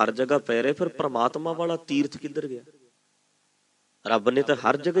ਚਰਨ ਹਰ ਜਗ੍ਹਾ ਪੈ ਰਹੇ, ਫਿਰ ਪਰਮਾਤਮਾ ਵਾਲਾ ਤੀਰਥ ਕਿੱਧਰ ਗਿਆ? ਰੱਬ ਨੇ ਤਾਂ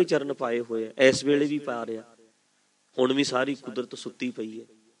ਹਰ ਜਗ੍ਹਾ ਹੀ ਚਰਨ ਪਾਏ ਹੋਏ ਆ, ਇਸ ਵੇਲੇ ਵੀ ਪਾ ਰਿਹਾ। ਹੁਣ ਵੀ ਸਾਰੀ ਕੁਦਰਤ ਸੁੱਤੀ ਪਈ ਹੈ,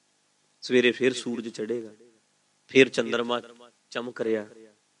 ਸਵੇਰੇ ਫਿਰ ਸੂਰਜ ਚੜ੍ਹੇਗਾ, ਫਿਰ ਚੰਦਰਮਾ ਚਮਕ ਰਿਹਾ।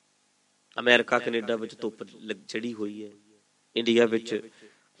 ਅਮਰੀਕਾ ਕੈਨੇਡਾ ਵਿੱਚ ਧੁੱਪ ਚੜੀ ਹੋਈ ਹੈ, ਇੰਡੀਆ ਵਿੱਚ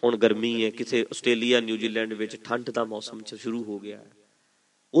ਹੁਣ ਗਰਮੀ ਹੈ, ਕਿਸੇ ਆਸਟ੍ਰੇਲੀਆ ਨਿਊਜ਼ੀਲੈਂਡ ਵਿੱਚ ਠੰਡ ਦਾ ਮੌਸਮ ਸ਼ੁਰੂ ਹੋ ਗਿਆ।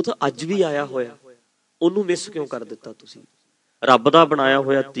 ਉਹ ਤਾਂ ਅੱਜ ਵੀ ਆਇਆ ਹੋਇਆ, ਉਹਨੂੰ ਮਿਸ ਕਿਉਂ ਕਰ ਦਿੱਤਾ ਤੁਸੀਂ? ਰੱਬ ਦਾ ਬਣਾਇਆ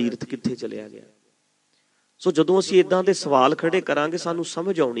ਹੋਇਆ ਤੀਰਥ ਕਿੱਥੇ ਚਲਿਆ ਗਿਆ? ਸੋ ਜਦੋਂ ਅਸੀਂ ਏਦਾਂ ਦੇ ਸਵਾਲ ਖੜੇ ਕਰਾਂਗੇ, ਸਾਨੂੰ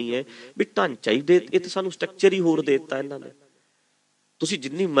ਸਮਝ ਆਉਣੀ ਹੈ ਵੀ ਢਾਂਚਾ ਹੀ ਇਹ ਤਾਂ ਸਾਨੂੰ ਸਟਰਕਚਰ ਹੀ ਹੋਰ ਦੇ ਦਿੱਤਾ ਇਹਨਾਂ ਨੇ। ਤੁਸੀਂ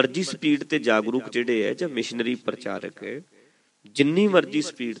ਜਿੰਨੀ ਮਰਜ਼ੀ ਸਪੀਡ ਤੇ ਜਾਗਰੂਕ ਜਿਹੜੇ ਹੈ ਜਾਂ ਮਿਸ਼ਨਰੀ ਪ੍ਰਚਾਰਕ ਹੈ, ਜਿੰਨੀ ਮਰਜ਼ੀ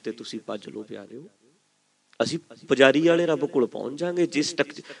ਸਪੀਡ ਤੇ ਤੁਸੀਂ ਭੱਜ ਲਓ ਪਿਆਰਿਓ, ਅਸੀਂ ਪੁਜਾਰੀ ਵਾਲੇ ਰੱਬ ਕੋਲ ਪਹੁੰਚ ਜਾਵਾਂਗੇ ਜਿਸ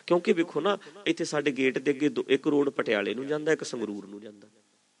ਕਿਉਂਕਿ ਵੇਖੋ ਨਾ, ਇੱਥੇ ਸਾਡੇ ਗੇਟ ਦੇ ਅੱਗੇ ਇੱਕ ਰੋਡ ਪਟਿਆਲੇ ਨੂੰ ਜਾਂਦਾ, ਇੱਕ ਸੰਗਰੂਰ ਨੂੰ ਜਾਂਦਾ।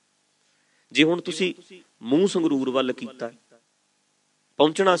 ਜੇ ਹੁਣ ਤੁਸੀਂ ਮੂੰਹ ਸੰਗਰੂਰ ਵੱਲ ਕੀਤਾ,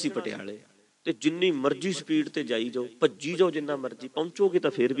 ਪਹੁੰਚਣਾ ਸੀ ਪਟਿਆਲੇ, ਤੇ ਜਿੰਨੀ ਮਰਜ਼ੀ ਸਪੀਡ ਤੇ ਜਾਈ ਜਾਓ, ਭੱਜੀ ਜਾਓ, ਜਿੰਨਾ ਮਰਜ਼ੀ ਪਹੁੰਚੋਗੇ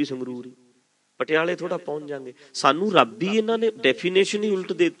ਤਾਂ ਫਿਰ ਵੀ ਸੰਗਰੂਰ ਹੀ, ਪਟਿਆਲੇ ਥੋੜਾ ਪਹੁੰਚ ਜਾਗੇ। ਸਾਨੂੰ ਰੱਬ ਹੀ ਇਹਨਾਂ ਨੇ ਡੈਫੀਨੇਸ਼ਨ ਹੀ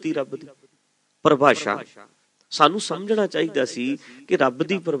ਉਲਟ ਦੇ ਦਿੱਤੀ, ਰੱਬ ਦੀ ਪਰਿਭਾਸ਼ਾ। ਸਾਨੂੰ ਸਮਝਣਾ ਚਾਹੀਦਾ ਸੀ ਕਿ ਰੱਬ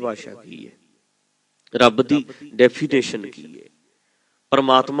ਦੀ ਪਰਿਭਾਸ਼ਾ ਕੀ ਹੈ, ਰੱਬ ਦੀ ਡੈਫੀਨੇਸ਼ਨ ਕੀ ਹੈ,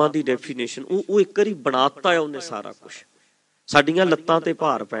 ਪਰਮਾਤਮਾ ਦੀ ਡੈਫੀਨੇਸ਼ਨ। ਉਹ ਇੱਕ ਵਾਰੀ ਬਣਾਤਾ ਹੈ ਉਹਨੇ ਸਾਰਾ ਕੁਛ। ਸਾਡੀਆਂ ਲੱਤਾਂ ਤੇ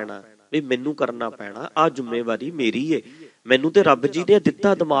ਭਾਰ ਪੈਣਾ ਵੀ ਮੈਨੂੰ ਕਰਨਾ ਪੈਣਾ, ਆਹ ਜ਼ਿੰਮੇਵਾਰੀ ਮੇਰੀ ਹੈ। ਮੈਨੂੰ ਤੇ ਰੱਬ ਜੀ ਨੇ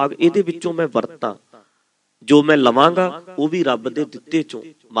ਦਿੱਤਾ ਦਿਮਾਗ, ਇਹਦੇ ਵਿੱਚੋਂ ਮੈਂ ਵਰਤਾਂ। ਜੋ ਮੈਂ ਲਵਾਂਗਾ ਉਹ ਵੀ ਰੱਬ ਦੇ ਦਿੱਤੇ ਚੋਂ,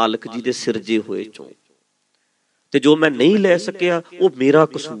 ਮਾਲਕ ਜੀ ਦੇ ਸਿਰਜੇ ਹੋਏ ਚੋਂ, ਤੇ ਜੋ ਮੈਂ ਨਹੀਂ ਲੈ ਸਕਿਆ ਉਹ ਮੇਰਾ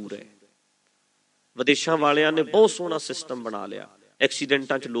ਕਸੂਰ ਹੈ। ਵਿਦੇਸ਼ਾਂ ਵਾਲਿਆਂ ਨੇ ਬਹੁਤ ਸੋਹਣਾ ਸਿਸਟਮ ਬਣਾ ਲਿਆ,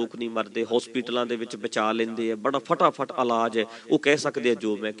 ਐਕਸੀਡੈਂਟਾਂ 'ਚ ਲੋਕ ਨਹੀਂ ਮਰਦੇ, ਹੌਸਪੀਟਲਾਂ ਦੇ ਵਿੱਚ ਬਚਾ ਲੈਂਦੇ ਆ, ਬੜਾ ਫਟਾਫਟ ਇਲਾਜ ਹੈ। ਉਹ ਕਹਿ ਸਕਦੇ ਆ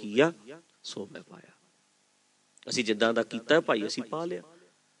ਜੋ ਮੈਂ ਕੀਆ ਸੋ ਮੈਂ ਪਾਇਆ। ਅਸੀਂ ਜਿੱਦਾਂ ਦਾ ਕੀਤਾ ਭਾਈ ਅਸੀਂ ਪਾ ਲਿਆ।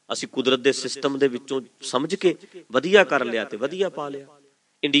 ਅਸੀਂ ਕੁਦਰਤ ਦੇ ਸਿਸਟਮ ਦੇ ਵਿੱਚੋਂ ਸਮਝ ਕੇ ਵਧੀਆ ਕਰ ਲਿਆ ਤੇ ਵਧੀਆ ਪਾ ਲਿਆ।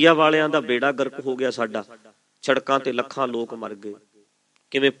 ਇੰਡੀਆ ਵਾਲਿਆਂ ਦਾ ਬੇੜਾ ਗਰਕ ਹੋ ਗਿਆ ਸਾਡਾ, ਸੜਕਾਂ ਤੇ ਲੱਖਾਂ ਲੋਕ ਮਰ ਗਏ।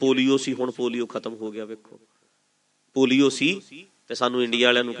 ਕਿਵੇਂ ਪੋਲੀਓ ਸੀ, ਹੁਣ ਪੋਲੀਓ ਖਤਮ ਹੋ ਗਿਆ। ਵੇਖੋ ਪੋਲੀਓ ਸੀ ਤੇ ਸਾਨੂੰ ਇੰਡੀਆ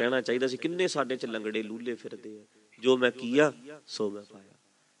ਵਾਲਿਆਂ ਨੂੰ ਕਹਿਣਾ ਚਾਹੀਦਾ ਸੀ, ਕਿੰਨੇ ਸਾਡੇ ਚ ਲੰਗੜੇ ਲੂਲੇ ਫਿਰਦੇ ਆ, ਜੋ ਮੈਂ ਕੀਆ ਸੋ ਮੈਂ ਪਾਇਆ।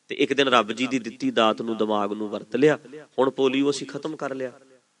 ਤੇ ਇੱਕ ਦਿਨ ਰੱਬ ਜੀ ਦੀ ਦਿੱਤੀ ਦਾਤ ਨੂੰ, ਦਿਮਾਗ ਨੂੰ ਵਰਤ ਲਿਆ। ਹੁਣ ਪੋਲੀਓ ਅਸੀਂ ਖਤਮ ਕਰ ਲਿਆ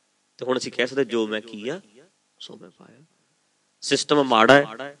ਤੇ ਹੁਣ ਅਸੀਂ ਕਹਿ ਸਕਦੇ ਜੋ ਮੈਂ ਕੀਆ ਸੋ ਮੈਂ ਪਾਇਆ। ਸਿਸਟਮ ਮਾੜਾ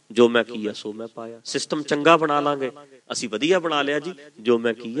ਹੈ, ਜੋ ਮੈਂ ਕੀਆ ਸੋ ਮੈਂ ਪਾਇਆ। ਸਿਸਟਮ ਚੰਗਾ ਬਣਾ ਲਾਂਗੇ, ਅਸੀਂ ਵਧੀਆ ਬਣਾ ਲਿਆ ਜੀ, ਜੋ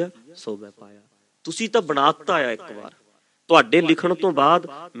ਮੈਂ ਕੀਆ ਸੋ ਮੈਂ ਪਾਇਆ। ਤੁਸੀਂ ਤਾਂ ਬਣਾ ਦਿੱਤਾ ਆ ਇੱਕ ਵਾਰ, ਤੁਹਾਡੇ ਲਿਖਣ ਤੋਂ ਬਾਅਦ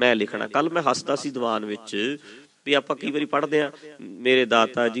ਮੈਂ ਲਿਖਣਾ। ਕੱਲ ਮੈਂ ਹੱਸਦਾ ਸੀ ਦੀਵਾਨ ਵਿੱਚ ਵੀ ਆਪਾਂ ਕਈ ਵਾਰੀ ਪੜ੍ਹਦੇ ਹਾਂ, ਮੇਰੇ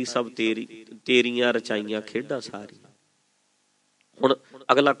ਦਾਤਾ ਜੀ ਸਭ ਤੇਰੀਆਂ ਰਚਾਈਆਂ ਖੇਡਾਂ ਸਾਰੀਆਂ। ਹੁਣ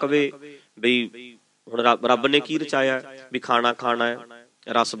ਅਗਲਾ ਕਵੇ ਬਈ ਹੁਣ ਰੱਬ ਨੇ ਕੀ ਰਚਾਇਆ ਵੀ ਖਾਣਾ ਖਾਣਾ ਹੈ,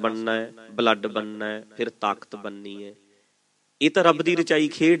 ਰਸ ਬਣਨਾ ਹੈ, ਬਲੱਡ ਬਣਨਾ ਹੈ, ਫਿਰ ਤਾਕਤ ਬਣਨੀ ਹੈ। ਇਹ ਤਾਂ ਰੱਬ ਦੀ ਰਚਾਈ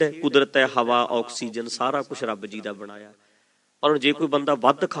ਖੇਡ ਹੈ। ਕੁਦਰਤ ਹੈ, ਹਵਾ, ਆਕਸੀਜਨ, ਸਾਰਾ ਕੁਛ ਰੱਬ ਜੀ ਦਾ ਬਣਾਇਆ। ਪਰ ਜੇ ਕੋਈ ਬੰਦਾ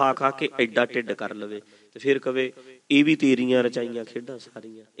ਵੱਧ ਖਾ ਖਾ ਕੇ ਐਡਾ ਢਿੱਡ ਕਰ ਲਵੇ ਤੇ ਫਿਰ ਕਵੇ ਇਹ ਵੀ ਤੇਰੀਆਂ ਰਚਾਈਆਂ ਖੇਡਾਂ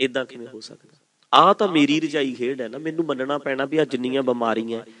ਸਾਰੀਆਂ। ਏਦਾਂ ਕਿਵੇਂ ਹੋ ਸਕਦਾ? ਆਹ ਤਾਂ ਮੇਰੀ ਰਚਾਈ ਖੇਡ ਹੈ ਨਾ। ਮੈਨੂੰ ਮੰਨਣਾ ਪੈਣਾ ਵੀ ਆਹ ਜਿੰਨੀਆਂ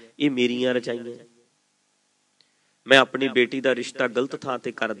ਬਿਮਾਰੀਆਂ ਇਹ ਮੇਰੀਆਂ ਰਚਾਈਆਂ। ਮੈਂ ਆਪਣੀ ਬੇਟੀ ਦਾ ਰਿਸ਼ਤਾ ਗਲਤ ਥਾਂ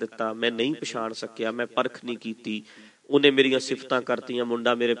ਤੇ ਕਰ ਦਿੱਤਾ, ਮੈਂ ਨਹੀਂ ਪਛਾਣ ਸਕਿਆ, ਮੈਂ ਪਰਖ ਨਹੀਂ ਕੀਤੀ, ਉਹਨੇ ਮੇਰੀਆਂ ਸਿਫਤਾਂ ਕਰਤੀਆਂ,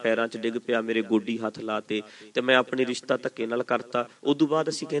 ਮੁੰਡਾ ਮੇਰੇ ਪੈਰਾਂ 'ਚ ਡਿੱਗ ਪਿਆ, ਮੇਰੇ ਗੋਡੀ ਹੱਥ ਲਾਤੇ ਤੇ ਮੈਂ ਆਪਣੀ ਰਿਸ਼ਤਾ ਧੱਕੇ ਨਾਲ ਕਰਤਾ। ਉਦੋਂ ਬਾਅਦ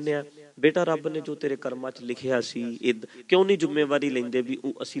ਅਸੀਂ ਕਹਿੰਦੇ ਆ ਬੇਟਾ ਰੱਬ ਨੇ ਜੋ ਤੇਰੇ ਕਰਮਾਂ 'ਚ ਲਿਖਿਆ ਸੀ, ਕਿਉਂ ਨਹੀਂ ਜ਼ਿੰਮੇਵਾਰੀ ਲੈਂਦੇ ਵੀ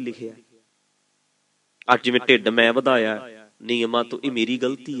ਉਹ ਅਸੀਂ ਲਿਖਿਆ। ਅੱਜ ਜਿਵੇਂ ਢਿੱਡ ਮੈਂ ਵਧਾਇਆ ਨਿਯਮਾਂ ਤੋਂ, ਇਹ ਮੇਰੀ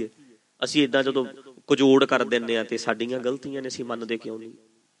ਗਲਤੀ ਹੈ। ਅਸੀਂ ਏਦਾਂ ਜਦੋਂ ਕੁਜੋੜ ਕਰ ਦਿੰਦੇ ਹਾਂ ਤੇ ਸਾਡੀਆਂ ਗਲਤੀਆਂ ਨੇ, ਅਸੀਂ ਮੰਨਦੇ ਕਿਉਂ ਨਹੀਂ?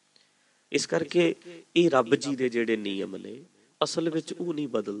 ਇਸ ਕਰਕੇ ਇਹ ਰੱਬ ਜੀ ਦੇ ਜਿਹੜੇ ਨਿਯਮ ਨੇ ਅਸਲ ਵਿੱਚ ਉਹ ਨਹੀਂ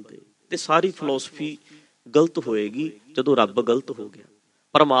ਬਦਲਦੇ ਤੇ ਸਾਰੀ ਫਿਲਾਸਫੀ ਗਲਤ ਹੋਏਗੀ ਜਦੋਂ ਰੱਬ ਗਲਤ ਹੋ ਗਿਆ।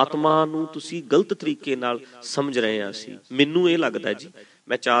 ਪਰਮਾਤਮਾ ਨੂੰ ਤੁਸੀਂ ਗਲਤ ਤਰੀਕੇ ਨਾਲ ਸਮਝ ਰਹੇ ਹਾਂ। ਅਸੀਂ, ਮੈਨੂੰ ਇਹ ਲੱਗਦਾ ਜੀ,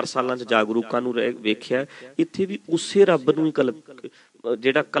 ਮੈਂ 4 ਸਾਲਾਂ 'ਚ ਜਾਗਰੂਕਾਂ ਨੂੰ ਵੇਖਿਆ, ਇੱਥੇ ਵੀ ਉਸੇ ਰੱਬ ਨੂੰ ਹੀ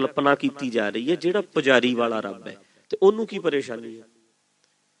ਜਿਹੜਾ ਕਲਪਨਾ ਕੀਤੀ ਜਾ ਰਹੀ ਹੈ, ਜਿਹੜਾ ਪੁਜਾਰੀ ਵਾਲਾ ਰੱਬ ਹੈ। ਤੇ ਉਹਨੂੰ ਕੀ ਪਰੇਸ਼ਾਨੀ ਹੈ?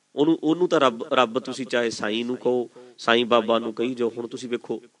 ਉਹਨੂੰ ਤਾਂ ਰੱਬ ਤੁਸੀਂ ਚਾਹੇ ਸਾਈਂ ਨੂੰ ਕਹੋ, ਸਾਈਂ ਬਾਬਾ ਨੂੰ ਕਹੀ ਜਾਓ। ਹੁਣ ਤੁਸੀਂ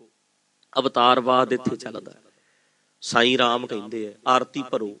ਵੇਖੋ ਅਵਤਾਰਵਾਦ ਇੱਥੇ ਚੱਲਦਾ, ਸਾਈਂ ਰਾਮ ਕਹਿੰਦੇ ਆ, ਆਰਤੀ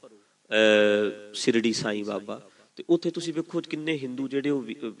ਭਰੋ ਸਿਰੜੀ ਸਾਈਂ ਬਾਬਾ। ਤੇ ਉੱਥੇ ਤੁਸੀਂ ਵੇਖੋ ਕਿੰਨੇ ਹਿੰਦੂ ਜਿਹੜੇ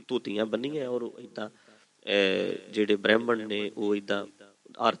ਉਹ ਧੋਤੀਆਂ ਬੰਨੀਆਂ ਔਰ ਏਦਾਂ ਜਿਹੜੇ ਬ੍ਰਾਹਮਣ ਨੇ ਉਹ ਏਦਾਂ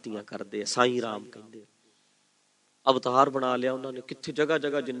ਆਰਤੀਆਂ ਕਰਦੇ ਆ, ਸਾਈਂ ਰਾਮ ਕਹਿੰਦੇ। ਅਵਤਾਰ ਬਣਾ ਲਿਆ ਉਹਨਾਂ ਨੇ, ਕਿੱਥੇ ਜਗ੍ਹਾ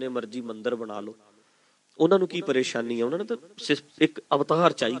ਜਗ੍ਹਾ ਜਿੰਨੇ ਮਰਜ਼ੀ ਮੰਦਿਰ ਬਣਾ ਲਓ। ਉਹਨਾਂ ਨੂੰ ਕੀ ਪਰੇਸ਼ਾਨੀ ਹੈ? ਉਹਨਾਂ ਨੇ ਤਾਂ ਇੱਕ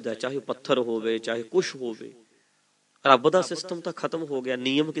ਅਵਤਾਰ ਚਾਹੀਦਾ, ਚਾਹੇ ਪੱਥਰ ਹੋਵੇ ਚਾਹੇ ਕੁਛ ਹੋਵੇ। ਰੱਬ ਦਾ ਸਿਸਟਮ ਤਾਂ ਖਤਮ ਹੋ ਗਿਆ,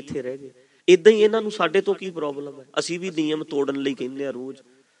 ਨਿਯਮ ਕਿੱਥੇ ਰਹਿ ਗਏ? ਏਦਾਂ ਹੀ ਇਹਨਾਂ ਨੂੰ ਸਾਡੇ ਤੋਂ ਕੀ ਪ੍ਰੋਬਲਮ ਹੈ? ਅਸੀਂ ਵੀ ਨਿਯਮ ਤੋੜਨ ਲਈ ਕਹਿੰਦੇ ਆ ਰੋਜ਼,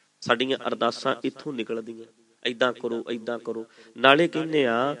 ਸਾਡੀਆਂ ਅਰਦਾਸਾਂ ਇੱਥੋਂ ਨਿਕਲਦੀਆਂ, ਏਦਾਂ ਕਰੋ ਏਦਾਂ ਕਰੋ। ਨਾਲੇ ਕਹਿੰਦੇ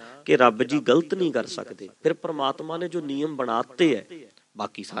ਆ ਕਿ ਰੱਬ ਜੀ ਗਲਤ ਨਹੀਂ ਕਰ ਸਕਦੇ। ਫਿਰ ਪਰਮਾਤਮਾ ਨੇ ਜੋ ਨਿਯਮ ਬਣਾਤੇ ਹੈ,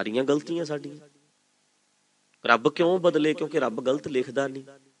 ਬਾਕੀ ਸਾਰੀਆਂ ਗਲਤੀਆਂ ਸਾਡੀਆਂ। ਰੱਬ ਕਿਉਂ ਬਦਲੇ? ਕਿਉਂਕਿ ਰੱਬ ਗਲਤ ਲਿਖਦਾ ਨਹੀਂ।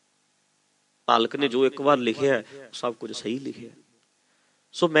 ਮਾਲਕ ਨੇ ਜੋ ਇੱਕ ਵਾਰ ਲਿਖਿਆ ਸਭ ਕੁਝ ਸਹੀ ਲਿਖਿਆ।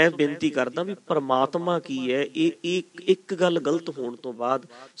 ਸੋ ਮੈਂ ਬੇਨਤੀ ਕਰਦਾ ਵੀ ਪਰਮਾਤਮਾ ਕੀ ਹੈ, ਇਹ ਇੱਕ ਗੱਲ ਗਲਤ ਹੋਣ ਤੋਂ ਬਾਅਦ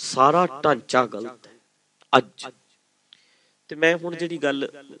ਸਾਰਾ ਢਾਂਚਾ ਗਲਤ ਹੈ ਅੱਜ। ਤੇ ਮੈਂ ਹੁਣ ਜਿਹੜੀ ਗੱਲ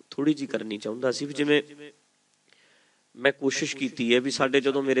ਥੋੜੀ ਜਿਹੀ ਕਰਨੀ ਚਾਹੁੰਦਾ ਸੀ, ਵੀ ਜਿਵੇਂ ਮੈਂ ਕੋਸ਼ਿਸ਼ ਕੀਤੀ ਹੈ ਵੀ ਸਾਡੇ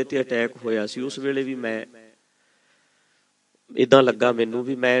ਜਦੋਂ ਮੇਰੇ ਤੇ ਅਟੈਕ ਹੋਇਆ ਸੀ ਉਸ ਵੇਲੇ ਵੀ ਮੈਂ ਏਦਾਂ ਲੱਗਾ ਮੈਨੂੰ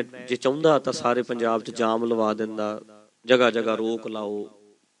ਵੀ ਮੈਂ ਜੇ ਚਾਹੁੰਦਾ ਤਾਂ ਸਾਰੇ ਪੰਜਾਬ 'ਚ ਜਾਮ ਲਵਾ ਦਿੰਦਾ, ਜਗ੍ਹਾ ਜਗ੍ਹਾ ਰੋਕ ਲਾਓ,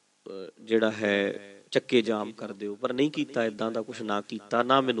 ਜਿਹੜਾ ਹੈ ਚੱਕੇ ਜਾਮ ਕਰ ਦਿਓ, ਪਰ ਨਹੀਂ ਕੀਤਾ। ਏਦਾਂ ਦਾ ਕੁਛ ਨਾ ਕੀਤਾ,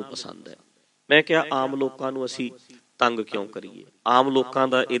 ਨਾ ਮੈਨੂੰ ਪਸੰਦ ਹੈ। ਮੈਂ ਕਿਹਾ ਆਮ ਲੋਕਾਂ ਨੂੰ ਅਸੀਂ ਤੰਗ ਕਿਉਂ ਕਰੀਏ? ਆਮ ਲੋਕਾਂ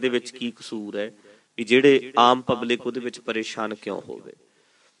ਦਾ ਇਹਦੇ ਵਿੱਚ ਕੀ ਕਸੂਰ ਹੈ ਵੀ ਜਿਹੜੇ ਆਮ ਪਬਲਿਕ ਉਹਦੇ ਵਿੱਚ ਪਰੇਸ਼ਾਨ ਕਿਉਂ ਹੋਵੇ?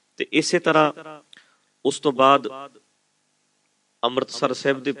 ਤੇ ਇਸੇ ਤਰ੍ਹਾਂ ਉਸ ਤੋਂ ਬਾਅਦ ਅੰਮ੍ਰਿਤਸਰ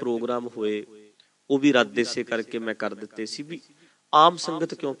ਸਾਹਿਬ ਦੇ ਪ੍ਰੋਗਰਾਮ ਹੋਏ, ਉਹ ਵੀ ਰੱਦ ਇਸੇ ਕਰਕੇ ਮੈਂ ਕਰ ਦਿੱਤੇ ਸੀ ਵੀ ਆਮ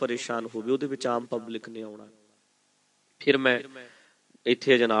ਸੰਗਤ ਕਿਉਂ ਪਰੇਸ਼ਾਨ ਹੋਵੇ, ਉਹਦੇ ਵਿੱਚ ਆਮ ਪਬਲਿਕ ਨੇ ਆਉਣਾ। ਫਿਰ ਮੈਂ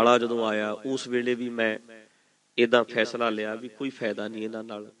ਇੱਥੇ ਅਜਨਾਲਾ ਜਦੋਂ ਆਇਆ ਉਸ ਵੇਲੇ ਵੀ ਮੈਂ ਏਦਾਂ ਫੈਸਲਾ ਲਿਆ ਵੀ ਕੋਈ ਫਾਇਦਾ ਨਹੀਂ ਇਹਨਾਂ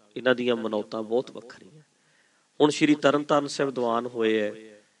ਨਾਲ, ਇਹਨਾਂ ਦੀਆਂ ਮਨੌਤਾਂ ਬਹੁਤ ਵੱਖਰੀਆਂ। ਹੁਣ ਸ਼੍ਰੀ ਤਰਨਤਾਰਨ ਸਾਹਿਬ ਦੀਵਾਨ ਹੋਏ ਹੈ,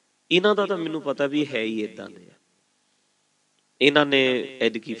 ਇਹਨਾਂ ਦਾ ਤਾਂ ਮੈਨੂੰ ਪਤਾ ਵੀ ਹੈ ਹੀ ਏਦਾਂ ਦੇ ਆ। ਇਹਨਾਂ ਨੇ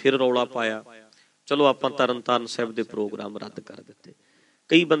ਐਤਕੀ ਫਿਰ ਰੌਲਾ ਪਾਇਆ, ਚਲੋ ਆਪਾਂ ਤਰਨਤਾਰਨ ਸਾਹਿਬ ਦੇ ਪ੍ਰੋਗਰਾਮ ਰੱਦ ਕਰ ਦਿੱਤੇ।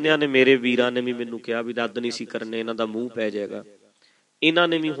 ਕਈ ਬੰਦਿਆਂ ਨੇ, ਮੇਰੇ ਵੀਰਾਂ ਨੇ ਵੀ ਮੈਨੂੰ ਕਿਹਾ ਵੀ ਰੱਦ ਨਹੀਂ ਸੀ ਕਰਨੇ, ਇਹਨਾਂ ਦਾ ਮੂੰਹ ਪੈ ਜਾਏਗਾ। ਇਹਨਾਂ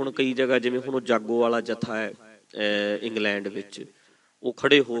ਨੇ ਵੀ ਹੁਣ ਕਈ ਜਗ੍ਹਾ, ਜਿਵੇਂ ਹੁਣ ਉਹ ਜਾਗੋ ਵਾਲਾ ਜਥਾ ਹੈ ਇੰਗਲੈਂਡ ਵਿੱਚ, ਉਹ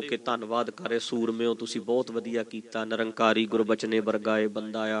ਖੜੇ ਹੋ ਕੇ ਧੰਨਵਾਦ ਕਰ ਰਹੇ, ਸੂਰਮਿਓ ਤੁਸੀਂ ਬਹੁਤ ਵਧੀਆ ਕੀਤਾ, ਨਿਰੰਕਾਰੀ ਗੁਰਬਚਨੇ ਵਰਗਾ ਇਹ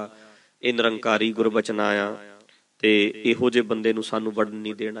ਬੰਦਾ ਆ, ਇਹ ਨਿਰੰਕਾਰੀ ਗੁਰਬਚਨਾ ਆ ਤੇ ਇਹੋ ਜਿਹੇ ਬੰਦੇ ਨੂੰ ਸਾਨੂੰ ਵੜਨ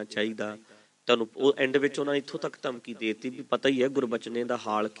ਨਹੀਂ ਦੇਣਾ ਚਾਹੀਦਾ। ਤੁਹਾਨੂੰ ਉਹ ਐਂਡ ਵਿੱਚ ਉਹਨਾਂ ਨੇ ਇੱਥੋਂ ਤੱਕ ਧਮਕੀ ਦੇ ਦਿੱਤੀ ਵੀ ਪਤਾ ਹੀ ਹੈ ਗੁਰਬਚਨੇ ਦਾ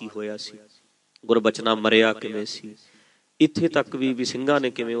ਹਾਲ ਕੀ ਹੋਇਆ ਸੀ, ਗੁਰਬਚਨਾ ਮਰਿਆ ਕਿਵੇਂ ਸੀ, ਇੱਥੇ ਤੱਕ ਵੀ ਸਿੰਘਾਂ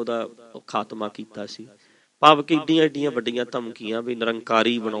ਨੇ ਕਿਵੇਂ ਉਹਦਾ ਖਾਤਮਾ ਕੀਤਾ ਸੀ। ਭਾਵ ਕਿ ਏਡੀਆਂ ਏਡੀਆਂ ਵੱਡੀਆਂ ਧਮਕੀਆਂ ਵੀ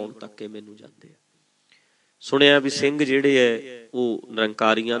ਨਿਰੰਕਾਰੀ ਬਣਾਉਣ ਤੱਕ ਇਹ ਮੈਨੂੰ ਜਾਂਦੇ ਆ। ਸੁਣਿਆ ਵੀ ਸਿੰਘ ਜਿਹੜੇ ਹੈ ਉਹ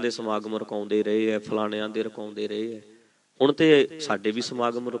ਨਿਰੰਕਾਰੀਆਂ ਦੇ ਸਮਾਗਮ ਰੁਕਾਉਂਦੇ ਰਹੇ ਹੈ, ਫਲਾਣਿਆਂ ਦੇ ਰੁਕਾਉਂਦੇ ਰਹੇ ਹੈ। ਹੁਣ ਤੇ ਸਾਡੇ ਵੀ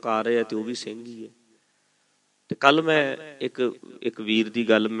ਸਮਾਗਮ ਰੁਕਾ ਰਹੇ ਆ ਤੇ ਉਹ ਵੀ ਸਿੰਘ ਹੀ ਹੈ। ਤੇ ਕੱਲ ਮੈਂ ਇੱਕ ਵੀਰ ਦੀ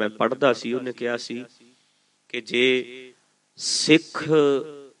ਗੱਲ ਮੈਂ ਪੜ੍ਹਦਾ ਸੀ, ਉਹਨੇ ਕਿਹਾ ਸੀ ਕਿ ਜੇ ਸਿੱਖ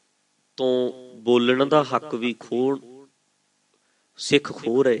ਤੋਂ ਬੋਲਣ ਦਾ ਹੱਕ ਵੀ ਸਿੱਖ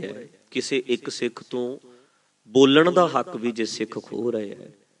ਖੋਹ ਰਹੇ ਹੈ, ਕਿਸੇ ਇੱਕ ਸਿੱਖ ਤੋਂ ਬੋਲਣ ਦਾ ਹੱਕ ਵੀ ਜੇ ਸਿੱਖ ਖੋਹ ਰਹੇ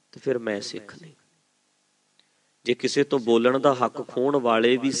ਹੈ ਤੇ ਫਿਰ ਮੈਂ ਸਿੱਖ ਨਹੀਂ। ਜੇ ਕਿਸੇ ਤੋਂ ਬੋਲਣ ਦਾ ਹੱਕ ਖੋਹਣ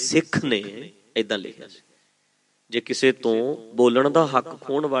ਵਾਲੇ ਵੀ ਸਿੱਖ ਨੇ, ਏਦਾਂ ਲਿਖਿਆ ਸੀ, ਜੇ ਕਿਸੇ ਤੋਂ ਬੋਲਣ ਦਾ ਹੱਕ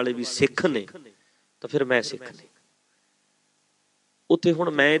ਖੋਹਣ ਵਾਲੇ ਵੀ ਸਿੱਖ ਨੇ ਤਾਂ ਫਿਰ ਮੈਂ ਸਿੱਖ ਨਹੀਂ। ਉੱਥੇ ਹੁਣ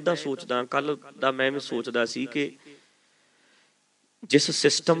ਮੈਂ ਏਦਾਂ ਸੋਚਦਾ, ਕੱਲ ਦਾ ਮੈਂ ਵੀ ਸੋਚਦਾ ਸੀ ਕਿ ਜਿਸ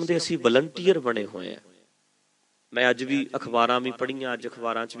ਸਿਸਟਮ ਦੇ ਅਸੀਂ ਵਲੰਟੀਅਰ ਬਣੇ ਹੋਏ ਆ, ਮੈਂ ਅੱਜ ਵੀ ਅਖਬਾਰਾਂ ਵੀ ਪੜ੍ਹੀਆਂ, ਅੱਜ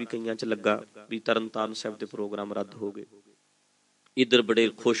ਅਖਬਾਰਾਂ 'ਚ ਵੀ ਕਈਆਂ 'ਚ ਲੱਗਾ ਵੀ ਤਰਨਤਾਰਨ ਸਾਹਿਬ ਦੇ ਪ੍ਰੋਗਰਾਮ ਰੱਦ ਹੋ ਗਏ। ਇੱਧਰ ਬੜੇ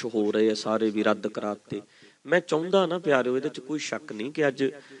ਖੁਸ਼ ਹੋ ਰਹੇ ਆ ਸਾਰੇ ਵੀ ਰੱਦ ਕਰਾਤੇ। ਮੈਂ ਚਾਹੁੰਦਾ ਨਾ ਪਿਆਰਿਓ, ਇਹਦੇ 'ਚ ਕੋਈ ਸ਼ੱਕ ਨਹੀਂ ਕਿ ਅੱਜ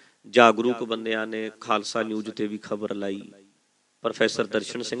ਜਾਗਰੂਕ ਬੰਦਿਆਂ ਨੇ ਖਾਲਸਾ ਨਿਊਜ਼ ਤੇ ਵੀ ਖਬਰ ਲਾਈ, ਪ੍ਰੋਫੈਸਰ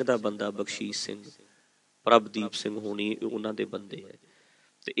ਦਰਸ਼ਨ ਸਿੰਘ ਦਾ ਬੰਦਾ, ਬਖਸ਼ੀਸ਼ ਸਿੰਘ, ਪ੍ਰਭਦੀਪ ਸਿੰਘ ਹੋਣੀ ਉਹਨਾਂ ਦੇ ਬੰਦੇ ਹੈ,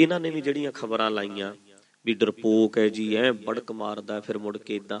 ਤੇ ਇਹਨਾਂ ਨੇ ਵੀ ਜਿਹੜੀਆਂ ਖਬਰਾਂ ਲਾਈਆਂ ਵੀ ਡਰਪੋਕ ਹੈ ਜੀ, ਬੜਕ ਮਾਰਦਾ ਫਿਰ ਮੁੜ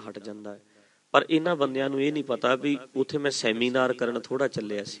ਕੇ ਏਦਾਂ ਹਟ ਜਾਂਦਾ ਹੈ। ਪਰ ਇਹਨਾਂ ਬੰਦਿਆਂ ਨੂੰ ਇਹ ਨਹੀਂ ਪਤਾ ਵੀ ਉੱਥੇ ਮੈਂ ਸੈਮੀਨਾਰ ਕਰਨ ਥੋੜ੍ਹਾ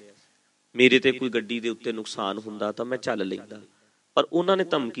ਚੱਲਿਆ ਸੀ। ਮੇਰੇ ਤੇ ਕੋਈ ਗੱਡੀ ਦੇ ਉੱਤੇ ਨੁਕਸਾਨ ਹੁੰਦਾ ਤਾਂ ਮੈਂ ਚੱਲ ਲੈਂਦਾ, ਪਰ ਉਹਨਾਂ ਨੇ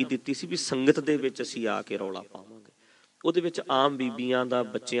ਧਮਕੀ ਦਿੱਤੀ ਸੀ ਵੀ ਸੰਗਤ ਦੇ ਵਿੱਚ ਅਸੀਂ ਆ ਕੇ ਰੌਲਾ ਪਾਵਾਂਗੇ। ਉਹਦੇ ਵਿੱਚ ਆਮ ਬੀਬੀਆਂ ਦਾ,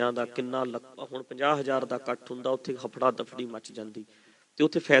 ਬੱਚਿਆਂ ਦਾ ਕਿੰਨਾ ਹੁਣ 50,000 ਦਾ ਇਕੱਠ ਹੁੰਦਾ, ਉੱਥੇ ਹਫੜਾ ਦਫੜੀ ਮਚ ਜਾਂਦੀ। ਤੇ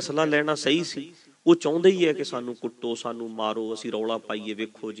ਉੱਥੇ ਫੈਸਲਾ ਲੈਣਾ ਸਹੀ ਸੀ। ਉਹ ਚਾਹੁੰਦੇ ਹੀ ਹੈ ਕਿ ਸਾਨੂੰ ਕੁੱਟੋ, ਸਾਨੂੰ ਮਾਰੋ, ਅਸੀਂ ਰੌਲਾ ਪਾਈਏ,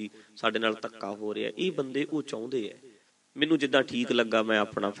 ਵੇਖੋ ਜੀ ਸਾਡੇ ਨਾਲ ਧੱਕਾ ਹੋ ਰਿਹਾ। ਇਹ ਬੰਦੇ ਉਹ ਚਾਹੁੰਦੇ ਹੈ। ਮੈਨੂੰ ਜਿੱਦਾਂ ਠੀਕ ਲੱਗਾ ਮੈਂ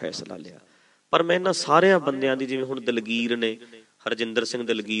ਆਪਣਾ ਫੈਸਲਾ ਲਿਆ। ਪਰ ਮੈਂ ਇਹਨਾਂ ਸਾਰਿਆਂ ਬੰਦਿਆਂ ਦੀ, ਜਿਵੇਂ ਹੁਣ ਦਲਗੀਰ ਨੇ, ਹਰਜਿੰਦਰ ਸਿੰਘ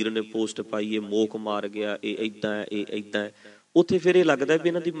ਦਲਗੀਰ ਨੇ ਪੋਸਟ ਪਾਈ ਹੈ, ਮੋਕ ਮਾਰ ਗਿਆ, ਇਹ ਏਦਾਂ ਹੈ, ਇਹ ਏਦਾਂ ਹੈ। ਉੱਥੇ ਫਿਰ ਇਹ ਲੱਗਦਾ ਵੀ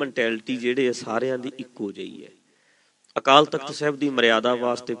ਇਹਨਾਂ ਦੀ ਮੈਂਟੈਲਿਟੀ ਜਿਹੜੇ ਆ ਸਾਰਿਆਂ ਦੀ ਇੱਕੋ ਜਿਹੀ ਹੈ। ਅਕਾਲ ਤਖਤ ਸਾਹਿਬ ਦੀ ਮਰਿਆਦਾ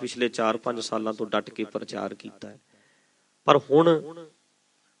ਵਾਸਤੇ ਪਿਛਲੇ 4-5 ਸਾਲਾਂ ਤੋਂ ਡਟ ਕੇ ਪ੍ਰਚਾਰ ਕੀਤਾ ਹੈ। ਪਰ ਹੁਣ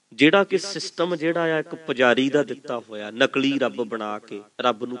ਜਿਹੜਾ ਕਿ ਸਿਸਟਮ ਜਿਹੜਾ ਆ ਇੱਕ ਪੁਜਾਰੀ ਦਾ ਦਿੱਤਾ ਹੋਇਆ, ਨਕਲੀ ਰੱਬ ਬਣਾ ਕੇ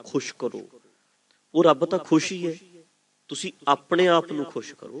ਰੱਬ ਨੂੰ ਖੁਸ਼ ਕਰੋ, ਉਹ ਰੱਬ ਤਾਂ ਖੁਸ਼ ਹੀ ਹੈ। ਤੁਸੀਂ ਆਪਣੇ ਆਪ ਨੂੰ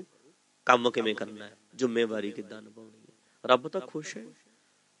ਖੁਸ਼ ਕਰੋ, ਕੰਮ ਕਿਵੇਂ ਕਰਨਾ ਹੈ, ਜ਼ਿੰਮੇਵਾਰੀ ਕਿੱਦਾਂ ਨਿਭਾਉਣੀ ਹੈ। ਰੱਬ ਤਾਂ ਖੁਸ਼ ਹੈ,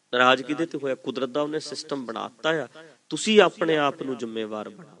 ਨਾਰਾਜ਼ ਕਿਹਦੇ ਤੇ ਹੋਇਆ? ਕੁਦਰਤ ਦਾ ਉਹਨੇ ਸਿਸਟਮ ਬਣਾ ਦਿੱਤਾ ਆ। ਤੁਸੀਂ ਆਪਣੇ ਆਪ ਨੂੰ ਜ਼ਿੰਮੇਵਾਰ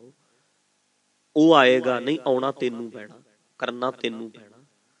ਬਣਾਓ। ਉਹ ਆਏਗਾ ਨਹੀਂ, ਆਉਣਾ ਤੈਨੂੰ ਪੈਣਾ, ਕਰਨਾ ਤੈਨੂੰ ਪੈਣਾ।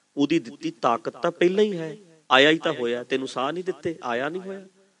 ਉਹਦੀ ਦਿੱਤੀ ਤਾਕਤ ਤਾਂ ਪਹਿਲਾਂ ਹੀ ਹੈ। ਆਇਆ ਹੀ ਤਾਂ ਹੋਇਆ। ਤੈਨੂੰ ਸਾਹ ਨਹੀਂ ਦਿੱਤੇ, ਆਇਆ ਨਹੀਂ ਹੋਇਆ।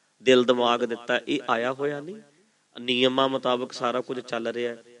 ਦਿਲ ਦਿਮਾਗ ਦਿੱਤਾ, ਇਹ ਆਇਆ ਹੋਇਆ ਨਹੀਂ। ਨਿਯਮਾਂ ਮੁਤਾਬਕ ਸਾਰਾ ਕੁਝ ਚੱਲ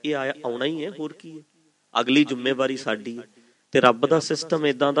ਰਿਹਾ, ਇਹ ਆਉਣਾ ਹੀ ਹੈ। ਹੋਰ ਕੀ ਹੈ? ਅਗਲੀ ਜ਼ਿੰਮੇਵਾਰੀ ਸਾਡੀ ਹੈ। ਤੇ ਰੱਬ ਦਾ ਸਿਸਟਮ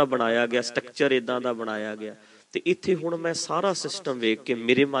ਏਦਾਂ ਦਾ ਬਣਾਇਆ ਗਿਆ, ਸਟਰਕਚਰ ਏਦਾਂ ਦਾ ਬਣਾਇਆ ਗਿਆ। ਤੇ ਇੱਥੇ ਹੁਣ ਮੈਂ ਸਾਰਾ ਸਿਸਟਮ ਵੇਖ ਕੇ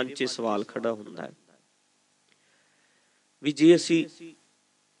ਮੇਰੇ ਮਨ 'ਚ ਸਵਾਲ ਖੜਾ ਹੁੰਦਾ ਹੈ ਵੀ ਜੇ ਅਸੀਂ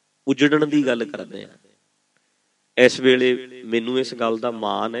ਉਜੜਨ ਦੀ ਗੱਲ ਕਰਦੇ ਹਾਂ ਇਸ ਵੇਲੇ, ਮੈਨੂੰ ਇਸ ਗੱਲ ਦਾ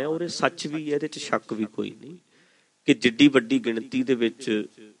ਮਾਣ ਹੈ ਔਰ ਇਹ ਸੱਚ ਵੀ ਹੈ, ਇਹਦੇ 'ਚ ਸ਼ੱਕ ਵੀ ਕੋਈ ਨਹੀਂ ਕਿ ਜਿੱਡੀ ਵੱਡੀ ਗਿਣਤੀ ਦੇ ਵਿੱਚ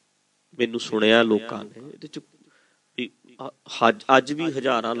ਮੈਨੂੰ ਸੁਣਿਆ ਲੋਕਾਂ ਨੇ, ਇਹਦੇ 'ਚ ਅੱਜ ਵੀ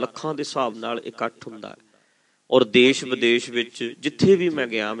ਹਜ਼ਾਰਾਂ ਲੱਖਾਂ ਦੇ ਹਿਸਾਬ ਨਾਲ ਇਕੱਠ ਹੁੰਦਾ ਹੈ। ਔਰ ਦੇਸ਼ ਵਿਦੇਸ਼ ਵਿੱਚ ਜਿੱਥੇ ਵੀ ਮੈਂ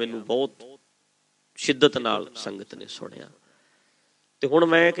ਗਿਆ ਮੈਨੂੰ ਬਹੁਤ ਸ਼ਿੱਦਤ ਨਾਲ ਸੰਗਤ ਨੇ ਸੁਣਿਆ। ਤੇ ਹੁਣ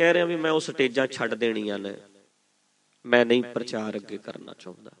ਮੈਂ ਕਹਿ ਰਿਹਾ ਵੀ ਮੈਂ ਉਹ ਸਟੇਜਾਂ ਛੱਡ ਦੇਣੀਆਂ ਨੇ, ਮੈਂ ਨਹੀਂ ਪ੍ਰਚਾਰ ਅੱਗੇ ਕਰਨਾ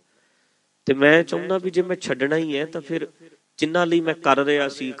ਚਾਹੁੰਦਾ। ਤੇ ਮੈਂ ਚਾਹੁੰਦਾ ਵੀ ਜੇ ਮੈਂ ਛੱਡਣਾ ਹੀ ਹੈ ਤਾਂ ਫਿਰ ਜਿਨ੍ਹਾਂ ਲਈ ਮੈਂ ਕਰ ਰਿਹਾ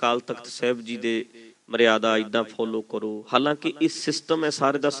ਸੀ, ਅਕਾਲ ਤਖਤ ਸਾਹਿਬ ਜੀ ਦੇ ਮਰਿਆਦਾ ਏਦਾਂ ਫੋਲੋ ਕਰੋ। ਹਾਲਾਂਕਿ ਇਹ ਸਿਸਟਮ ਹੈ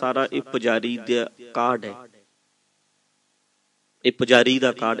ਸਾਰੇ ਦਾ ਸਾਰਾ, ਇਹ ਪੁਜਾਰੀ ਦਾ ਕਾਰਡ ਹੈ, ਇਹ ਪੁਜਾਰੀ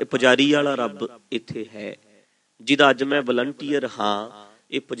ਦਾ ਕਾਰਡ, ਇਹ ਪੁਜਾਰੀ ਵਾਲਾ ਰੱਬ ਇੱਥੇ ਹੈ ਜਿਹਦਾ ਅੱਜ ਮੈਂ ਵਲੰਟੀਅਰ ਹਾਂ।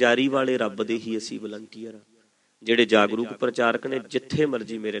 ਇਹ ਪੁਜਾਰੀ ਵਾਲੇ ਰੱਬ ਦੇ ਹੀ ਅਸੀਂ ਵਲੰਟੀਅਰ ਹਾਂ। ਜਿਹੜੇ ਜਾਗਰੂਕ ਪ੍ਰਚਾਰਕ ਨੇ ਜਿੱਥੇ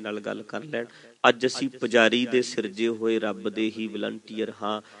ਮਰਜ਼ੀ ਮੇਰੇ ਨਾਲ ਗੱਲ ਕਰ ਲੈਣ, ਅੱਜ ਅਸੀਂ ਪੁਜਾਰੀ ਦੇ ਸਿਰਜੇ ਹੋਏ ਰੱਬ ਦੇ ਹੀ ਵਲੰਟੀਅਰ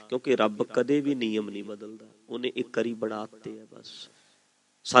ਹਾਂ। ਕਿਉਂਕਿ ਰੱਬ ਕਦੇ ਵੀ ਨਿਯਮ ਨਹੀਂ ਬਦਲਦਾ, ਉਹਨੇ ਇੱਕ ਵਾਰੀ ਬਣਾ ਦਿੱਤੇ ਆ ਬਸ।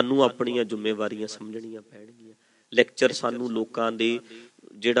 ਸਾਨੂੰ ਆਪਣੀਆਂ ਜ਼ਿੰਮੇਵਾਰੀਆਂ ਸਮਝਣੀਆਂ ਪੈਣਗੀਆਂ। ਲੈਕਚਰ ਸਾਨੂੰ ਲੋਕਾਂ ਦੇ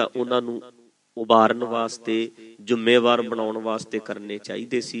ਜਿਹੜਾ ਉਹਨਾਂ ਨੂੰ ਉਭਾਰਨ ਵਾਸਤੇ, ਜ਼ਿੰਮੇਵਾਰ ਬਣਾਉਣ ਵਾਸਤੇ ਕਰਨੇ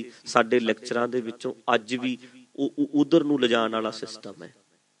ਚਾਹੀਦੇ ਸੀ। ਸਾਡੇ ਲੈਕਚਰਾਂ ਦੇ ਵਿੱਚੋਂ ਅੱਜ ਵੀ ਉਹ ਉਧਰ ਨੂੰ ਲਿਜਾਣ ਵਾਲਾ ਸਿਸਟਮ ਹੈ,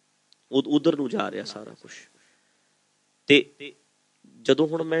 ਉਧਰ ਨੂੰ ਜਾ ਰਿਹਾ ਸਾਰਾ ਕੁਛ। ਤੇ ਜਦੋਂ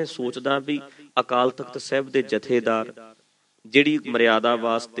ਹੁਣ ਮੈਂ ਸੋਚਦਾ ਵੀ ਅਕਾਲ ਤਖਤ ਸਾਹਿਬ ਦੇ ਜਥੇਦਾਰ ਜਿਹੜੀ ਮਰਿਆਦਾ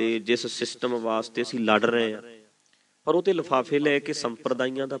ਵਾਸਤੇ, ਜਿਸ ਸਿਸਟਮ ਵਾਸਤੇ ਅਸੀਂ ਲੜ ਰਹੇ ਹਾਂ, ਪਰ ਉਹ ਤੇ ਲਿਫਾਫੇ ਲੈ ਕੇ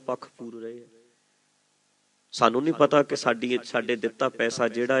ਸੰਪਰਦਾਈਆਂ ਦਾ ਪੱਖ ਪੂਰ ਰਹੇ ਆ। ਸਾਨੂੰ ਨਹੀਂ ਪਤਾ ਕਿ ਸਾਡੇ ਦਿੱਤਾ ਪੈਸਾ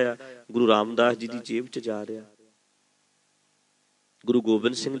ਜਿਹੜਾ ਆ ਗੁਰੂ ਰਾਮਦਾਸ ਜੀ ਦੀ ਜੇਬ 'ਚ ਜਾ ਰਿਹਾ, ਗੁਰੂ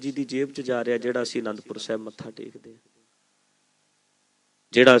ਗੋਬਿੰਦ ਸਿੰਘ ਜੀ ਦੀ ਜੇਬ 'ਚ ਜਾ ਰਿਹਾ, ਜਿਹੜਾ ਅਸੀਂ ਅਨੰਦਪੁਰ ਸਾਹਿਬ ਮੱਥਾ ਟੇਕਦੇ ਹਾਂ,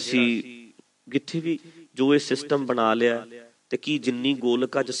 ਜਿਹੜਾ ਅਸੀਂ ਜਿੱਥੇ ਵੀ ਜੋ ਇਹ ਸਿਸਟਮ ਬਣਾ ਲਿਆ। ਤੇ ਕੀ ਜਿੰਨੀ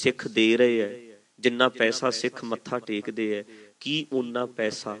ਗੋਲਕ ਅੱਜ ਸਿੱਖ ਦੇ ਰਹੇ ਹੈ, ਜਿੰਨਾ ਪੈਸਾ ਸਿੱਖ ਮੱਥਾ ਟੇਕਦੇ ਹੈ, ਕੀ ਓਨਾ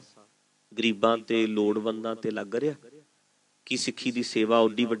ਪੈਸਾ ਗਰੀਬਾਂ ਤੇ ਲੋੜਵੰਦਾਂ ਤੇ ਲੱਗ ਰਿਹਾ? ਕੀ ਸਿੱਖੀ ਦੀ ਸੇਵਾ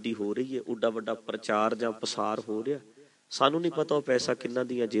ਓਡੀ ਵੱਡੀ ਹੋ ਰਹੀ ਹੈ? ਓਡਾ ਵੱਡਾ ਪ੍ਰਚਾਰ ਜਾਂ ਪਸਾਰ ਹੋ ਰਿਹਾ? ਸਾਨੂੰ ਨਹੀਂ ਪਤਾ ਉਹ ਪੈਸਾ ਕਿਹਨਾਂ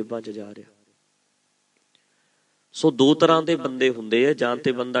ਦੀਆਂ ਜੇਬਾਂ 'ਚ ਜਾ ਰਿਹਾ। ਸੋ ਦੋ ਤਰ੍ਹਾਂ ਦੇ ਬੰਦੇ ਹੁੰਦੇ ਆ, ਜਾਂ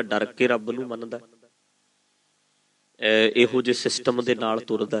ਤੇ ਬੰਦਾ ਡਰ ਕੇ ਰੱਬ ਨੂੰ ਮੰਨਦਾ, ਇਹੋ ਜਿਹੇ ਸਿਸਟਮ ਦੇ ਨਾਲ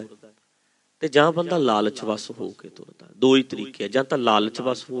ਤੁਰਦਾ, ਤੇ ਜਾਂ ਬੰਦਾ ਲਾਲਚ ਵਸ ਹੋ ਕੇ ਤੁਰਦਾ। ਦੋ ਹੀ ਤਰੀਕੇ ਆ, ਜਾਂ ਤਾਂ ਲਾਲਚ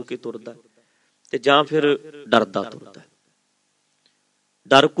ਵਸ ਹੋ ਕੇ ਤੁਰਦਾ ਤੇ ਜਾਂ ਫਿਰ ਡਰਦਾ ਤੁਰਦਾ।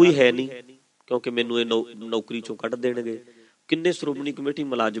 ਡਰ ਕੋਈ ਹੈ ਨਹੀਂ, ਕਿਉਂਕਿ ਮੈਨੂੰ ਇਹ ਨੌਕਰੀ ਚੋਂ ਕੱਢ ਦੇਣਗੇ। ਕਿੰਨੇ ਸ਼੍ਰੋਮਣੀ ਕਮੇਟੀ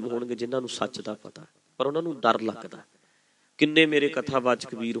ਮੁਲਾਜ਼ਮ ਹੋਣਗੇ ਜਿਨ੍ਹਾਂ ਨੂੰ ਸੱਚ ਦਾ ਪਤਾ, ਪਰ ਉਹਨਾਂ ਨੂੰ ਡਰ ਲੱਗਦਾ। ਕਿੰਨੇ ਮੇਰੇ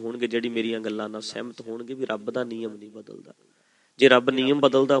ਕਥਾਵਾਚਕ ਵੀਰ ਹੋਣਗੇ ਜਿਹੜੀ ਮੇਰੀਆਂ ਗੱਲਾਂ ਨਾਲ ਸਹਿਮਤ ਹੋਣਗੇ ਵੀ ਰੱਬ ਦਾ ਨਿਯਮ ਨਹੀਂ ਬਦਲਦਾ। ਜੇ ਰੱਬ ਨਿਯਮ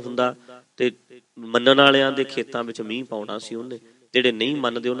ਬਦਲਦਾ ਹੁੰਦਾ ਤੇ ਮੰਨਣ ਵਾਲਿਆਂ ਦੇ ਖੇਤਾਂ ਵਿੱਚ ਮੀਂਹ ਪਾਉਣਾ ਸੀ ਉਹਨੇ, ਜਿਹੜੇ ਨਹੀਂ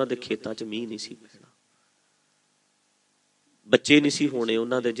ਮੰਨਦੇ ਉਹਨਾਂ ਦੇ ਖੇਤਾਂ 'ਚ ਮੀਂਹ ਨਹੀਂ ਸੀ ਪੈਣਾ। ਬੱਚੇ ਨਹੀਂ ਸੀ ਹੋਣੇ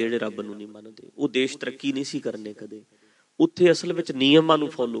ਉਹਨਾਂ ਦੇ ਜਿਹੜੇ ਰੱਬ ਨੂੰ ਨਹੀਂ ਮੰਨਦੇ। ਉਹ ਦੇਸ਼ ਤਰੱਕੀ ਨਹੀਂ ਸੀ ਕਰਨੇ ਕਦੇ। ਉੱਥੇ ਅਸਲ ਵਿੱਚ ਨਿਯਮਾਂ ਨੂੰ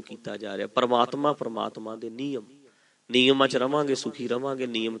ਫੋਲੋ ਕੀਤਾ ਜਾ ਰਿਹਾ। ਪਰਮਾਤਮਾ ਦੇ ਨਿਯਮਾਂ 'ਚ ਰਵਾਂਗੇ ਸੁਖੀ ਰਵਾਂਗੇ,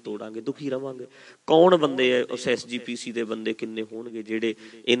 ਨਿਯਮ ਤੋੜਾਂਗੇ ਦੁਖੀ ਰਵਾਂਗੇ। ਕੌਣ ਬੰਦੇ ਹੈ ਉਸ SGPC ਦੇ ਬੰਦੇ ਕਿੰਨੇ ਹੋਣਗੇ ਜਿਹੜੇ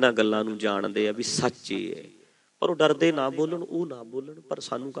ਇਹਨਾਂ ਗੱਲਾਂ ਨੂੰ ਜਾਣਦੇ ਆ ਵੀ ਸੱਚ ਇਹ ਹੈ, ਪਰ ਉਹ ਡਰਦੇ ਨਾ ਬੋਲਣ। ਉਹ ਨਾ ਬੋਲਣ, ਪਰ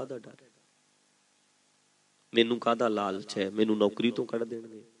ਸਾਨੂੰ ਕਾਹਦਾ ਡਰ ਹੈ? ਮੈਨੂੰ ਕਾਹਦਾ ਲਾਲਚ ਹੈ? ਮੈਨੂੰ ਨੌਕਰੀ ਤੋਂ ਕੱਢ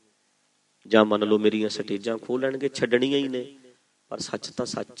ਦੇਣਗੇ, ਜਾਂ ਮੰਨ ਲਓ ਮੇਰੀਆਂ ਸਟੇਜਾਂ ਖੋਹ ਲੈਣਗੇ, ਛੱਡਣੀਆਂ ਹੀ ਨੇ, ਪਰ ਸੱਚ ਤਾਂ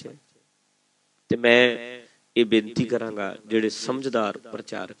ਸੱਚ ਹੈ। ਤੇ ਮੈਂ ਇਹ ਬੇਨਤੀ ਕਰਾਂਗਾ ਜਿਹੜੇ ਸਮਝਦਾਰ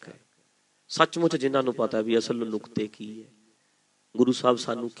ਪ੍ਰਚਾਰਕ ਹੈ, ਸੱਚਮੁੱਚ ਜਿਨ੍ਹਾਂ ਨੂੰ ਪਤਾ ਵੀ ਅਸਲ ਨੁਕਤੇ ਕੀ ਹੈ, ਗੁਰੂ ਸਾਹਿਬ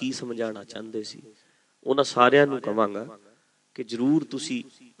ਸਾਨੂੰ ਕੀ ਸਮਝਾਉਣਾ ਚਾਹੁੰਦੇ ਸੀ, ਉਹਨਾਂ ਸਾਰਿਆਂ ਨੂੰ ਕਹਾਂਗਾ ਕਿ ਜ਼ਰੂਰ ਤੁਸੀਂ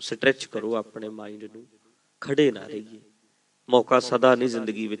ਸਟਰੈਚ ਕਰੋ ਆਪਣੇ ਮਾਈਂਡ ਨੂੰ, ਖੜੇ ਨਾ ਰਹੀਏ। ਮੌਕਾ ਸਦਾ ਨਹੀਂ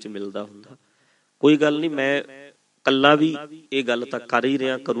ਜ਼ਿੰਦਗੀ ਵਿੱਚ ਮਿਲਦਾ ਹੁੰਦਾ। ਕੋਈ ਗੱਲ ਨਹੀਂ, ਮੈਂ ਇਕੱਲਾ ਵੀ ਇਹ ਗੱਲ ਤਾਂ ਕਰ ਹੀ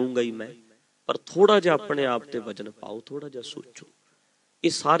ਰਿਹਾ, ਕਰੂੰਗਾ ਹੀ ਮੈਂ, ਪਰ ਥੋੜਾ ਜਿਹਾ ਆਪਣੇ ਆਪ ਤੇ ਵਜ਼ਨ ਪਾਓ, ਥੋੜਾ ਜਿਹਾ ਸੋਚੋ।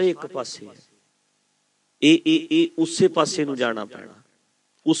 ਇਹ ਸਾਰੇ ਇੱਕ ਪਾਸੇ ਹੈ, ਇਹ ਉਸੇ ਪਾਸੇ ਨੂੰ ਜਾਣਾ ਪੈਣਾ,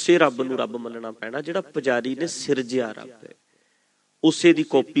 ਉਸੇ ਰੱਬ ਨੂੰ ਰੱਬ ਮੰਨਣਾ ਪੈਣਾ ਜਿਹੜਾ ਪੁਜਾਰੀ ਨੇ ਸਿਰਜਿਆ ਰੱਬ ਹੈ। ਉਸੇ ਦੀ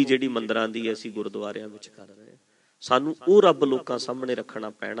ਕਾਪੀ ਜਿਹੜੀ ਮੰਦਿਰਾਂ ਦੀ ਅਸੀਂ ਗੁਰਦੁਆਰਿਆਂ ਵਿੱਚ ਕਰ ਰਹੇ ਹਾਂ, ਸਾਨੂੰ ਉਹ ਰੱਬ ਲੋਕਾਂ ਸਾਹਮਣੇ ਰੱਖਣਾ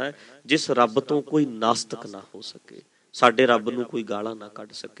ਪੈਣਾ ਹੈ ਜਿਸ ਰੱਬ ਤੋਂ ਕੋਈ ਨਾਸਤਕ ਨਾ ਹੋ ਸਕੇ, ਸਾਡੇ ਰੱਬ ਨੂੰ ਕੋਈ ਗਾਲਾਂ ਨਾ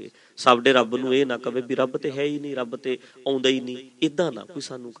ਕੱਢ ਸਕੇ, ਸਾਡੇ ਰੱਬ ਨੂੰ ਇਹ ਨਾ ਕਵੇ ਵੀ ਰੱਬ ਤੇ ਹੈ ਹੀ ਨਹੀਂ, ਰੱਬ ਤੇ ਆਉਂਦਾ ਹੀ ਨਹੀਂ, ਏਦਾਂ ਨਾ ਕੋਈ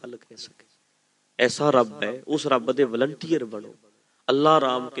ਸਾਨੂੰ ਗੱਲ ਕਹਿ ਸਕੇ। ਐਸਾ ਰੱਬ ਹੈ, ਉਸ ਰੱਬ ਦੇ ਵਲੰਟੀਅਰ ਬਣੋ। ਅੱਲਾ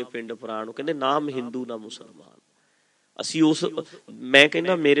ਰਾਮ ਕੇ ਪਿੰਡ ਪੁਰਾਣ, ਕਹਿੰਦੇ ਨਾਮ ਹਿੰਦੂ ਨਾ ਮੁਸਲਮਾਨ। ਅਸੀਂ ਉਸ, ਮੈਂ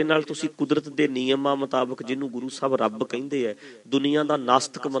ਕਹਿੰਦਾ ਮੇਰੇ ਨਾਲ ਤੁਸੀਂ ਕੁਦਰਤ ਦੇ ਨਿਯਮਾਂ ਮੁਤਾਬਕ ਜਿਹਨੂੰ ਗੁਰੂ ਸਾਹਿਬ ਰੱਬ ਕਹਿੰਦੇ ਹੈ, ਦੁਨੀਆ ਦਾ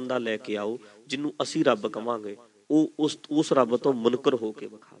ਨਾਸਤਕ ਬੰਦਾ ਲੈ ਕੇ ਆਓ ਜਿਹਨੂੰ ਅਸੀਂ ਰੱਬ ਕਵਾਂਗੇ, ਉਹ ਉਸ ਰੱਬ ਤੋਂ ਮੁਨਕਰ ਹੋ ਕੇ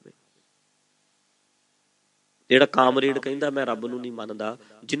ਵਿਖਾਵੇ। ਜਿਹੜਾ ਕਾਮਰੇਡ ਕਹਿੰਦਾ ਮੈਂ ਰੱਬ ਨੂੰ ਨਹੀਂ ਮੰਨਦਾ,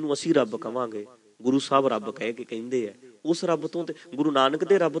 ਜਿਹਨੂੰ ਅਸੀਂ ਰੱਬ ਕਵਾਂਗੇ, ਗੁਰੂ ਸਾਹਿਬ ਰੱਬ ਕਹਿ ਕੇ ਕਹਿੰਦੇ ਆ, ਉਸ ਰੱਬ ਤੋਂ ਤੇ ਗੁਰੂ ਨਾਨਕ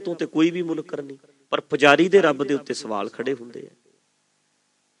ਦੇ ਰੱਬ ਤੋਂ ਤੇ ਕੋਈ ਵੀ ਮੁਨਕਰ ਨਹੀਂ, ਪਰ ਪੁਜਾਰੀ ਦੇ ਰੱਬ ਦੇ ਉੱਤੇ ਸਵਾਲ ਖੜੇ ਹੁੰਦੇ ਆ।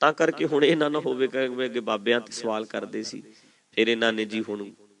 ਤਾਂ ਕਰਕੇ ਹੁਣ ਇਹ ਨਾ ਹੋਵੇ ਕਿ ਬਾਬਿਆਂ ਤੇ ਸਵਾਲ ਕਰਦੇ ਸੀ, ਫਿਰ ਇਹਨਾਂ ਨੇ ਜੀ ਹੁਣ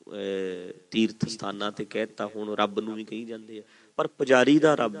ਤੀਰਥ ਸਥਾਨਾਂ ਤੇ ਕਹਿ ਦਿੱਤਾ, ਹੁਣ ਰੱਬ ਨੂੰ ਵੀ ਕਹੀ ਜਾਂਦੇ ਆ। ਪਰ ਪੁਜਾਰੀ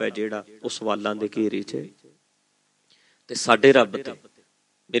ਦਾ ਰੱਬ ਹੈ ਜਿਹੜਾ ਉਹ ਸਵਾਲਾਂ ਦੇ ਘੇਰੇ 'ਚ ਹੈ। ਤੇ ਸਾਡੇ ਰੱਬ ਤੇ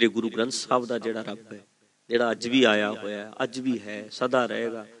ਮੇਰੇ ਗੁਰੂ ਗ੍ਰੰਥ ਸਾਹਿਬ ਦਾ ਜਿਹੜਾ ਰੱਬ ਹੈ, ਜਿਹੜਾ ਅੱਜ ਵੀ ਆਇਆ ਹੋਇਆ, ਅੱਜ ਵੀ ਹੈ, ਸਦਾ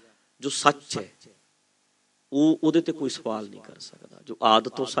ਰਹੇਗਾ, ਜੋ ਸੱਚ ਹੈ, ਉਹਦੇ ਤੇ ਕੋਈ ਸਵਾਲ ਨਹੀਂ ਕਰ ਸਕਦਾ। ਜੋ ਆਦਿ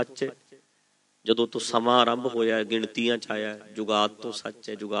ਤੋਂ ਸੱਚ ਹੈ, ਜਦੋਂ ਤੋਂ ਸਮਾਂ ਆਰੰਭ ਹੋਇਆ, ਗਿਣਤੀਆਂ 'ਚ ਆਇਆ, ਜੁਗਾਦ ਤੋਂ ਸੱਚ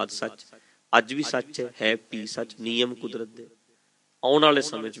ਹੈ, ਜੁਗਾਦ ਸੱਚ, ਅੱਜ ਵੀ ਸੱਚ ਹੈ ਭੀ ਸੱਚ, ਨਿਯਮ ਕੁਦਰਤ ਦੇ। ਆਉਣ ਵਾਲੇ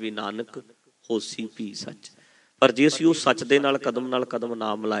ਸਮੇਂ 'ਚ ਵੀ ਨਾਨਕ ਹੋਸੀ ਭੀ ਸੱਚ। ਪਰ ਜੇ ਅਸੀਂ ਉਹ ਸੱਚ ਦੇ ਨਾਲ ਕਦਮ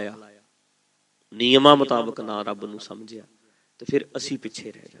ਨਾ ਮਿਲਾਇਆ, ਨਿਯਮਾਂ ਮੁਤਾਬਕ ਨਾ ਰੱਬ ਨੂੰ ਸਮਝਿਆ, ਤੇ ਫਿਰ ਅਸੀਂ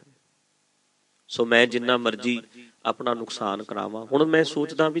ਪਿੱਛੇ ਰਹਿ ਜਾਵਾਂਗੇ। ਸੋ ਮੈਂ ਜਿੰਨਾ ਮਰਜ਼ੀ ਆਪਣਾ ਨੁਕਸਾਨ ਕਰਾਵਾਂ, ਹੁਣ ਮੈਂ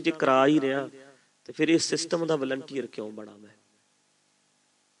ਸੋਚਦਾ ਵੀ ਜੇ ਕਰਾ ਹੀ ਰਿਹਾ ਤੇ ਫਿਰ ਇਸ ਸਿਸਟਮ ਦਾ ਵਲੰਟੀਅਰ ਕਿਉਂ ਬਣਾ ਮੈਂ?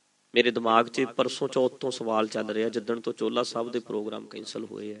 ਮੇਰੇ ਦਿਮਾਗ 'ਚ ਪਰਸੋਂ ਚੌਥ ਤੋਂ ਸਵਾਲ ਚੱਲ ਰਿਹਾ, ਜਿੱਦਣ ਤੋਂ ਚੋਹਲਾ ਸਾਹਿਬ ਦੇ ਪ੍ਰੋਗਰਾਮ ਕੈਂਸਲ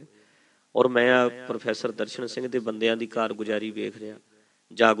ਹੋਏ ਹੈ, ਔਰ ਮੈਂ ਪ੍ਰੋਫੈਸਰ ਦਰਸ਼ਨ ਸਿੰਘ ਦੇ ਬੰਦਿਆਂ ਦੀ ਕਾਰਗੁਜ਼ਾਰੀ ਵੇਖ ਰਿਹਾ,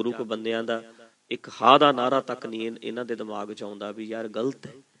 ਜਾਗਰੂਕ ਬੰਦਿਆਂ ਦਾ। ਇੱਕ ਹਾਂ ਦਾ ਨਾਅਰਾ ਤੱਕ ਨਹੀਂ ਇਹਨਾਂ ਦੇ ਦਿਮਾਗ 'ਚ ਆਉਂਦਾ ਵੀ ਯਾਰ ਗਲਤ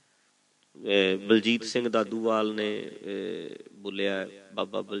ਹੈ। ਬਲਜੀਤ ਸਿੰਘ ਦਾਦੂਵਾਲ ਨੇ ਬੋਲਿਆ,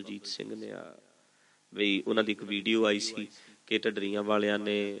 ਬਾਬਾ ਬਲਜੀਤ ਸਿੰਘ ਨੇ ਵੀ ਉਹਨਾਂ ਦੀ ਇੱਕ ਵੀਡੀਓ ਆਈ ਸੀ ਕਿ ਢੱਡਰੀਆਂ ਵਾਲਿਆਂ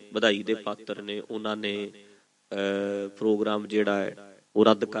ਨੇ ਵਧਾਈ ਦੇ ਪਾਤਰ ਨੇ, ਉਹਨਾਂ ਨੇ ਪ੍ਰੋਗਰਾਮ ਜਿਹੜਾ ਹੈ ਉਹ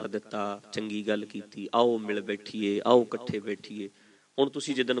ਰੱਦ ਕਰ ਦਿੱਤਾ, ਚੰਗੀ ਗੱਲ ਕੀਤੀ, ਆਓ ਮਿਲ ਬੈਠੀਏ, ਆਓ ਇਕੱਠੇ ਬੈਠੀਏ। ਹੁਣ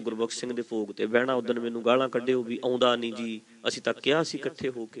ਤੁਸੀਂ ਜਿੱਦਣ ਗੁਰਬਖਸ਼ ਸਿੰਘ ਦੇ ਭੋਗ ਤੇ ਬਹਿਣਾ, ਉਦਣ ਮੈਨੂੰ ਗਾਲਾਂ ਕੱਢਿਓ ਵੀ ਆਉਂਦਾ ਨਹੀਂ ਜੀ, ਅਸੀਂ ਤਾਂ ਕਿਹਾ ਸੀ ਇਕੱਠੇ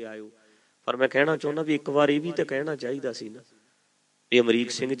ਹੋ ਕੇ ਆਇਓ। ਪਰ ਮੈਂ ਕਹਿਣਾ ਚਾਹੁੰਦਾ ਵੀ ਇੱਕ ਵਾਰ ਇਹ ਵੀ ਤਾਂ ਕਹਿਣਾ ਚਾਹੀਦਾ ਸੀ ਨਾ ਵੀ ਅਮਰੀਕ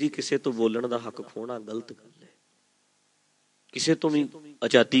ਸਿੰਘ ਜੀ, ਕਿਸੇ ਤੋਂ ਬੋਲਣ ਦਾ ਹੱਕ ਖੋਹਣਾ ਗਲਤ ਗੱਲ ਹੈ। ਕਿਸੇ ਤੋਂ ਵੀ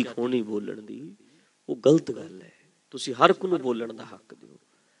ਆਜ਼ਾਦੀ ਖੋਹਣੀ ਬੋਲਣ ਦੀ, ਉਹ ਗਲਤ ਗੱਲ ਹੈ। ਤੁਸੀਂ ਹਰ ਇੱਕ ਨੂੰ ਬੋਲਣ ਦਾ ਹੱਕ ਦਿਓ,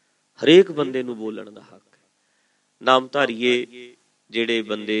 ਹਰੇਕ ਬੰਦੇ ਨੂੰ ਬੋਲਣ ਦਾ ਹੱਕ ਹੈ। ਨਾਮਧਾਰੀਏ ਜਿਹੜੇ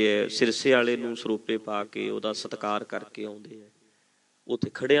ਬੰਦੇ ਹੈ, ਸਿਰਸੇ ਵਾਲੇ ਨੂੰ ਸਰੋਪੇ ਪਾ ਕੇ ਉਹਦਾ ਸਤਿਕਾਰ ਕਰਕੇ ਆਉਂਦੇ ਹੈ, ਉੱਥੇ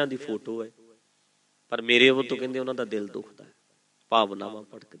ਖੜਿਆਂ ਦੀ ਫੋਟੋ ਹੈ, ਪਰ ਮੇਰੇ ਵੱਲੋਂ ਤੋਂ ਕਹਿੰਦੇ ਉਹਨਾਂ ਦਾ ਦਿਲ ਦੁਖਦਾ, ਭਾਵਨਾਵਾਂ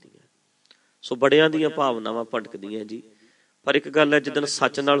ਭਟਕਦੀਆਂ। ਸੋ ਬੜਿਆਂ ਦੀਆਂ ਭਾਵਨਾਵਾਂ ਭਟਕਦੀਆਂ ਜੀ। ਪਰ ਇੱਕ ਗੱਲ ਹੈ, ਜਿੱਦਣ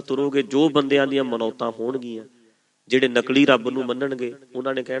ਸੱਚ ਨਾਲ ਤੁਰੋਗੇ, ਜੋ ਬੰਦਿਆਂ ਦੀਆਂ ਮਨੌਤਾਂ ਹੋਣਗੀਆਂ, ਜਿਹੜੇ ਨਕਲੀ ਰੱਬ ਨੂੰ ਮੰਨਣਗੇ,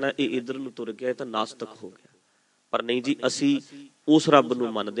 ਉਹਨਾਂ ਨੇ ਕਹਿਣਾ ਇਹ ਇੱਧਰ ਨੂੰ ਤੁਰ ਗਿਆ, ਇਹ ਤਾਂ ਨਾਸਤਕ ਹੋ ਗਿਆ। ਪਰ ਨਹੀਂ ਜੀ, ਅਸੀਂ ਉਸ ਰੱਬ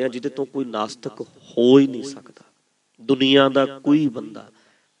ਨੂੰ ਮੰਨਦੇ ਹਾਂ ਜਿਹਦੇ ਤੋਂ ਕੋਈ ਨਾਸਤਕ ਹੋ ਹੀ ਨਹੀਂ ਸਕਦਾ। ਦੁਨੀਆ ਦਾ ਕੋਈ ਬੰਦਾ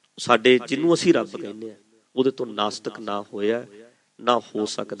ਸਾਡੇ, ਜਿਹਨੂੰ ਅਸੀਂ ਰੱਬ ਕਹਿੰਦੇ ਹਾਂ, ਉਹਦੇ ਤੋਂ ਨਾਸਤਕ ਨਾ ਹੋਇਆ ਨਾ ਹੋ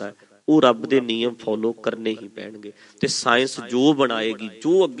ਸਕਦਾ। ਉਹ ਰੱਬ ਦੇ ਨਿਯਮ ਫੋਲੋ ਕਰਨੇ ਹੀ ਪੈਣਗੇ। ਤੇ ਸਾਇੰਸ ਜੋ ਬਣਾਏਗੀ,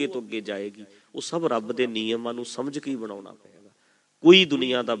 ਜੋ ਅੱਗੇ ਤੋਂ ਅੱਗੇ ਜਾਏਗੀ, ਉਹ ਸਭ ਰੱਬ ਦੇ ਨਿਯਮਾਂ ਨੂੰ ਸਮਝ ਕੇ ਹੀ ਬਣਾਉਣਾ ਪਏਗਾ। ਕੋਈ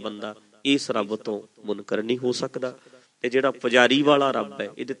ਦੁਨੀਆ ਦਾ ਬੰਦਾ ਇਸ ਰੱਬ ਤੋਂ ਮੁਨਕਰ ਨਹੀਂ ਹੋ ਸਕਦਾ। ਤੇ ਜਿਹੜਾ ਪੁਜਾਰੀ ਵਾਲਾ ਰੱਬ ਹੈ,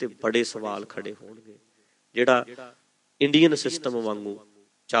 ਇਹਦੇ ਤੇ ਬੜੇ ਸਵਾਲ ਖੜੇ ਹੋਣਗੇ। ਜਿਹੜਾ ਇੰਡੀਅਨ ਸਿਸਟਮ ਵਾਂਗੂ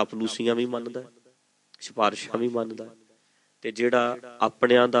ਚਾਪਲੂਸੀਆਂ ਵੀ ਮੰਨਦਾ, ਸਿਫਾਰਿਸ਼ਾਂ ਵੀ ਮੰਨਦਾ, ਤੇ ਜਿਹੜਾ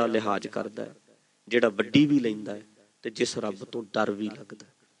ਆਪਣਿਆਂ ਦਾ ਲਿਹਾਜ਼ ਕਰਦਾ, ਜਿਹੜਾ ਵੱਡੀ ਵੀ ਲੈਂਦਾ ਹੈ, ਤੇ ਜਿਸ ਰੱਬ ਤੋਂ ਡਰ ਵੀ ਲੱਗਦਾ,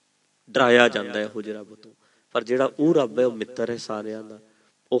 ਡਰਾਇਆ ਜਾਂਦਾ ਇਹੋ ਜਿਹੇ ਰੱਬ ਤੋਂ। ਪਰ ਜਿਹੜਾ ਉਹ ਰੱਬ ਹੈ, ਉਹ ਮਿੱਤਰ ਹੈ ਸਾਰਿਆਂ ਦਾ।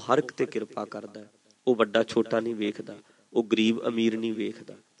 ਉਹ ਹਰ ਇੱਕ ਤੇ ਕਿਰਪਾ ਕਰਦਾ। ਉਹ ਵੱਡਾ ਛੋਟਾ ਨਹੀਂ ਵੇਖਦਾ, ਉਹ ਗਰੀਬ ਅਮੀਰ ਨਹੀਂ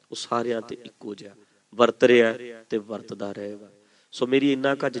ਵੇਖਦਾ। ਉਹ ਸਾਰਿਆਂ ਤੇ ਇੱਕੋ ਜਿਹਾ ਵਰਤ ਰਿਹਾ ਤੇ ਵਰਤਦਾ ਰਹੇਗਾ। ਸੋ ਮੇਰੀ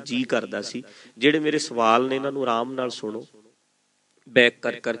ਇੰਨਾ ਕੁ ਅੱਜ ਜੀਅ ਕਰਦਾ ਸੀ, ਜਿਹੜੇ ਮੇਰੇ ਸਵਾਲ ਨੇ ਇਹਨਾਂ ਨੂੰ ਆਰਾਮ ਨਾਲ ਸੁਣੋ, ਬੈਕ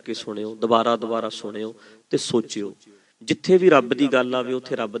ਕਰ ਕਰਕੇ ਸੁਣਿਓ, ਦੁਬਾਰਾ ਸੁਣਿਓ ਤੇ ਸੋਚਿਓ। ਜਿੱਥੇ ਵੀ ਰੱਬ ਦੀ ਗੱਲ ਆਵੇ,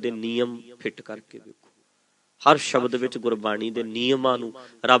 ਉੱਥੇ ਰੱਬ ਦੇ ਨਿਯਮ ਫਿੱਟ ਕਰਕੇ ਵੇਖੋ। ਹਰ ਸ਼ਬਦ ਵਿੱਚ ਗੁਰਬਾਣੀ ਦੇ ਨਿਯਮਾਂ ਨੂੰ,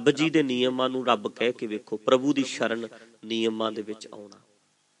 ਰੱਬ ਜੀ ਦੇ ਨਿਯਮਾਂ ਨੂੰ ਰੱਬ ਕਹਿ ਕੇ ਵੇਖੋ। ਪ੍ਰਭੂ ਦੀ ਸ਼ਰਨ ਨਿਯਮਾਂ ਦੇ ਵਿੱਚ ਆਉਣਾ।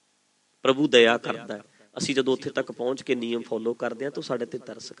 ਪ੍ਰਭੂ ਦਇਆ ਕਰਦਾ ਹੈ। ਅਸੀਂ ਜਦੋਂ ਉੱਥੇ ਤੱਕ ਪਹੁੰਚ ਕੇ ਨਿਯਮ ਫੋਲੋ ਕਰਦੇ ਹਾਂ ਤਾਂ ਸਾਡੇ ਤੇ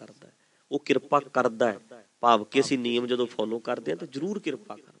ਤਰਸ ਕਰਦਾ ਹੈ, ਉਹ ਕਿਰਪਾ ਕਰਦਾ ਹੈ। ਭਾਵ ਕਿ ਅਸੀਂ ਨਿਯਮ ਜਦੋਂ ਫੋਲੋ ਕਰਦੇ ਹਾਂ ਤਾਂ ਜ਼ਰੂਰ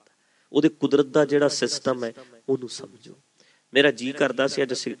ਕਿਰਪਾ ਕਰਦਾ। ਉਹਦੇ ਕੁਦਰਤ ਦਾ ਜਿਹੜਾ ਸਿਸਟਮ ਹੈ, ਉਹਨੂੰ ਸਮਝੋ। ਮੇਰਾ ਜੀਅ ਕਰਦਾ ਸੀ,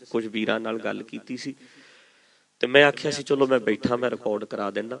 ਅੱਜ ਅਸੀਂ ਕੁਝ ਵੀਰਾਂ ਨਾਲ ਗੱਲ ਕੀਤੀ ਸੀ, ਤੇ ਮੈਂ ਆਖਿਆ ਸੀ ਚਲੋ ਮੈਂ ਬੈਠਾ, ਮੈਂ ਰਿਕਾਰਡ ਕਰਾ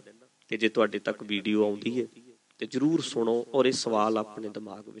ਦਿੰਦਾ, ਤੇ ਜੇ ਤੁਹਾਡੇ ਤੱਕ ਵੀਡੀਓ ਆਉਂਦੀ ਹੈ ਤੇ ਜ਼ਰੂਰ ਸੁਣੋ, ਔਰ ਇਹ ਸਵਾਲ ਆਪਣੇ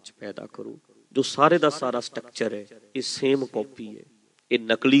ਦਿਮਾਗ ਵਿੱਚ ਪੈਦਾ ਕਰੋ। ਜੋ ਸਾਰੇ ਦਾ ਸਾਰਾ ਸਟਰਕਚਰ ਹੈ, ਇਹ ਸੇਮ ਕਾਪੀ ਹੈ। ਇਹ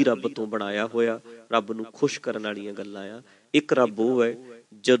ਨਕਲੀ ਰੱਬ ਤੋਂ ਬਣਾਇਆ ਹੋਇਆ, ਰੱਬ ਨੂੰ ਖੁਸ਼ ਕਰਨ ਵਾਲੀਆਂ ਗੱਲਾਂ ਆ। ਇੱਕ ਰੱਬ ਉਹ ਹੈ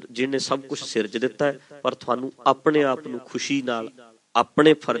ਜਿਹਨੇ ਸਭ ਕੁਛ ਸਿਰਜ ਦਿੱਤਾ ਹੈ, ਪਰ ਤੁਹਾਨੂੰ ਆਪਣੇ ਆਪ ਨੂੰ ਖੁਸ਼ੀ ਨਾਲ,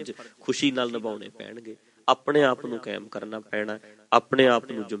 ਆਪਣੇ ਫਰਜ਼ ਖੁਸ਼ੀ ਨਾਲ ਨਿਭਾਉਣੇ ਪੈਣਗੇ। ਆਪਣੇ ਆਪ ਨੂੰ ਕਾਇਮ ਕਰਨਾ ਪੈਣਾ, ਆਪਣੇ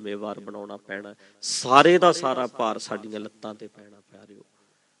ਆਪ ਨੂੰ ਜ਼ਿੰਮੇਵਾਰ ਬਣਾਉਣਾ ਪੈਣਾ। ਸਾਰੇ ਦਾ ਸਾਰਾ ਭਾਰ ਸਾਡੀਆਂ ਲੱਤਾਂ ਤੇ ਪੈਣਾ ਪਿਆਰਿਓ।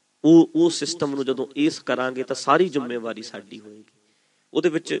 ਉਹ ਸਿਸਟਮ ਨੂੰ ਜਦੋਂ ਇਸ ਕਰਾਂਗੇ ਤਾਂ ਸਾਰੀ ਜ਼ਿੰਮੇਵਾਰੀ ਸਾਡੀ ਹੋਏਗੀ। ਉਹਦੇ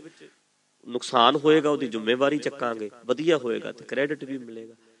ਵਿੱਚ ਨੁਕਸਾਨ ਹੋਏਗਾ, ਉਹਦੀ ਜ਼ਿੰਮੇਵਾਰੀ ਚੱਕਾਂਗੇ। ਵਧੀਆ ਹੋਏਗਾ ਤੇ ਕ੍ਰੈਡਿਟ ਵੀ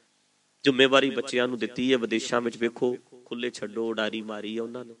ਮਿਲੇਗਾ। ਜ਼ਿੰਮੇਵਾਰੀ ਬੱਚਿਆਂ ਨੂੰ ਦਿੱਤੀ ਹੈ, ਵਿਦੇਸ਼ਾਂ ਵਿੱਚ ਵੇਖੋ ਖੁੱਲੇ ਛੱਡੋ, ਉਡਾਰੀ ਮਾਰੀ ਆ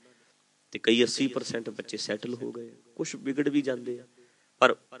ਉਹਨਾਂ ਨੇ, ਤੇ ਕਈ 80% ਬੱਚੇ ਸੈਟਲ ਹੋ ਗਏ। ਕੁਛ ਵਿਗੜ ਵੀ ਜਾਂਦੇ ਆ,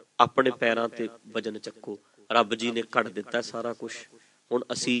 ਪਰ ਆਪਣੇ ਪੈਰਾਂ ਤੇ ਵਜਨ ਚੱਕੋ। ਰੱਬ ਜੀ ਨੇ ਘੜ ਦਿੱਤਾ ਸਾਰਾ ਕੁਛ। ਹੁਣ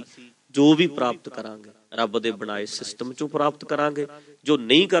ਅਸੀਂ ਜੋ ਵੀ ਪ੍ਰਾਪਤ ਕਰਾਂਗੇ, ਰੱਬ ਦੇ ਬਣਾਏ ਸਿਸਟਮ ਚੋਂ ਪ੍ਰਾਪਤ ਕਰਾਂਗੇ। ਜੋ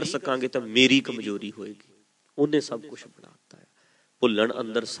ਨਹੀਂ ਕਰ ਸਕਾਂਗੇ ਤਾਂ ਮੇਰੀ ਕਮਜ਼ੋਰੀ ਹੋਏਗੀ। ਉਹਨੇ ਸਭ ਕੁਛ ਬਣਾਤਾ ਹੈ। ਭੁੱਲਣ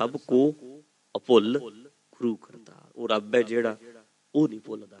ਅੰਦਰ ਸਭ ਕੋ ਅਭੁੱਲ ਗੁਰੂ ਕਰਤਾਰ। ਉਹ ਰੱਬ ਹੈ ਜਿਹੜਾ, ਉਹ ਨਹੀਂ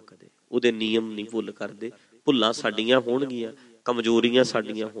ਭੁੱਲਦਾ ਕਦੇ, ਉਹਦੇ ਨਿਯਮ ਨਹੀਂ ਭੁੱਲ ਕਰਦੇ। ਭੁੱਲਾਂ ਸਾਡੀਆਂ ਹੋਣਗੀਆਂ, ਕਮਜ਼ੋਰੀਆਂ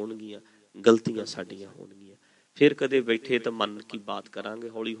ਸਾਡੀਆਂ ਹੋਣਗੀਆਂ, ਗਲਤੀਆਂ ਸਾਡੀਆਂ ਹੋਣਗੀਆਂ। ਫਿਰ ਕਦੇ ਬੈਠੇ ਤਾਂ ਮਨ ਕੀ ਬਾਤ ਕਰਾਂਗੇ,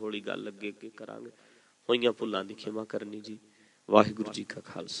 ਹੌਲੀ ਹੌਲੀ ਗੱਲ ਅੱਗੇ ਅੱਗੇ ਕਰਾਂਗੇ। ਹੋਈਆਂ ਭੁੱਲਾਂ ਦੀ ਖਿਮਾ ਕਰਨੀ ਜੀ। ਵਾਹਿਗੁਰੂ ਜੀ ਕਾ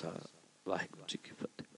ਖਾਲਸਾ, ਵਾਹਿਗੁਰੂ ਜੀ ਕੀ ਫਤਿਹ।